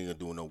 They ain't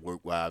gonna do no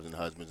work wives and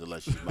husbands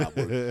unless she's my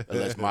work,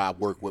 unless I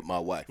work with my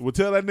wife. Well,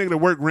 tell that nigga to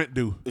work rent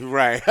due.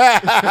 Right.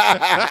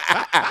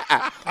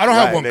 I don't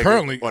have one nigga.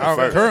 currently. On the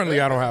first. Currently,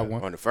 I don't have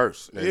one. On the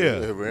first.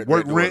 Yeah. Rent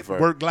Work due on rent, the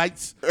first. work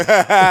lights.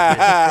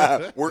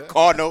 Work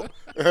car note.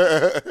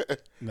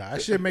 Nah,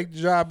 that shit make the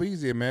job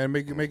easier, man.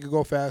 Make it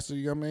go faster.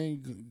 You know what I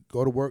mean?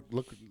 Go to work,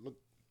 look,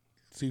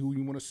 see who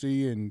you want to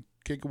see, and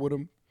kick it with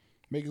them.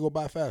 Make it go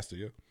by faster,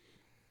 yeah.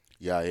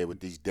 Y'all here with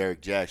these Derek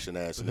Jackson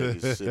ass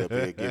niggas sit up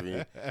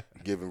here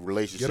giving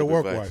relationship Get a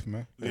work advice. wife,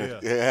 man. Yeah.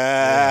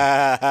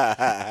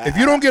 If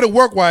you don't get a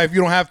work wife, you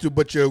don't have to.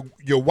 But your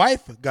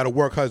wife got a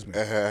work husband.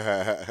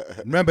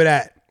 Remember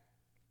that.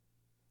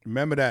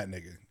 Remember that,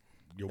 nigga.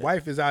 Your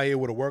wife is out here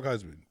with a work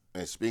husband.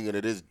 And speaking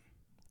of this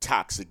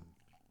toxic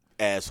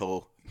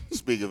asshole,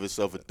 speaking of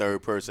himself a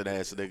third person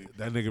ass nigga.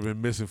 That nigga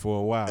been missing for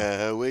a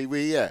while. Where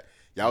you at?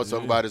 Y'all was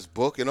talking about his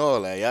book and all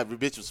that. Y'all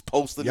bitch was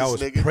posting Y'all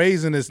this was nigga.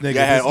 praising this nigga.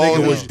 Y'all had This all nigga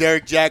these was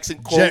Derek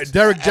Jackson quotes.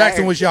 Derek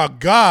Jackson was y'all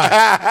god.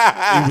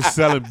 He was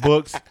selling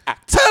books.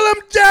 Tell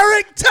him,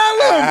 Derek.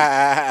 Tell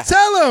him.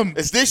 Tell him.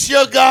 Is this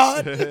your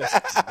God?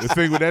 The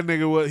thing with that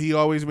nigga was he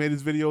always made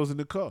his videos in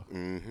the car.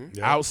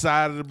 Yeah.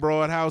 Outside of the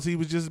broad house, he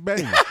was just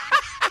banging.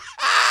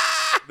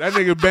 That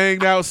nigga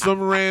banged out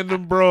some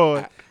random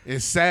broad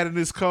and sat in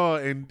his car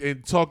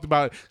and talked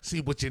about,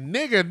 see what your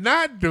nigga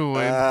not doing.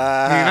 He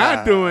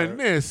not doing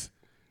this.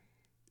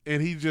 And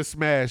he just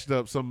smashed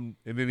up some,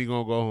 and then he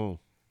gonna go home.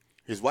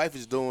 His wife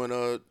is doing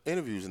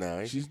interviews now,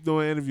 ain't she? She's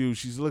doing interviews.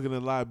 She's looking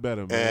a lot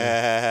better,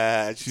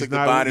 man. She She's took the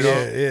not- bonnet Yeah,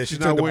 off. yeah. She She's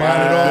took not the wearing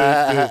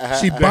bonnet off.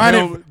 She the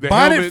bonnet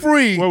helmet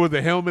free. What was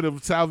the helmet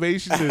of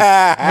salvation?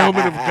 The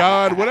helmet of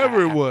God,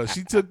 whatever it was.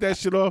 She took that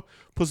shit off,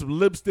 put some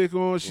lipstick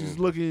on. She's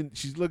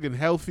looking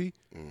healthy.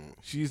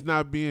 She's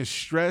not being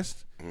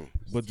stressed.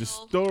 But the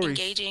Still story,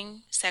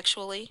 engaging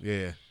sexually,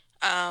 yeah,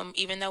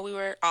 even though we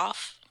were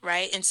off,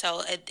 right? And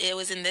so it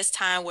was in this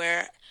time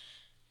where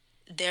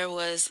there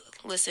was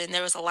a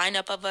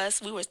lineup of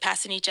us. We was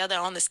passing each other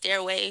on the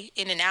stairway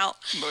in and out.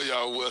 No,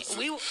 y'all wasn't.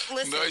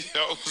 Listen. No,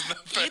 y'all was not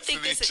You passing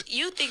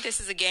think this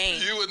is a game?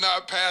 You were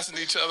not passing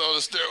each other on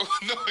the stairway.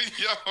 No,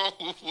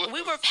 y'all was.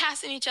 We were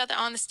passing each other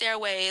on the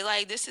stairway.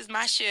 Like, this is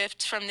my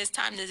shift from this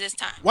time to this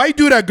time. Why you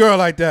do that girl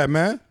like that,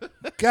 man?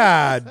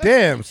 God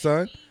damn,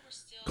 son.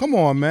 Come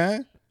on,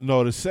 man.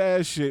 no. The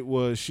sad shit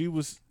was she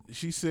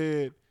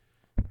said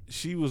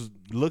she was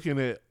looking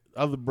at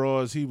other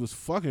broads he was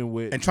fucking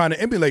with And trying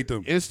to emulate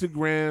them.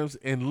 Instagrams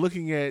and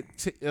looking at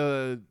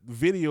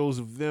videos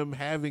of them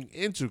having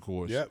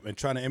intercourse. Yep, and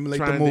trying to emulate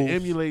Trying the to moves.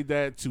 emulate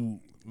that to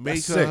make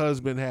That's her sick.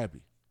 husband happy.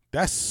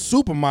 That's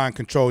super mind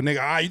control,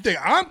 nigga. You think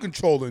I'm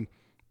controlling?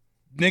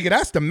 Nigga,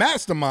 that's the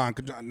mastermind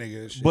control,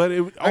 nigga. Shit. But I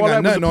all got that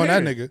was nothing on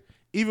that apparent. nigga.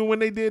 Even when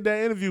they did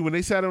that interview, when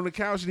they sat on the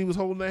couch and he was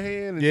holding her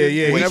hand. And Yeah,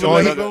 yeah, He he- never oh,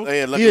 let he- her go.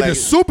 He had the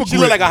super She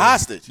grip. looked like a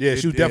hostage. Yeah,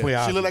 she was Yeah. definitely She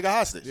hostage. looked like a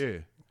hostage. Yeah. She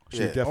was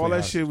Yeah. definitely All that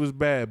hostage. shit was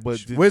bad.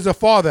 But Where's her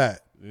father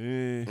at?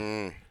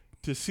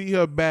 to see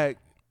her back,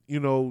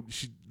 you know,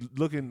 she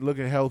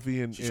looking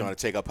healthy and She's trying to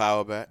take her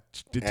power back.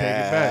 to take it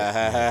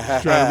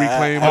back. Trying to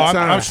reclaim her Oh,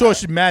 time. I'm sure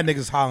she mad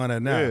niggas hollering at her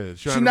now. Yeah,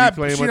 she trying to not.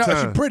 reclaim She her not. She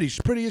time. pretty.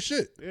 She pretty as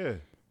shit. Yeah.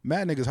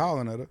 Mad niggas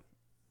hollering at her.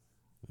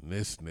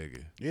 This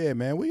nigga. Yeah,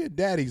 man. Where your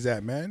daddies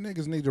at, man?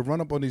 Niggas need to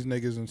run up on these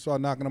niggas and start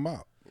knocking them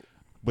out.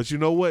 But you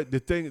know what? The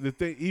thing,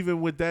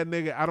 even with that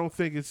nigga, I don't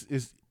think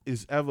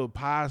it's ever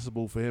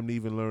possible for him to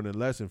even learn a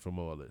lesson from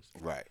all this.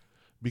 Right.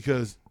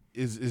 Because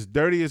as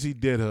dirty as he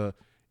did her,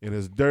 and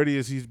as dirty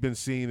as he's been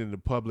seen in the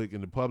public,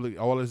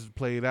 all this is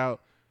played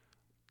out.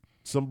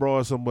 Some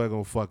broad somewhere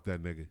gonna fuck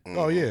that nigga.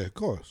 Oh yeah, of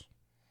course.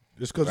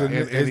 Just because of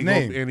And his he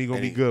name. and he gonna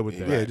And be he- good with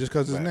that. Yeah, just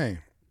because his Right. name.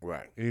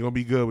 Right. And he gonna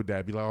be good with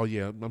that. Be like, oh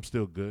yeah, I'm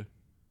still good.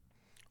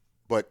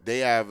 But they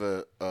have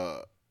a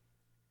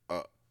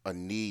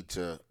need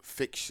to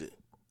fix shit.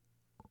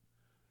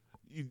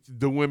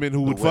 The women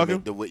who would The fuck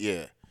women- him.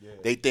 yeah.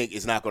 They think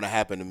it's not going to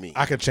happen to me.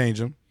 I could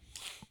change him.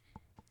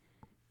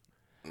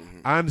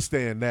 I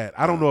understand that.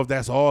 I don't know if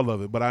that's all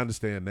of it, but I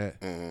understand that.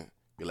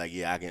 Be like,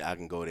 yeah, I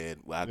can go there.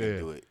 Well, I can Yeah.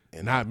 do it.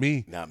 And Not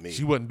me. Not me.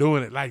 She wasn't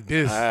doing it like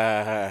this.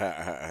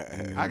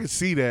 I can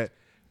see that.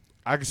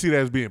 I can see that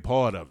as being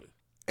part of it.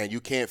 And you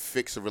can't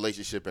fix a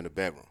relationship in the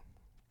bedroom.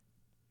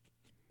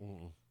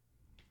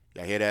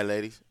 Y'all hear that,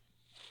 ladies?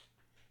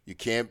 You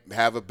can't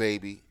have a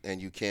baby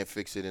and you can't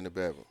fix it in the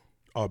bedroom.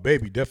 Oh,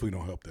 baby, definitely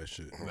don't help that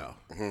shit. No.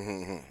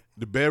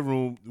 The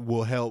bedroom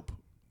will help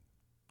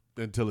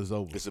until it's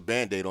over. It's a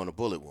Band-Aid on a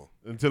bullet wound.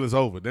 Until it's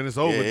over. Then it's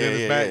over. Yeah, then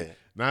it's yeah, back. yeah.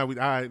 Now we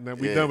all right. Now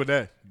we Yeah. done with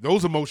that.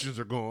 Those emotions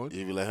are gone.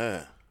 You be like,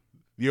 huh?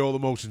 The old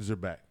emotions are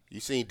back. You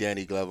seen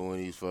Danny Glover when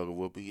he was fucking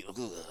Whoopi?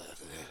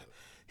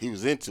 He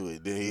was into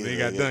it. Then he They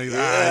got done. He's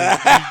Ugly.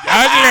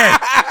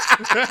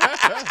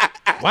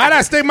 Why'd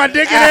I stick my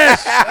dick in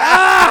this?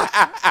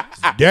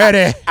 It's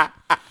dirty.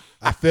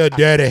 I feel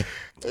dirty.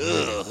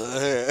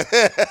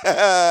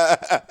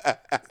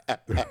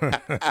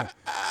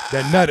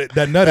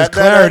 That nut is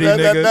clarity,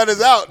 nigga. That nut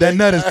is out. That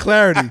nut is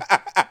clarity.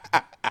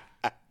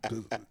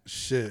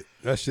 Shit.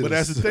 That shit But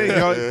is that's the thing,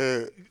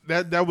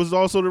 y'all. That was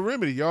also the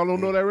remedy. Y'all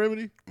don't know that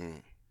remedy?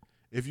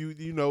 if you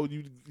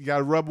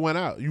gotta rub one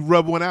out. You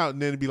rub one out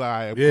and then be like,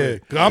 all right, Yeah,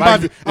 'cause I'm like, about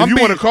to- if I'm you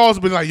being- want to call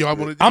somebody like, yo,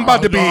 I'm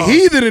about to be a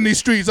heathen in these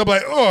streets. I'm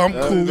like, oh, I'm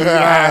cool.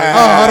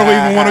 I don't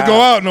even want to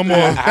go out no more.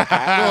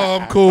 Oh,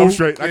 I'm cool. I'm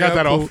straight. I got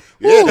that I'm off.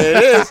 Yeah, there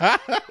it is.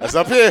 That's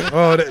up here.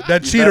 Oh,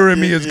 that cheater in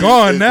me is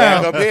gone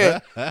Back now. up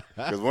here.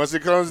 Because once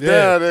it comes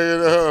Yeah.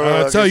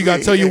 down, You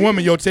gotta tell your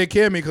woman, yo, take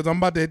care of me because I'm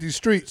about to hit these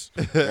streets.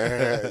 you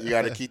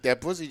got to keep that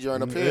pussy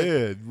joint up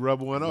here. Yeah,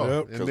 rub one off. Yep.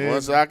 And Because then,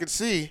 once I can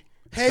see.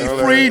 Hey, So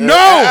free, that- no.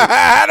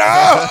 I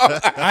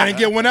know. I didn't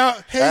get one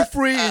out. Hey,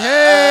 free, hey.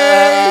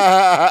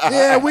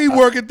 Yeah, we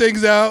working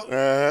things out.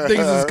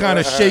 Things is kind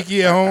of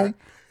shaky at home.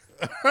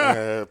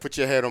 Put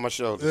your head on my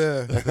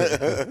shoulder.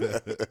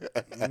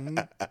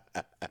 Yeah.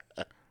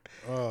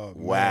 Oh,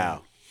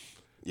 Wow.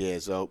 Yeah,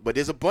 so but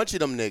there's a bunch of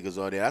them niggas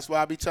on there. That's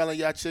why I be telling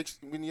y'all chicks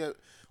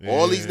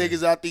all these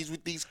niggas out these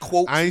with these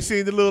quotes. I ain't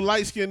seen the little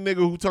light skinned nigga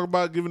who talk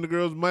about giving the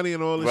girls money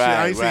and all this shit.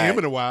 I ain't seen him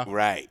in a while.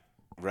 Right.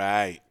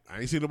 I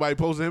ain't seen nobody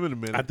posting him in a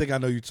minute. I think I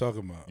know who you're talking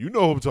about. You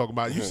know who I'm talking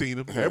about. You seen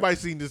him. Everybody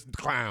seen this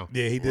clown.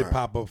 Yeah, he did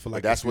pop up for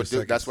like But that's a few what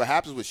seconds. that's what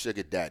happens with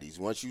sugar daddies.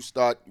 Once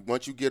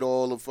you get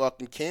all the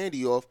fucking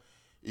candy off,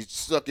 you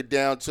suck it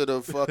down to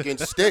the fucking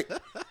stick.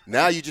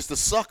 Now you just a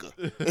sucker.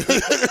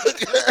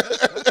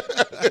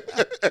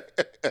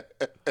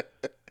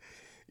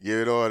 Give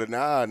it all to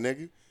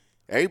nigga.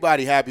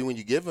 Everybody happy when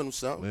you give them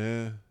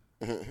something.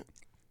 Yeah.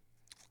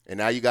 And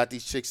now you got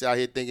these chicks out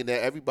here thinking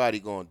that everybody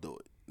gonna do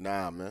it.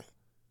 Nah, man.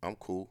 I'm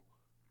cool.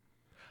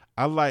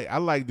 I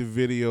like the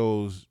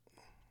videos.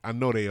 I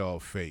know they all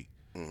fake.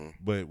 Mm-hmm.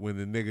 But when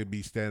the nigga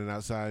be standing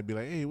outside and be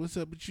like, hey, what's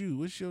up with you?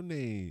 What's your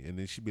name? And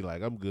then she be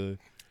like, I'm good.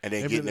 And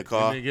then And get in the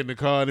car. And then get in the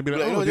car and they be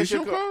like, Like, oh, oh, this this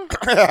your your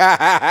car?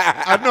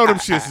 I know them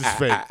shits is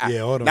fake. Yeah,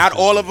 all them Not shit.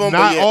 all of them,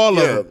 Not but yeah, all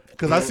yeah. of them.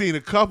 Because I seen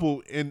a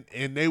couple and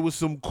they was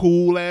some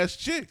cool ass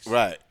chicks.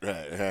 Right.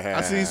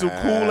 I seen some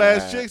cool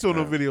ass chicks on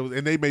those videos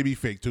and they may be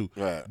fake too.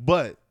 Right.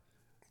 But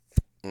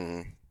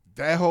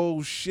that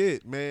whole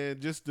shit, man,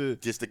 just to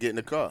Just to get in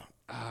the car.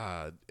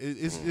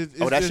 it's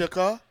Oh, that's just, your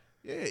car?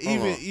 Yeah,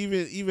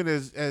 even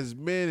as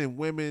men and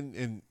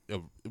women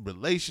and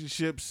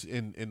relationships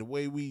and the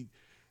way we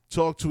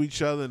talk to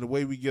each other and the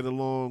way we get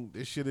along,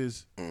 this shit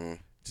is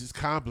just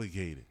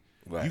complicated.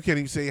 Right. You can't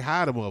even say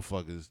hi to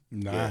motherfuckers.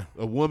 Nah. Yeah.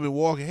 A woman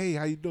walking, hey,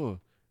 how you doing?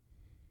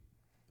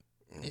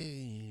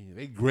 Hey,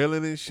 they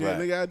grilling and shit. Right.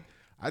 Nigga,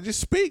 I just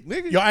speak,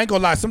 nigga. Yo, I ain't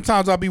gonna lie.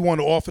 Sometimes I'll be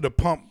wanting to offer to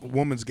pump a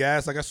woman's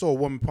gas. Like I saw a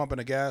woman pumping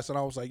the gas, and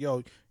I was like,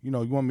 "Yo, you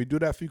want me to do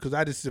that for you?" Because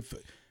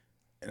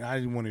and I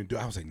didn't want to do.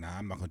 I was like, "Nah,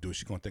 I'm not gonna do it.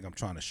 She's gonna think I'm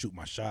trying to shoot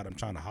my shot. I'm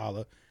trying to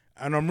holler,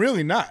 and I'm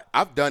really not."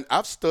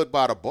 I've stood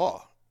by the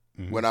bar.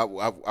 When I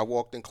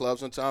walked in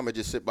clubs one time, I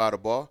just sit by the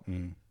bar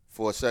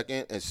for a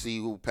second and see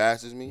who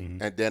passes me,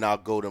 and then I'll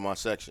go to my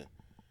section.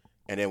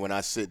 And then when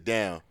I sit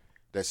down,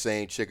 that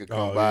same chick will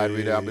come by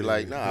me. I'll be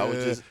like, nah, I was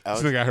This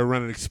just. nigga out here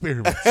running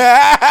experiments.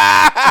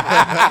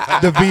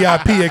 The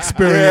VIP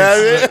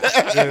experience.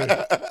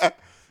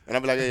 And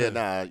I'll be like, yeah,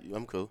 nah,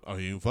 I'm cool. Oh,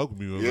 you didn't fuck with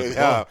me.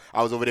 Yeah,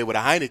 I was over there with a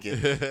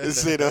Heineken.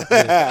 Sit up.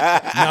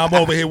 Now I'm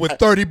over here with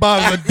 30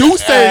 bottles of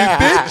Douce,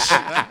 bitch.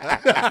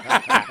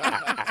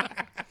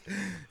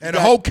 And a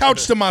whole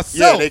couch to Yeah,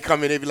 myself. they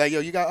come in, they be like, yo,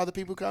 you got other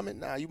people coming?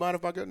 Nah, you mind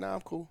if I go? Nah,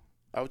 I'm cool.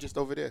 I was just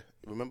over there.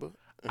 Remember?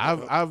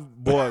 I've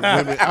bought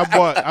women.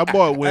 I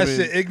bought women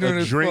shit ignorant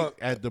a as drink fuck.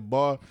 at the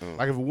bar.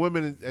 Like if a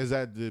woman is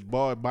at the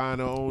bar buying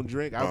her own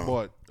drink, I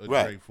bought a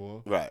Right. drink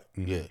for her. Right.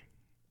 Yeah.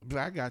 But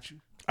I got you.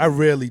 I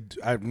rarely.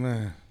 I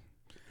might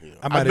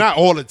have. Not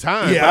all the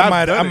time. Yeah,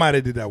 but I I've might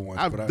have did that once.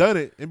 I've but done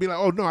it and be like,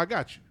 oh no, I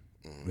got you,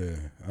 Yeah,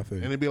 I feel.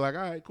 and it'd be like,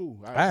 all right, cool.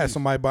 All right, I had peace.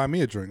 somebody buy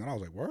me a drink, and I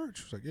was like, "Word?"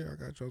 She was like, "Yeah, I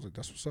got you." I was like,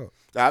 "That's what's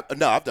up."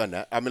 No, I've done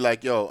that. I mean,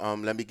 like, yo,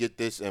 let me get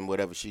this and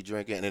whatever she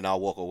drinking, and then I'll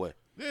walk away.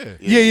 Yeah.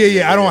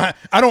 Yeah.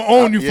 I don't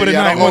own you for the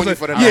yeah, I night. don't own Once you I-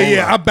 for the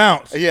yeah, night. I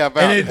bounce. Yeah, I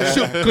bounce.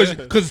 And then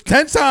because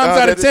 10 times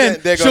out of 10,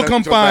 they're she'll gonna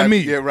come come find back. me.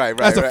 Yeah, right,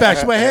 That's a right, fact. right.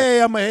 She's like, hey,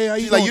 hey, how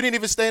you She's like, doing? you didn't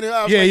even stay there.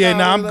 I was Yeah, like, yeah,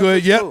 nah, I'm that's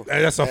good. Yep, cool.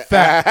 that's a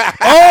fact.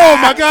 Oh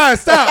my God,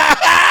 stop.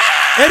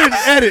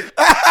 Edit.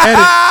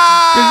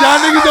 Cause y'all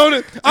niggas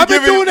don't. I've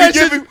been doing that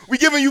shit. We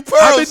giving you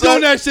pearls. I've been son.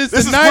 doing that shit since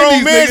This the is grown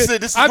 90s, man nigga.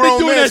 shit. This is I've been grown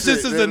doing man that shit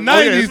since the Yeah.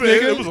 90s, It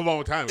nigga. was a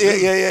long time.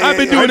 Yeah. I've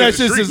been doing that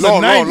shit since the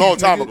long 90s.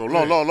 time nigga. ago.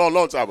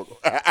 Long time ago.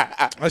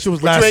 That shit was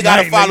You last ain't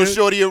gotta night, follow nigga.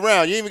 Shorty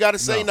around. You ain't even gotta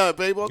say nothing,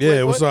 baby.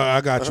 Yeah, what's up?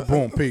 I got you.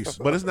 Boom, peace.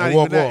 But it's not And even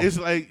walk that. off. It's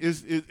like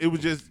it was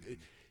just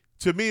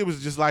to me. It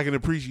was just like an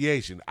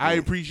appreciation. I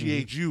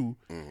appreciate you,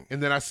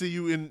 and then I see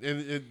you in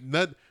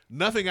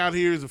nothing out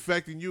here is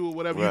affecting you or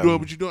whatever Right. you're doing.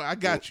 What you're doing, I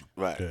got you.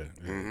 Right.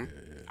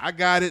 I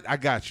got it. I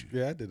got you.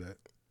 Yeah, I did that.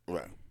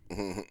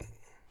 Right.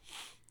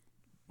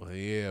 Well,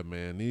 yeah,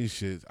 man, these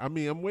shits. I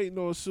mean, I'm waiting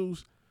on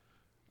Seuss.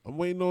 I'm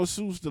waiting on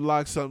Seuss to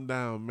lock something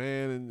down,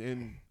 man,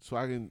 and so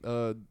I can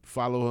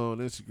follow her on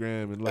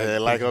Instagram and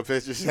Like her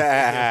pictures.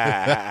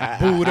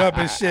 Booed up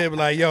and shit. But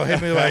like, yo,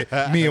 hit me like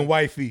me and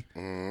wifey.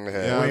 Waiting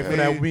for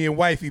that me and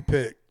wifey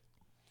pic.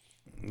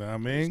 You know what I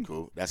mean?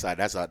 Cool. That's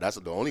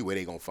the only way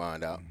they gonna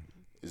find out.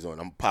 Is on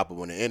I'm pop up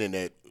on the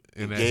internet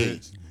And that's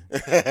engaged.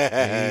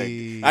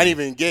 Hey. I ain't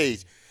even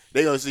engaged.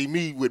 They gonna see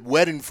me with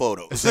wedding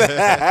photos.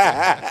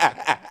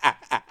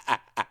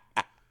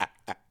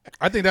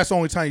 I think that's the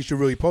only time you should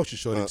really post your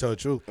shorty to tell the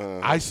truth.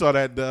 I saw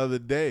that the other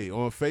day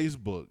on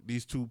Facebook.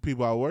 These two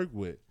people I work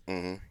with,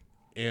 Mm-hmm.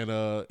 and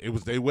it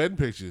was their wedding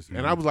pictures,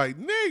 and I was like,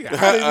 "Nigga,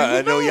 I didn't I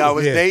even know y'all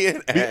was Yeah.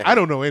 dating. I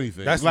don't know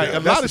anything. That's Like the- a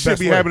that's lot the of shit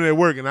best be way. happening at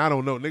work, and I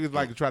don't know. Niggas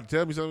like to try to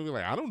tell me something.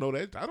 Like I don't know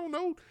that. I don't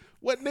know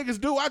what niggas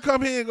do. I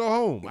come here and go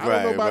home. I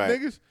don't know about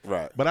niggas.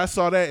 Right. But I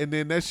saw that, and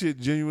then that shit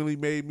genuinely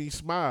made me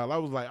smile. I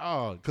was like,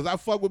 oh, because I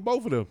fuck with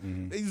both of them.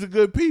 Mm-hmm. These are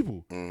good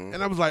people, and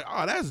I was like,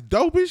 oh, that's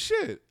dope as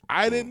shit.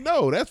 I didn't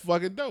know. That's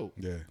fucking dope.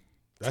 Yeah.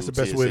 That's the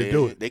True best way to said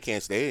do it. They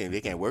can't stay and they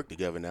can't work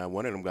together now.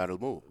 One of them got to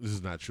move. This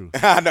is not true.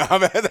 I know. I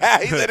mean,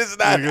 he said it's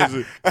not.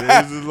 Niggas,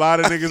 there's a lot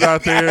of niggas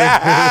out there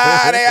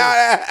They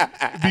are.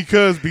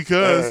 because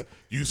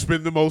you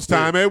spend the most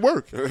time at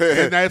work,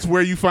 and that's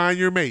where you find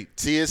your mate.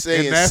 TSA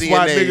And and that's CNA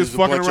why is niggas a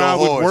fucking bunch around of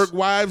with whores. work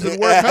wives and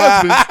work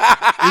husbands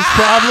is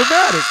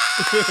problematic.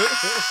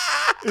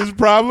 It's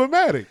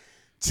problematic.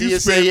 You TSA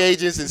spend,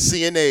 agents and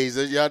CNAs,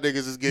 y'all niggas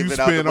is giving you out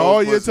the spend most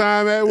all your pussy.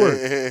 time at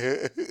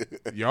work.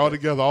 Y'all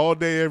together all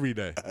day, every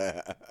day.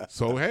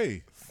 So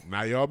hey,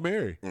 now y'all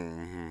married.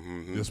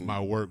 This my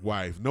work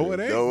wife. No, it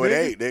ain't. No, it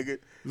ain't, nigga.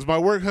 This my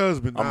work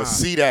husband. I'm Nah. going to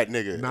see that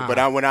nigga. Nah.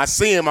 But when I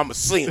see him, I'm going to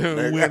see him.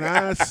 nigga. When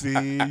I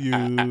see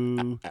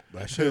you.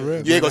 That shit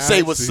real. You ain't going to say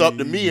I what's up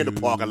to see me in the you.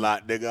 parking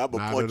lot, nigga. I'm going to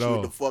Not punch at you in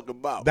all. the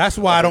fucking mouth. That's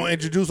why I don't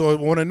introduce or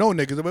want to know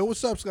niggas. I'm like,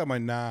 what's up, Scott? I'm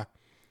like, nah.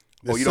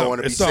 Oh, you don't want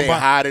to be It's something saying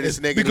about- hi to this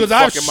it's nigga because who's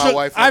I've fucking my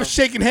wife. I've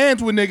shaken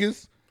hands with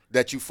niggas,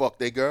 That you fuck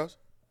they girls?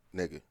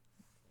 Nigga.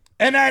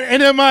 and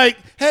I'm like,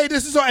 hey,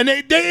 this is all, and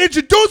they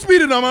introduced me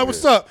to them. I'm like,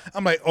 what's up?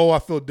 I'm like, oh, I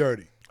feel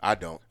dirty. I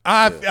don't.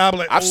 I'm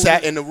like, I've oh.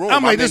 sat in the room.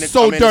 I'm like, I'm this in is the-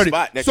 so I'm in the dirty.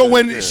 spot next So to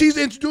when the- she's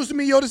introducing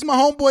me, yo, this is my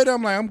homeboy. Then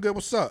I'm like, I'm good.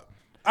 What's up?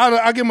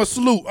 I give him a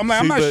salute. I'm like,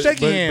 I'm See, not but-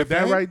 shaking but- hands. but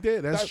that fam. right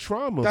there, that's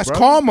trauma, That's bro.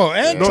 karma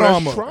and No,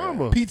 trauma. that's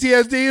trauma.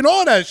 PTSD and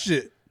all that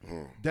shit.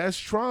 That's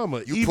trauma.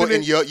 You even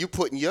putting if,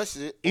 your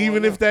shit. even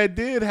on if that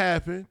did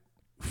happen,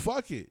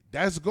 fuck it.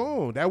 That's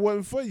gone. That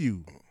wasn't for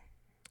you.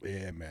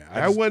 Yeah, man.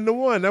 That wasn't the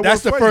one. That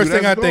That's the wasn't for first you.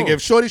 thing I That's think. gone.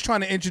 If Shorty's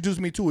trying to introduce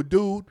me to a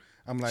dude,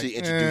 I'm like, she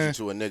introduced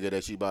you to a nigga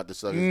that she about to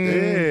suck his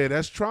Yeah,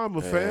 that's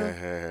trauma,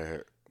 fam.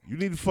 dick. You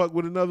need to fuck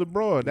with another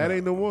broad. That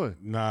ain't the one.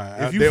 Nah,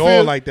 If you they feel-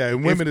 all like that.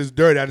 And women is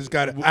dirty. I just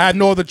got I had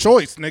no other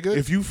choice, nigga.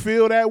 If you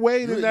feel that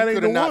way, then that ain't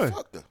the coulda not one.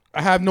 fucked her.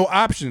 I have no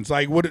options.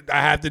 Like, what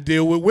I have to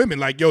deal with women.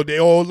 Like, yo, they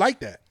all like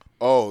that.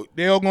 Oh,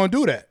 They all gonna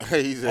do that.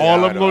 he said,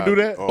 All I of them know, gonna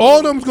do I- that? oh. All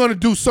of them's gonna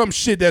do some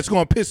shit that's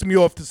gonna piss me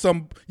off to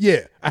some.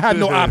 Yeah, I have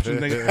no options,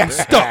 nigga. I'm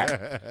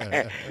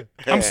stuck.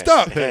 I'm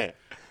stuck.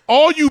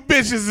 All you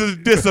bitches is a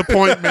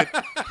disappointment.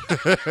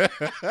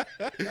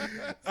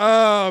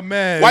 Oh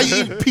man. Why you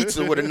eating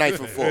pizza with a knife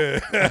and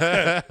fork?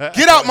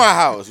 Get out my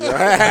house.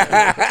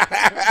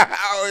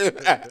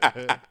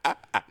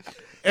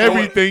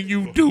 Everything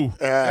you do.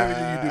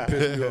 Everything you do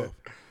piss me off.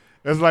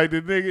 That's like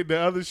the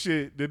other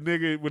shit. The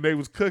nigga, when they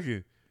was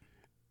cooking,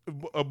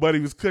 a buddy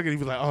was cooking. He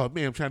was like, oh,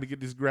 man, I'm trying to get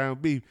this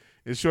ground beef.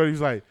 And Shorty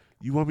was like,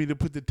 you want me to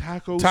put the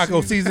taco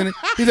Seasoning.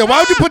 He said, "Why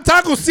would you put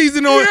taco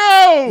seasoning on?"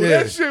 Yo,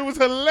 Yeah. that shit was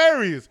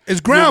hilarious.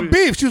 It's ground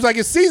beef. She was like,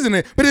 "It's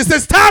seasoning," but it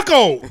says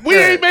taco. We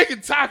ain't making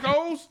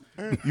tacos.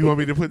 You want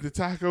me to put the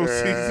taco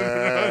seasoning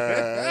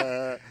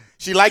on?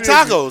 She like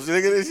tacos.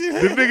 Nigga.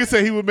 The nigga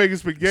said he was making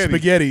spaghetti.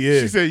 Spaghetti,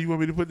 yeah. She said, you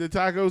want me to put the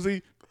tacos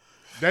in?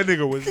 That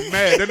nigga was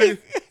mad. That nigga,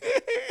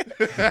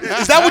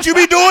 Is that what you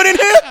be doing in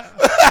here?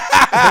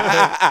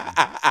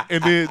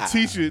 and then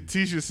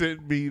Tisha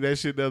sent me that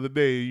shit the other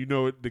day. You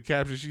know what the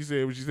caption she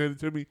said when she sent it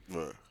to me?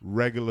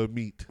 Regular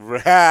meat.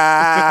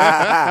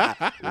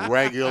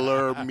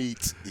 Regular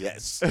meat.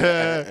 Yes.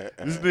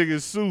 This nigga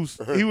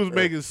Seuss, he was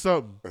making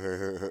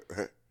something.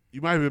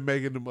 You might have been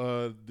making them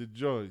the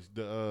joints,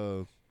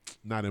 the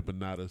not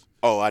empanadas.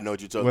 Oh, I know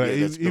what you're talking Well, about.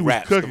 he- That's he the was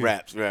wraps. cooking. The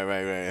wraps. Right.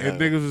 And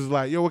niggas was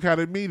like, yo, what kind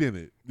of meat in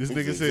it? This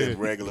nigga said,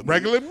 regular meat.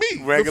 regular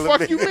meat. Regular the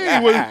fuck meat. you mean?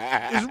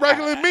 It's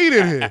regular meat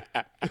in here.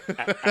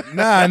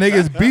 Nah, nigga,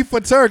 it's beef or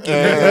turkey.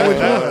 nigga. Which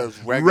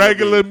one? It's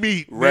Regular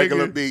meat.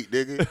 Regular nigga. meat,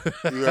 nigga.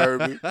 You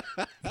heard me?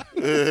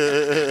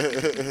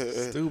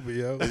 Stupid,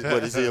 yo.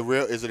 But is it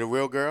a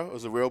real girl?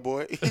 Is it a real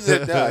boy? He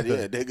said, nah,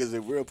 yeah, nigga's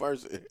a real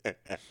person. That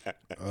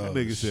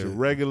nigga said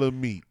regular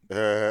meat. What?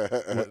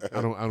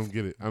 I don't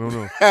get it. I don't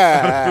know.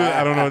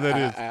 I don't know what that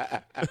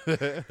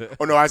is.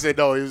 Oh no, I said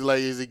no. He was like,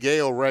 is it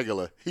gay or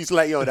regular? He's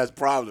like, yo, that's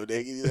problem,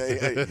 nigga. He's like,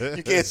 hey,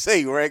 you can't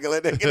say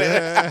regular,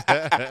 nigga.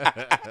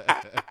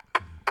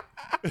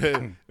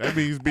 That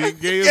means being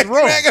gay is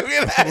wrong.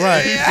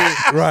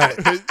 Right, right.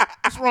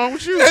 What's wrong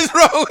with you? What's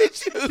wrong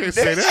with you? Can't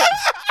say that.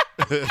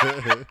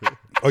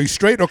 Are you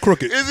straight or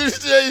crooked? Is it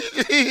straight?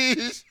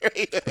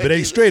 If it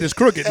ain't straight, it's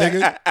crooked,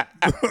 nigga.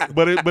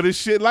 But it's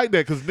shit like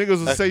that because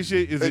niggas will say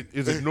shit. Is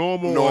it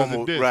normal or is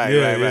Normal, it this? right,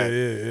 Yeah, right, yeah, right.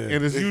 yeah.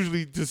 And it's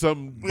usually to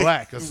something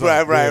black or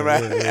something.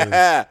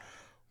 Right.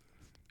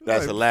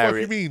 That's Like, hilarious.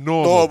 What you mean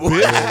normal? Normal.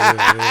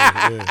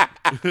 bitch?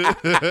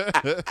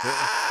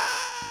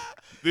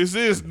 This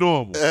is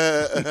normal.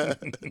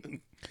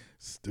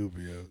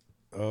 Stupid, yo.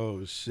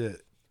 Oh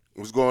shit.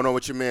 What's going on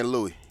with your man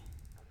Louis?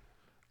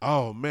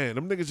 Oh man,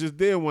 them niggas just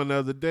did one the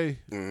other day.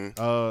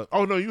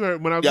 Oh no, you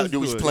heard when I was Yeah, listening you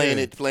was to playing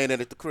yeah. it, playing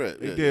it at the crib.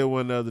 They Yeah, did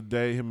one the other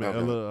day. Him and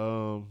Okay.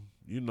 Ella,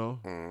 you know.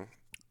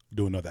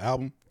 Do another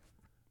album.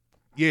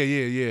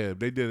 Yeah.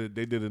 They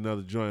did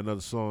another joint,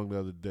 another song the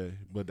other day.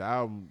 But the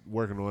album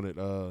working on it.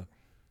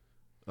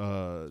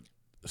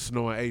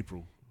 Snow in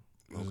April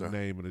is the Okay.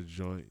 name of the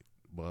joint.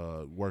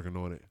 Working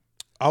on it.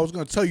 I was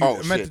gonna tell you. Oh,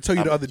 I meant shit. to tell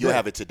you the other day. You'll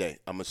have it today.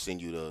 I'm gonna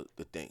send you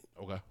the thing.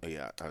 Okay.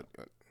 Yeah,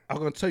 I was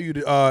gonna tell you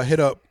to hit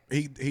up.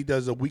 He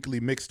does a weekly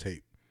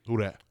mixtape Who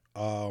that?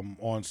 on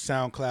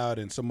SoundCloud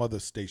and some other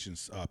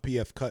stations.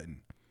 PF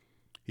Cuttin.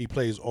 He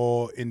plays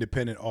all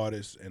independent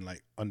artists and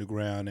like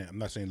underground. And I'm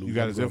not saying Louis You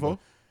got his Underground,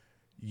 info?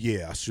 but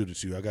yeah, I shoot it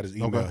to you. I got his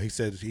email. Okay. He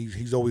says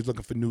he's always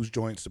looking for news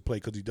joints to play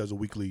because he does a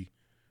weekly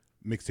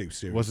mixtape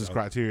series. What's his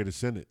criteria to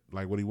send it?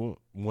 Like, what do you want?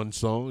 One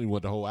song? You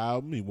want the whole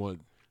album? You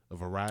want a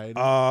variety?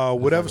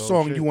 Whatever That's like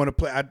song shit. you want to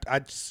play,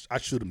 I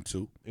shoot him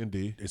to,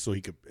 Indeed. and so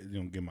he could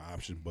give my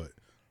option. But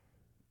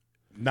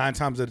 9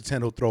 times out of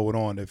 10 he'll throw it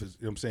on if it's,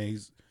 you know what I'm saying.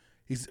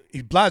 He's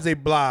Blase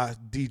Blah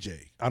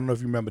DJ. I don't know if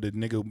you remember the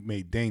nigga who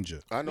made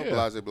Danger. I know Yeah.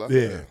 Blase Blah.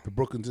 Yeah, the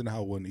Brooklyn's in the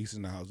house, one East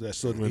in the house. Yeah,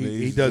 so When the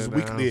he East does in the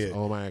weekly. house.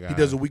 Oh my God. He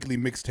does a weekly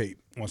mixtape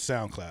on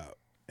SoundCloud,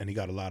 and he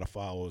got a lot of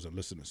followers and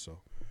listeners. So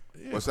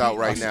What's out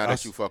right now I-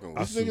 that you fucking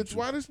with? This nigga,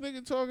 why this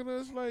nigga talking to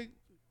us like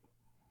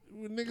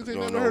niggas ain't No,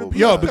 never no, heard of but-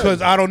 yo, PF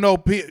because I don't know,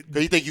 you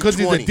think you because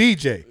he's a 20.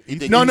 DJ. He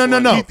think No, you no, no,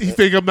 no. 20. He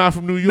think I'm not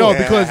from New York. No,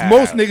 because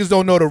most niggas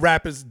don't know the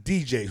rapper's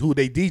DJ, who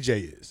they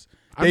DJ is.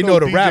 They I know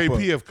the DJ rapper.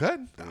 PF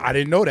Cuttin. I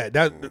didn't know that.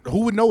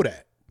 Who would know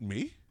that?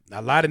 Me?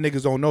 A lot of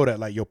niggas don't know that.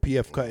 Like, yo,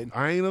 PF Cuttin.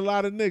 I ain't a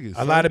lot of niggas.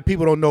 A lot of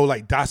people don't know,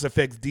 like, Das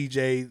Effects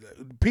DJ.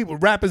 People,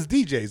 rappers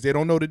DJs, they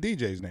don't know the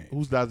DJ's name.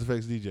 Who's Das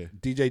Effects DJ?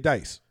 DJ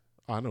Dice.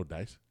 Oh, I know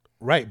Dice.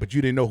 Right, but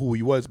you didn't know who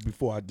he was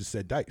before I just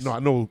said Dice. No, I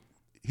know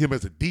him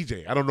as a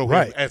DJ. I don't know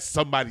Right. him as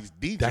somebody's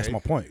DJ. That's my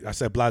point. I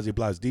said Blase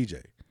Blase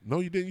DJ. No,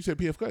 you didn't. You said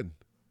PF Cuttin.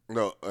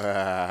 No.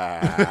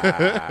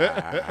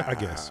 I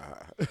guess.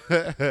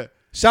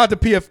 Shout out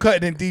to PF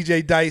Cuttin and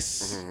DJ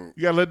Dice.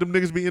 You gotta let them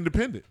niggas be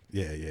independent.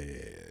 Yeah.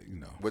 You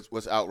know.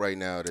 What's out right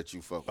now that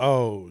you fuck with?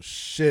 Oh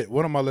shit!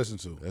 What am I listening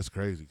to? That's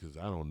crazy because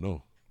I don't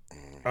know.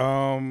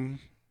 I'm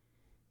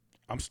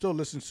still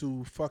listening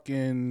to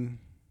fucking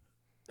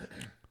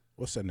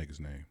what's that nigga's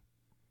name?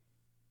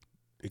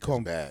 They call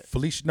him bad.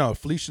 Felicia. No,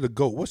 Felicia the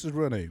Goat. What's his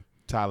real name?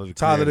 Tyler the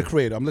Tyler the Creator.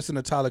 Creator. I'm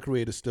listening to Tyler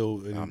Creator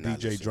still in I'm not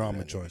listening DJ to drama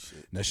that nigga joint.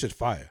 shit. That shit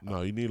fire.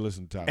 No, you need to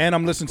listen to Tyler. And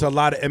I'm listening to a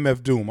lot of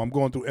MF Doom. I'm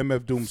going through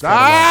MF Doom's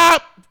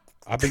catalog. Stop!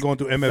 I've been going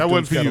through MF That Doom's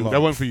wasn't for you. catalog.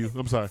 That wasn't for you.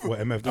 I'm sorry. What,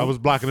 MF I Doom? was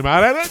blocking him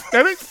out.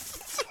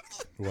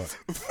 What?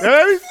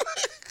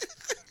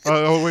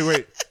 Oh,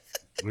 wait.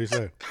 What you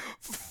say?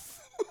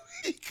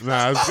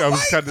 Nah, I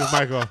was cutting this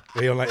mic off.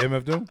 They don't like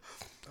MF Doom?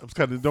 I was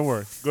cutting it. Don't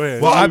worry. Go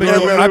ahead. Well, I've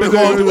been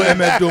going through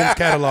MF Doom's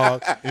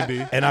catalog,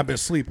 Indeed. and I've been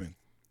sleeping.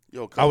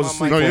 Yo, I was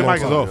asleep. No, your for a mic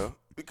is long off. time.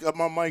 Cut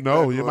my mic.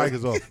 No, back, your boy. mic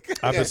is off.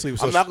 I've been sleeping.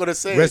 I'm not gonna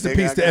say Rest it, in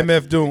nigga. peace to I got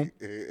MF Doom.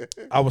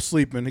 I was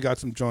sleeping. He got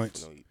some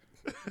joints. No, you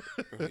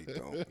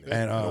don't. nigga.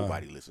 And,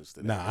 Nobody listens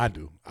to that. Nah, I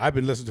do. I've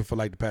been listening to it for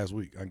like the past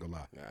week. I ain't gonna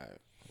lie. Alright.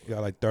 He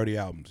got like 30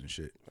 albums and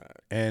shit.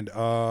 And who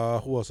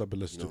else I've been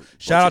listening You know, to?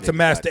 Shout out bunch to of niggas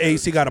Master got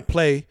Ace. He 30 got a shit.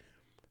 play.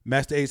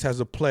 Master Ace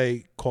has a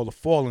play called The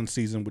Fallen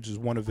Season, which is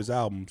one of his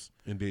albums.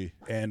 Indeed.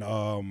 And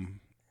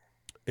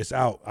it's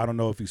out. I don't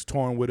know if he's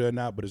touring with it or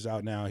not, but it's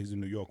out now. He's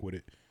in New York with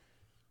it.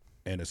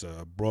 And it's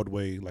a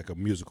Broadway, like a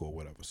musical or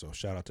whatever. So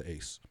shout out to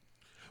Ace.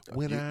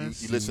 When You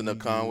listen to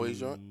Conway's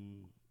joint?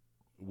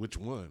 Which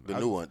one? The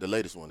new one, the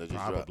latest one that just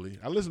dropped. Probably.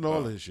 I listen to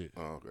all this shit.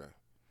 Oh, okay.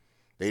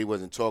 They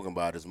wasn't talking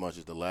about it as much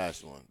as the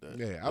last one.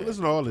 Yeah, I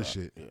listen to all this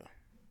shit. Yeah.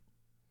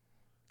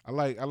 I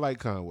like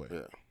Conway. Yeah.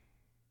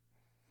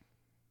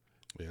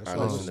 Yeah, I that's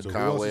all listen to Who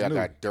else Conway. is I new?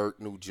 got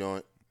Dirt new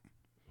joint.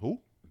 Who?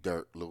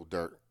 Dirt, Lil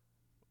Dirt.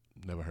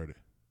 Never heard it.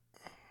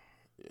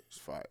 It's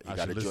fire. I He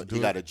got should a listen joint. to He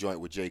it. got a joint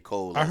with J.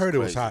 Cole. I that's heard it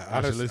was crazy. hot.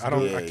 I should listen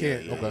to it. I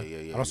can't. Yeah,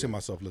 Okay. yeah, I don't see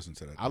myself listening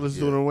to that. I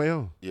listen to it on the way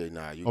home. Yeah,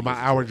 nah. You On my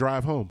listen hour to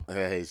drive home. it.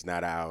 Hey, it's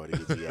not an hour to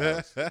get to your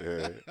house.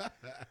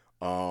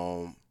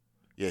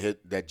 Yeah,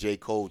 that J.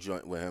 Cole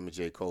joint with him and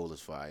J. Cole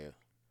is fire.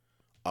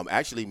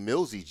 Actually,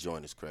 Millsy's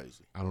joint is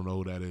crazy. I don't know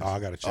who that is. Oh, I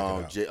gotta check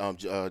it out.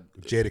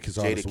 Jadakiss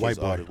Jadakiss, white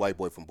boy. white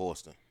boy from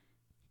Boston.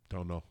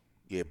 Don't know.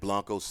 Yeah,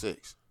 Blanco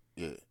 6.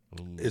 Yeah,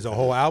 Is a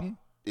whole album?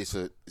 it's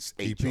 8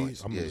 EP?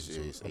 joints. I'm Yeah, gonna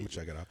it's I'm gonna 8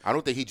 check it out. I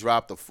don't think he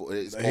dropped the full.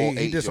 It's all 8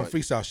 He did some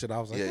joints. freestyle shit. I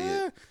was like,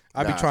 Yeah.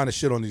 I be Nah. trying to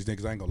shit on these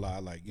niggas. I ain't gonna lie.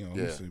 Like, you know, let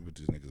me Yeah. see what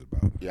these niggas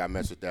about. Yeah, I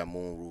messed with that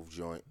Moonroof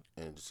joint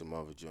and some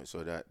other joints.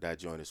 So that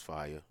joint is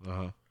fire.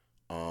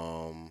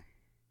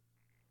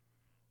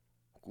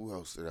 Who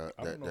else did I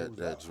don't know who's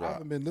that out. I drop?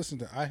 haven't been listening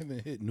to. I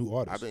haven't hit new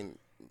artists. I've been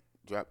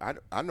drop.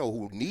 I know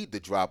who need to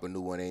drop a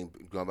new one.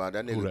 Ain't going about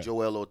that Who nigga that?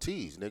 Joel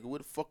Ortiz. Nigga,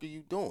 what the fuck are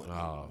you doing?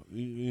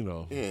 You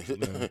know. Yeah.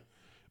 Yeah.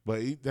 But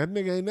that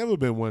nigga ain't never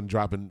been one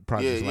dropping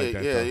projects like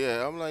that. though.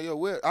 yeah. I'm like,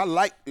 yo, I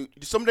like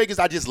some niggas.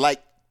 I just like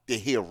to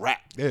hear rap.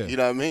 Yeah. You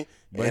know what I mean?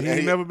 But he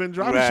ain't never been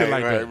dropping shit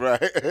like that. Right.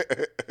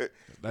 That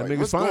Like, nigga's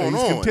what's fine. going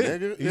He's on,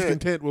 content. nigga? He's Yeah.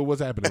 content with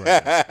what's happening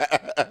right now.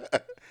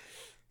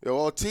 Yo,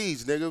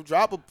 Ortiz, nigga,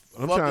 drop a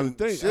I'm fucking trying to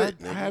think. shit, I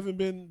nigga. haven't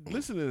been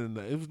listening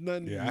to that. It was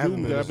nothing Yeah, I new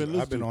haven't that been. I've been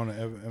listening I've been to. on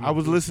it. I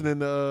was listening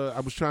to. I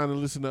was trying to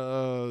listen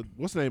to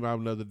what's the name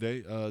album the other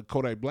day?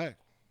 Kodak Black.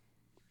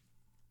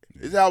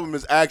 His album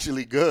is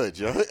actually good,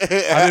 yo. I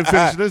didn't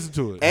finish listening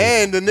to it.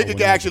 And the nigga would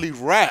can actually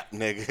rap,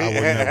 nigga.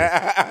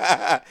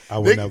 I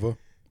would never.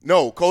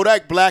 No,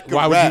 Kodak Black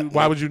can rap.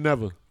 Why would you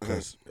never?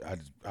 Because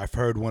I've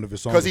heard one of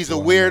his songs. Because he's a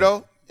before.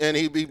 weirdo, and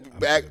he be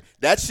back.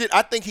 That shit,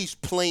 I think he's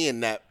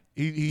playing that.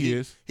 He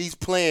is. He's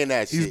playing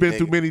that shit. He's been nigga.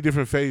 through many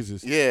different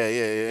phases.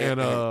 Yeah.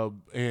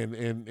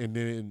 And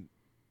then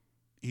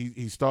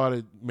he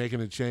started making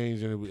a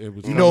change, and it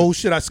was You know who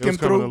shit I it was skimmed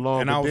coming through,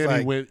 along, and but I was then like,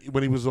 he went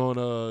when he was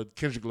on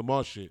Kendrick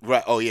Lamar shit.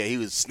 Right. Oh yeah, he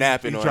was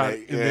snapping He on tried,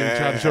 it. and then he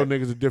tried to show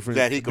niggas a different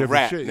that he could different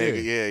rap, shit.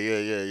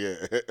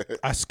 nigga. Yeah.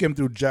 I skimmed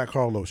through Jack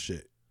Harlow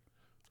shit.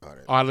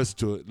 Oh, I listened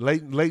to it.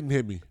 Leighton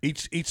hit me.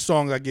 Each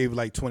song I gave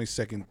like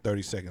 20-second,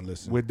 30-second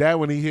listen. With that,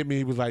 when he hit me,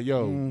 he was like,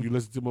 "Yo, you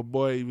listen to my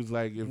boy." He was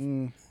like,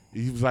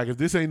 "If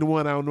this ain't the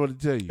one, I don't know what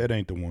to tell you." That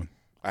ain't the one.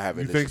 I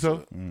haven't. You think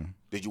so?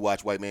 Did you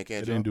watch White Man It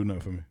Can't didn't Jump? do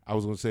nothing for me. I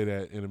was gonna say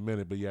that in a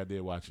minute, but yeah, I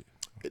did watch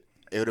it.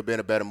 It would have been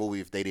a better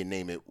movie if they didn't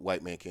name it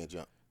White Man Can't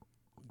Jump.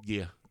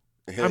 Yeah,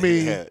 I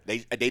mean,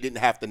 they didn't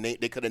have to name.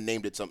 They could have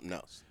named it something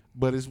else.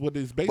 but it's what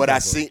it's based. But I off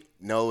of. see.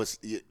 No,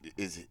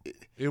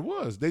 It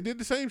was. They did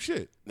the same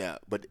shit. now,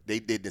 but they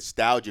did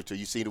nostalgia to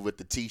you. Seen it with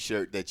the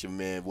T-shirt that your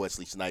man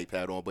Wesley Snipes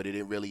had on, but it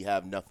didn't really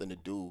have nothing to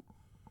do.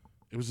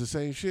 It was the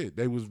same shit.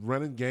 They was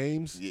running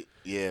games.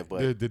 Yeah,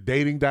 but The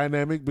dating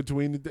dynamic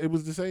between it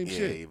was the same yeah,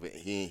 shit. but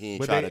he ain't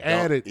But try they to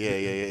added, dunk. Yeah.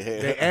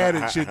 they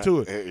added shit to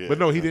it. Yeah. But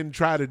no, he didn't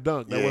try to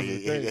dunk. That Yeah, wasn't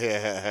the thing.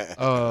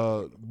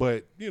 yeah.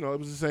 But it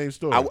was the same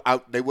story.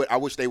 I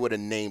wish they would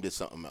have named it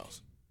something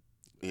else.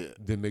 Yeah.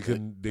 Then they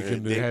couldn't have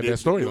had They- that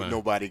storyline.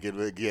 Nobody could.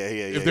 Yeah.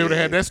 If they would have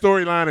had that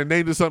storyline and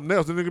named it something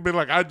else, then they could be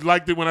like, I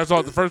liked it when I saw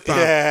it the first time.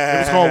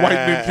 It was called White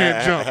Men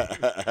Can't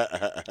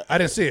Jump. I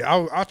didn't see it.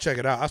 I'll check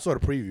it out. I saw the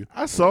preview.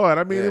 I saw it.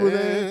 I mean, it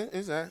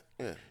was.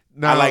 Yeah.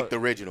 Now, I like the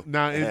original.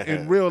 Now,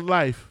 in real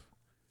life,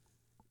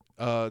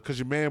 because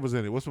your man was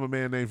in it. What's my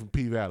man name from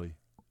P Valley?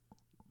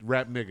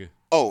 Rap nigga.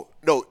 Oh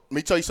no, let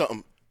me tell you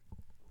something.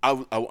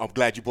 I'm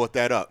glad you brought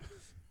that up.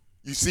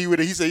 You see what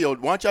he said? Yo,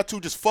 why don't y'all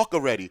two just fuck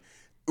already?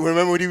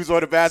 Remember when he was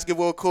on the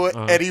basketball court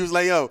and he was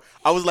like, "Yo,"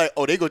 I was like,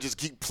 "Oh, they gonna just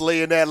keep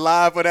playing that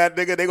live for that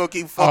nigga. They gonna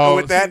keep fucking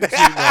with that."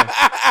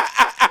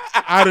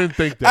 I didn't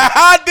think that.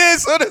 I did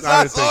as soon as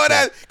I didn't saw think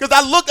that because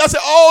I looked. I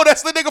said, "Oh,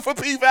 that's the nigga from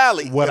P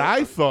Valley." What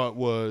I thought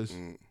was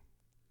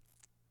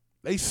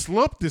they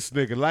slumped this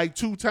nigga like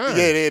 2 times.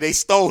 Yeah, they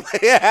stole.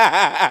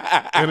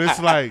 And it's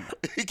like,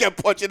 he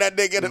kept punching that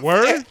nigga in the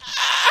word?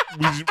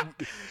 You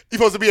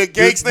supposed to be a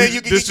gangster? This,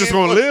 You can this just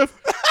gonna live?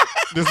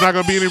 There's not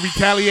gonna be any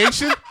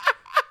retaliation?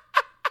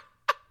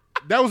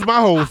 That was my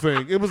whole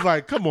thing. It was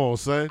like, come on,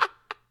 son.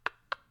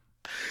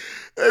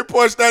 They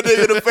punched that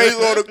nigga in the face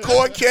on the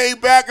court, came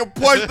back and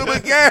punched him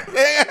again.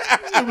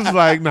 It was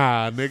like,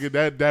 nah,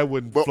 nigga, that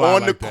wouldn't But fly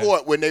on like the that.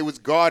 court, when they was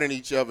guarding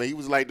each other, he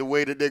was like, the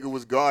way the nigga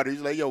was guarding, he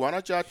was like, yo, why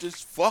don't y'all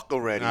just fuck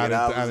already? I And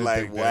I was didn't like,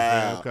 think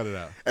that. wow. Cut it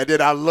out. And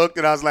then I looked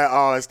and I was like,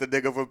 oh, it's the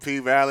nigga from P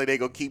Valley. They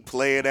gonna keep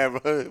playing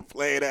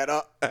that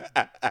up.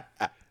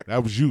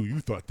 That was you. You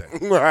thought that.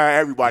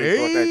 Everybody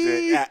thought that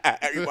shit.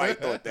 Everybody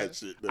thought that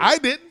shit. I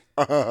didn't.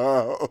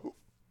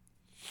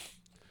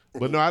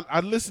 But no,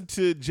 I listened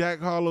to Jack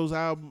Harlow's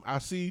album. I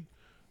see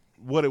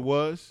what it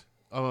was.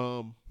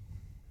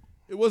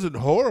 It wasn't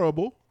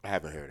horrible. I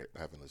haven't heard it.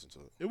 I haven't listened to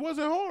it. It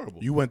wasn't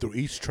horrible. You went through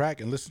each track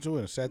and listened to it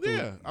and sat through it?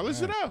 Yeah, I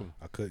listened out.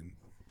 I couldn't.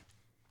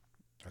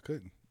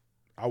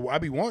 I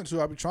be wanting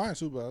to. I be trying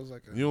to, but I was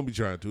like, You don't be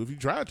trying to. If you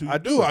try to, I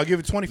do. I'll give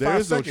it 25 There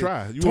is no seconds.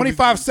 try. You won't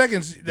 25 be-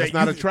 seconds. That's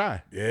not a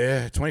try.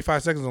 Yeah,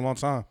 25 seconds is a long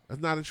time.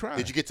 That's not a try.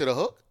 Did you get to the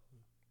hook?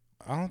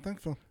 I don't think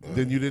so.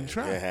 Then you didn't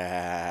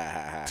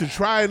try. To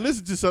try and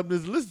listen to something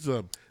is listen to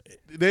something.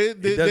 It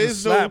doesn't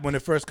There's slap no, when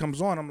it first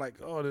comes on. I'm like,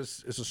 oh, it's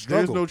a there's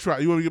struggle. no try.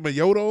 You want to get my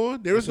Yoda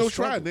on? There is It's a no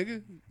try, struggle.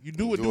 nigga. You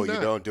do or Do do or you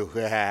not. don't do.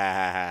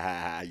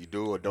 You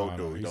do or don't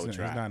do. He's Don't not,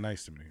 try. He's not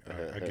nice to me.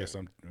 I guess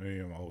maybe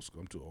I'm old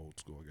school. I'm too old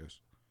school, I guess.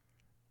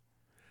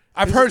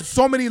 I've heard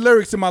so many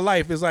lyrics in my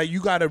life. It's like you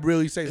got to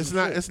really say. It's some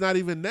not. shit. It's not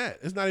even that.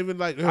 It's not even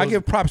like. I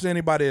give props to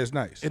anybody that's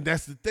nice. And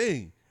that's the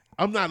thing.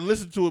 I'm not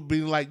listening to it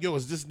being like, yo,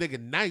 is this nigga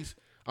nice?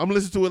 I'm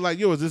listening to it like,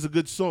 yo, is this a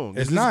good song?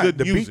 It's is this not good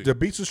the music? beat. The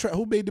beats is trash.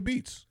 Who made the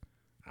beats?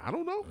 I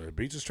don't know. The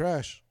beats is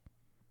trash.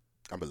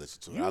 I'm gonna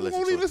listen to it. You I listen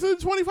only to it. listen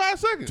to 25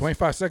 seconds.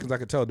 25 seconds, I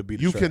can tell the beat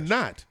is You trash.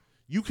 cannot.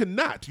 You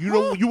cannot. You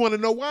know. You want to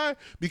know why?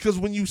 Because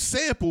when you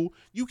sample,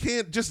 you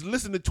can't just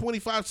listen to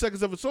 25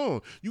 seconds of a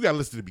song. You got to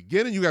listen to the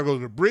beginning. You got to go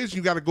to the bridge.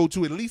 You got to go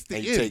to at least the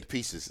And end. you take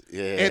pieces.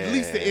 Yeah. At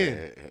least the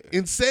end.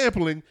 In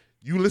sampling,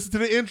 You listen to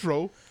the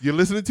intro, you're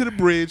listening to the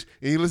bridge,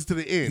 and you listen to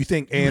the end. You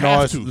think have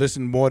A&Rs to.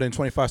 listen more than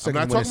 25 seconds? not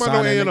when they talking about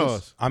sign no their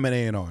A&Rs. niggas? I'm an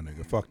A&R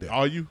nigga. Fuck that.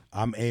 Are you?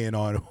 I'm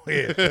A&R.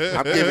 Yeah.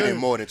 I'm giving it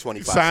more than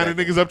 25 Signing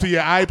seconds. niggas up to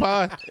your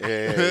iPod?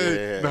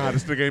 Yeah. Nah,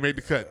 this nigga ain't made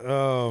the cut.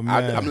 Oh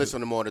man. I'm listening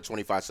to more than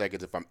 25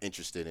 seconds if I'm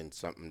interested in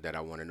something that I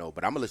want to know.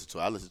 But I'm gonna listen to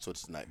it. I'll listen to it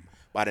tonight.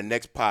 By the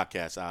next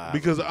podcast,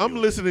 Because I'm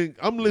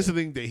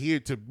listening to hear,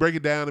 to break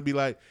it down and be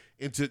like,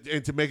 and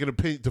to make an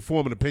opinion, to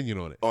form an opinion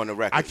on it. On the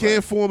record, I can't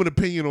right. form an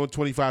opinion on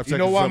 25 seconds. You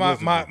know why of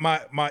something I'm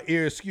listening my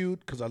ear is skewed?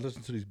 Because I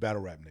listen to these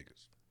battle rap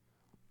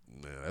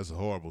niggas. to. Man, that's a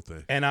horrible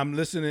thing. And I'm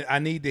listening. I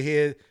need to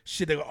hear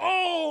shit. They go,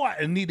 oh,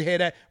 I need to hear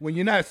that. When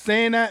you're not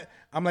saying that,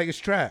 I'm like, it's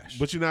trash.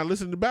 But you're not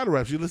listening to battle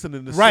raps. You're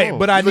listening to Right, songs.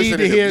 but I You need to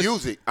listening hear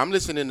music. I'm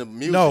listening to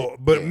music. No,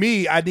 but Yeah.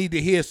 me, I need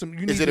to hear some. You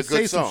need Is it to a say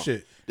good some song?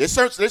 shit. There's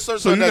certain so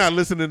songs you're that's- not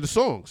listening to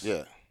songs.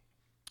 Yeah.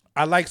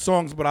 I like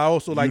songs, but I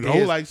also like to don't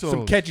hear like some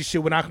songs. catchy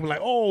shit when I can be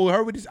like, oh,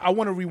 heard what he I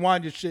want to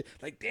rewind your shit.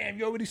 Like, damn,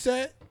 you already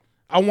said?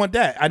 I want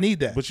that. I need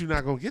that. But you're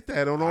not gonna get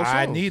that on all songs.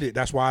 I need it.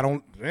 That's why I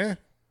don't.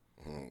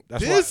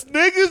 That's This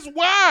nigga's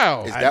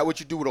wild. Is that what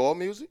you do with all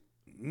music?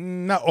 why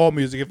not all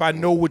music. If I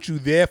know what you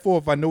there for,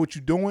 if I know what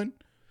you're doing,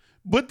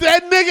 But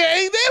that nigga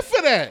ain't there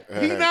for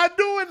that. He not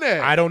doing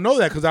that. I don't know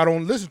that because I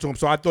don't listen to him.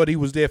 So I thought he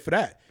was there for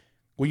that.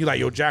 When you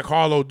like, yo, Jack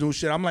Harlow do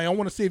shit, I'm like, I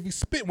want to see if he's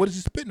spitting. What is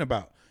he spitting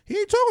about? He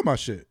ain't talking about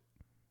shit.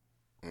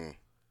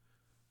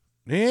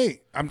 He ain't.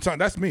 I'm talking.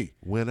 That's me.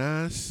 When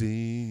I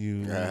see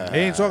you, He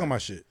ain't talking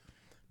about shit.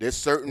 There's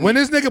certain When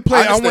this nigga play,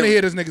 I want understand- to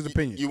hear this nigga's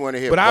opinion. You want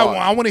to hear, but bars.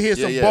 I want to hear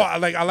Yeah, some yeah. bar.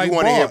 Like I like you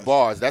bars. want to hear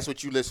bars. That's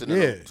what you listen to.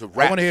 Yeah, To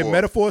rap I want to hear for.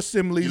 metaphor,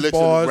 similes, You listen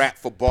bars. to rap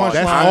for bars.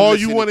 That's punchline. all I'm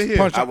you listening wanna to- hear.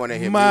 Punch- I want to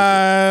hear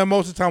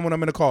Most of the time when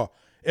I'm in the car,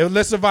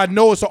 unless if I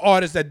know it's an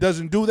artist that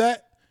doesn't do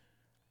that.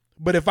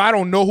 But if I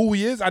don't know who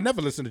he is, I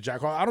never listen to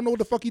Jack Harlow. I don't know what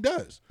the fuck he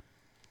does.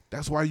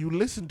 that's why you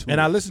listen to it. And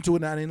I listened to it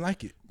and I didn't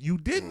like it. You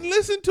didn't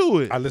listen to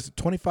it. I listened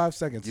 25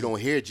 seconds. You don't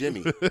hear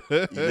Jimmy.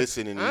 You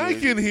listen and I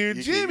can hear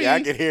Jimmy.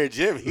 I can hear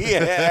Jimmy.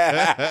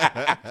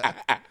 Yeah.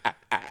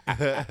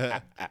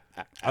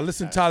 I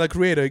listened to Tyler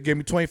Creator. He gave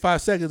me 25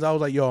 seconds. I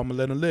was like, yo, I'm going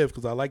to let him live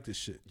because I like this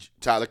shit.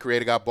 Tyler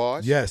Creator got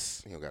bars?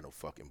 Yes. He don't got no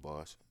fucking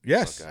bars.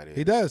 Yes. Fuck outta here.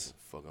 He does.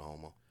 Fucking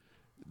homo.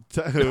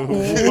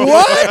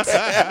 What?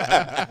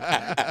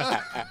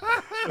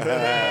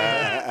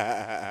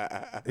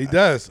 He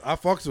does. I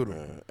fucks with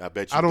him. I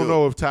bet you I don't do.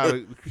 know if Tyler.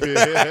 he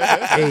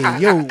Hey,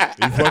 yo.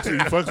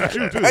 fucks with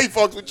you too. He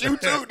fucks with you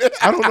too.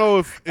 I don't know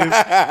if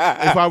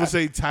I would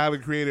say Tyler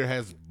the Creator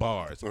has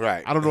bars.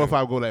 Right. I don't know if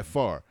I would go that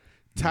far.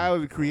 Tyler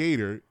the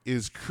Creator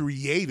is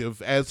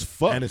creative as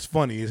fuck. And it's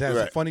funny. It has some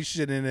Right. funny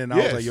shit in it. And I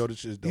was like, yo, this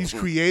shit is dope. He's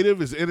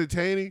creative, is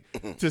entertaining.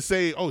 To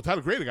say, oh, Tyler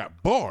the Creator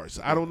got bars.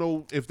 I don't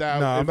know if that.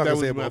 No, if I'm not that going to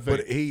was say my about thing.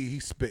 but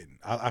he's spitting.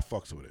 I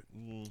fucks with it.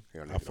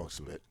 I fucks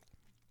with it.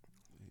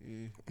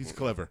 He's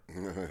clever.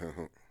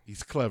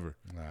 He's clever,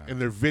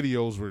 and their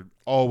videos were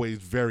always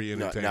very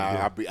No,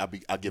 entertaining.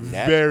 I'll give him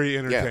that. Very Yeah.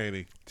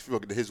 entertaining.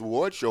 His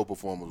award show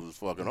performance was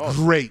fucking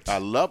awesome. Great. I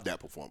love that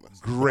performance.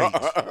 Great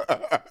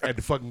at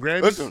the fucking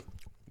Grammys. Listen,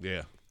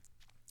 Yeah,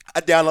 I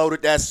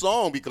downloaded that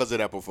song because of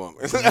that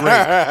performance. great. And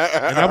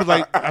I was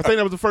like, I think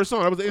that was the first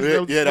song. That was the, that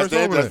was the Yeah, that's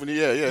first song. the definitely.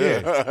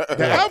 Yeah.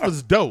 The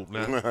album's dope.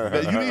 Now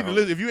you need to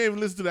listen. If you ain't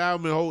listened to the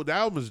album in whole, the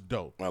album is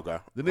dope. Okay.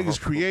 The nigga's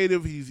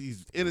creative.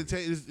 He's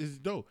entertaining. It's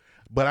dope.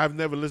 But I've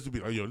never listened to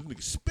be like, yo, this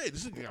nigga spit.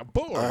 This nigga got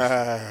bars.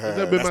 That's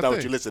never been That's my not what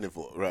thing. you're listening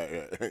for,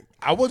 right?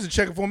 I wasn't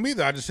checking for him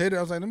either. I just hit it.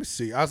 I was like, let me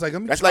see. I was like,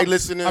 let me. That's like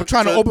listening. I'm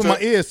trying to open my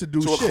ears to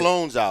do to shit. a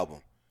Clones album.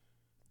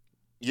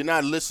 You're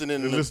not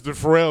listening. And listen to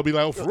Pharrell be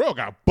like, oh, Pharrell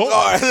got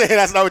bars. Oh,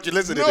 that's not what you're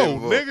listening No, to.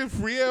 for. nigga,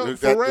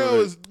 Pharrell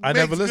is. I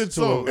never makes listened good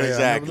to him. songs. Yeah, I never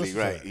Exactly listened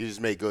to right. that. You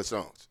just make good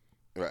songs,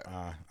 right?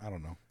 I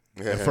don't know.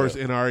 The first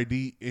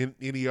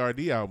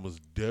NERD album was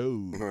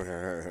dope.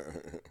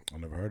 I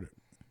never heard it.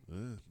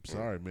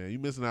 Sorry, man, you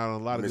missing out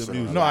on a lot of good Missing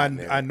music. No,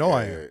 I know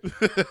I am.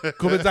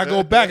 Because I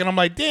go back and I'm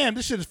like, damn,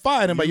 this shit is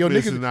fire. And I'm like, yo, You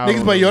missing out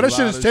niggas on like, yo, a that shit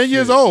lot is of 10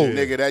 years shit, old. yeah.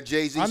 Nigga, that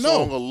Jay-Z I know.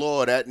 song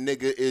 "Allure," that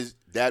nigga is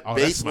that Oh,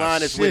 bass that's my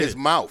line is with shit. his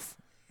mouth.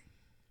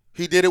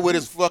 He did it with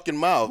his fucking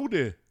mouth. Who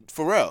did?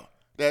 Pharrell.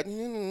 That's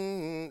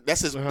his.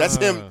 That's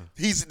him.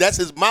 That's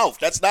his mouth.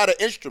 That's not an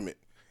instrument.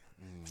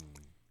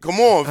 Come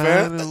on,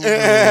 fam.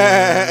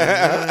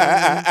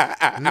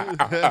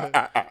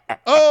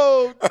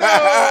 Oh no!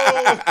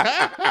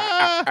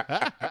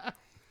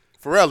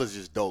 Pharrell is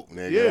just dope,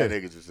 nigga. Yeah. That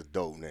nigga's just a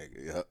dope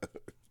nigga. Yeah.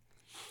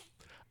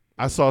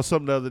 I saw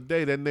something the other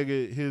day. That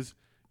nigga,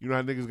 you know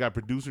how niggas got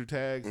producer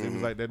tags? It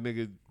was like that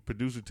nigga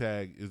producer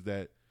tag is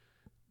that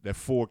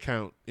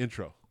 4-count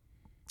intro.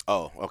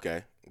 Oh,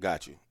 okay.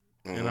 Got you.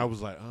 And I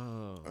was like,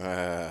 oh.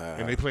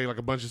 And they played like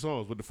a bunch of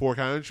songs with the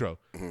 4-count intro.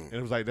 And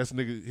it was like, that's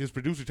nigga his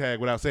producer tag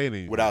without saying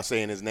anything. Without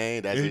saying his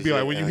name. That's And he'd his be like,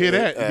 shit. when you hear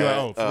that, you'd be like,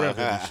 oh, Pharrell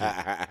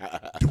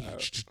got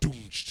this shit.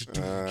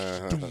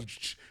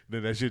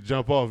 Then that shit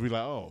jump off. Be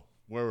like, oh,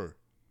 word,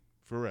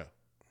 Pharrell.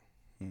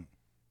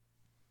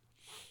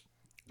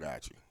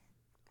 Got you.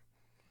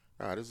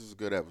 All right, this is a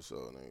good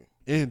episode, nigga.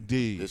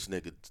 Indeed. This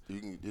nigga,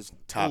 this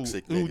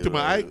toxic Who, nigga. to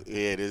my Ike?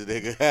 Yeah, this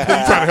nigga. You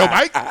trying to help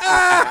Ike?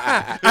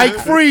 Ike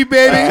free,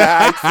 baby.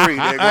 Ike free,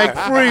 nigga. Ike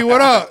free.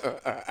 What up?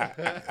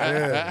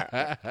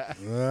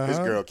 This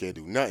girl can't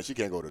do nothing. She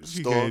can't go to the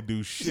She store. can't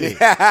do shit.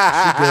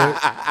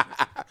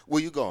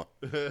 Where you going?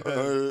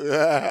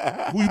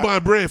 Who you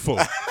buying bread for?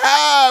 We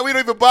don't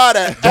even buy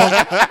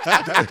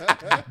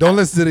that. Don't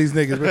listen to these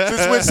niggas.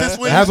 Bro. Since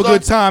when Have you a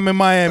good start- time in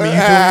Miami. You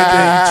doing your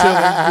thing. You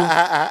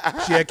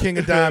chilling. She at King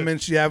of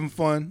Diamonds. She having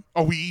fun.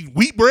 Oh, we eat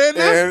wheat bread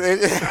now?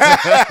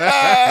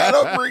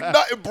 Don't bring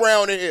nothing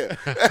brown in here.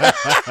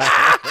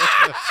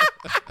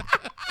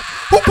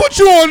 Who put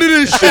you on to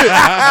this shit?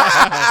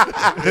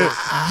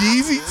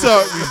 Yeezy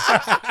taught me.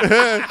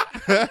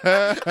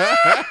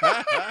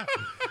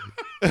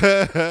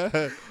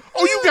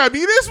 Oh, you got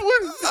me this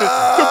one?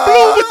 The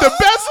blue with the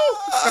bezel?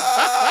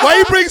 Why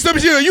you bring some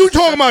shit? You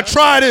talking about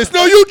try this?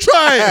 No, you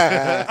try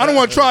it. I don't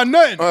want to try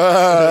nothing.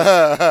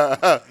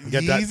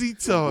 Yeezy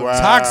taught me.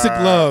 Toxic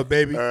love,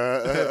 baby.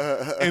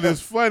 And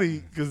it's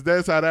funny because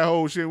that's how that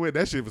whole shit went.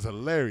 That shit was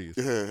hilarious.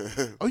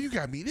 Oh, you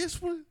got me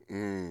this one?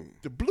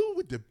 The blue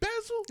with the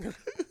bezel?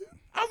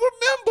 I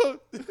remember.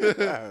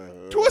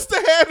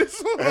 Twister had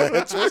this one.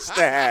 Twister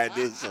had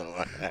this on.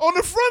 On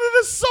the front of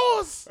the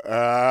sauce.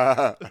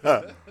 Hell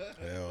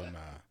nah.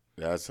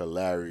 That's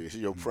hilarious.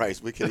 Your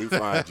price, where can he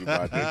find you,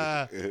 my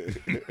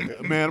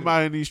nigga? Man, I'm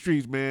out in these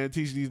streets, man,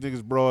 teaching these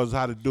niggas bras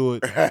how to do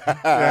it. You know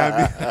what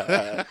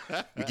I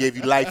mean? We gave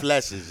you life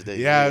lessons. Nigga.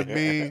 Yeah, I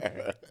mean,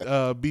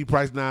 B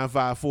Price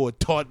 954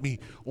 taught me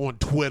on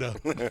Twitter.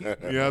 You know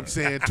what I'm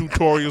saying?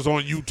 Tutorials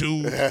on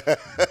YouTube.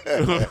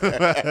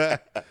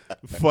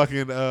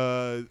 Fucking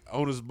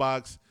Owner's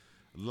Box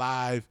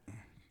live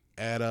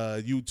at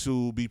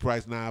YouTube. B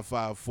Price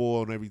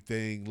 954 on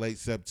everything. Late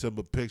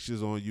September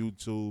pictures on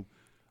YouTube.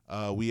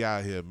 We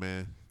out here,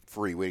 man.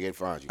 Free, where can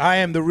find you? I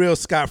am the Real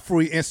Scott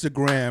Free.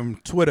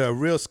 Instagram, Twitter,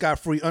 Real Scott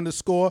Free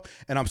 _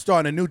 and I'm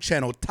starting a new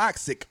channel,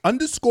 Toxic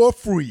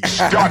 _Free. You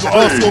can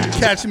also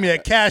catch me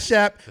at Cash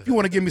App if you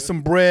want to give me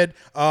some bread.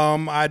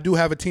 I do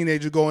have a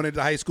teenager going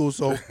into high school,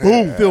 so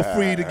boom, feel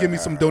free to give me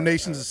some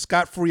donations. It's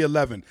Scott Free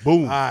 11.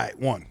 Boom. All right,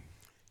 one.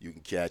 You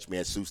can catch me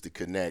at Seuss the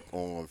Connect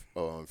on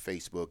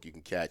Facebook. You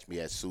can catch me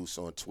at Seuss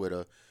on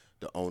Twitter.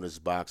 The Owner's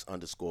Box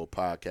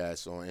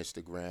 _podcast on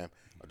Instagram.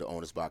 The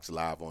Owner's Box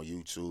live on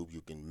YouTube.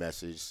 You can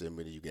send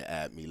me, you can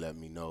add me, let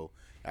me know.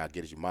 I'll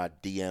get it. My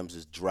DMs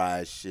is dry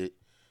as shit,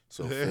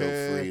 so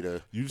feel free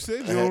to. You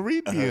said you don't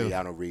read DMs. Yeah,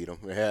 I don't read them.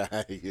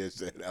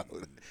 Yes,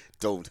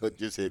 don't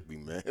just hit me,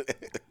 man.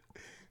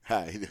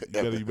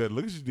 You better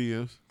look at your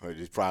DMs. Or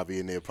just probably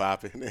in there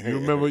popping. You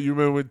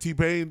remember when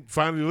T-Pain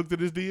finally looked at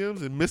his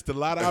DMs and missed a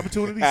lot of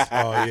opportunities?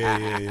 Oh,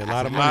 yeah. A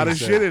lot of A lot money, of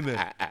sir. shit in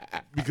there.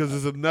 Because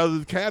it's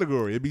another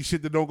category. It be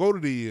shit that don't go to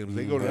DMs.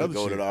 They go to other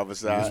Go shit. to the other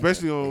side.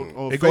 Especially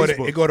on It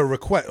Facebook. go to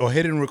request or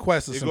hidden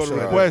requests or It some go to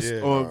shit. request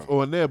Yeah.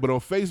 on there, but on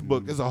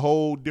Facebook, it's a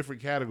whole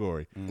different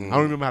category. I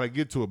don't remember how to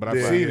get to it, but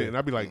I've seen it, and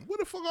I'd be like, "What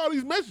the fuck are all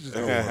these messages?"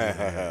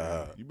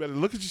 You better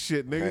look at your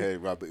shit, nigga. Hey,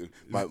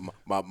 my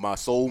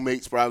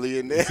soulmate's probably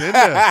in there. It's in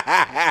there.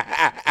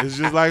 It's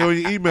just like on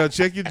your email.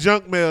 Check your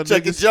junk mail,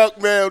 Check your niggas.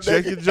 junk mail.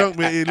 Check nigga. your junk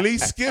mail. At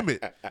least skim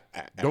it.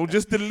 Don't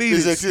just delete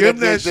it. Just Skim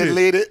that shit.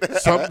 delete it.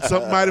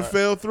 Something might have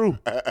fell through.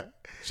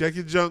 Check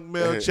your junk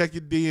mail. Check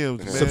your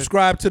DMs, man.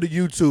 Subscribe to the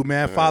YouTube,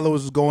 man.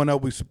 Followers is going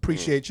up. We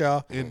appreciate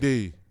y'all.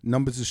 Indeed.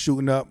 Numbers is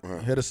shooting up.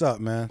 Hit us up,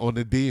 man. On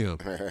the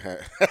DM.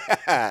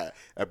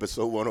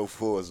 Episode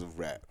 104 is a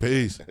wrap.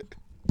 Peace.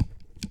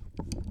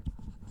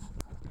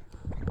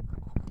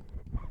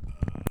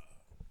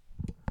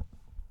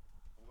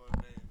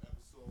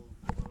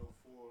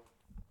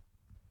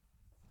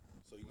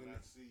 So you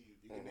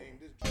can name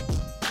this.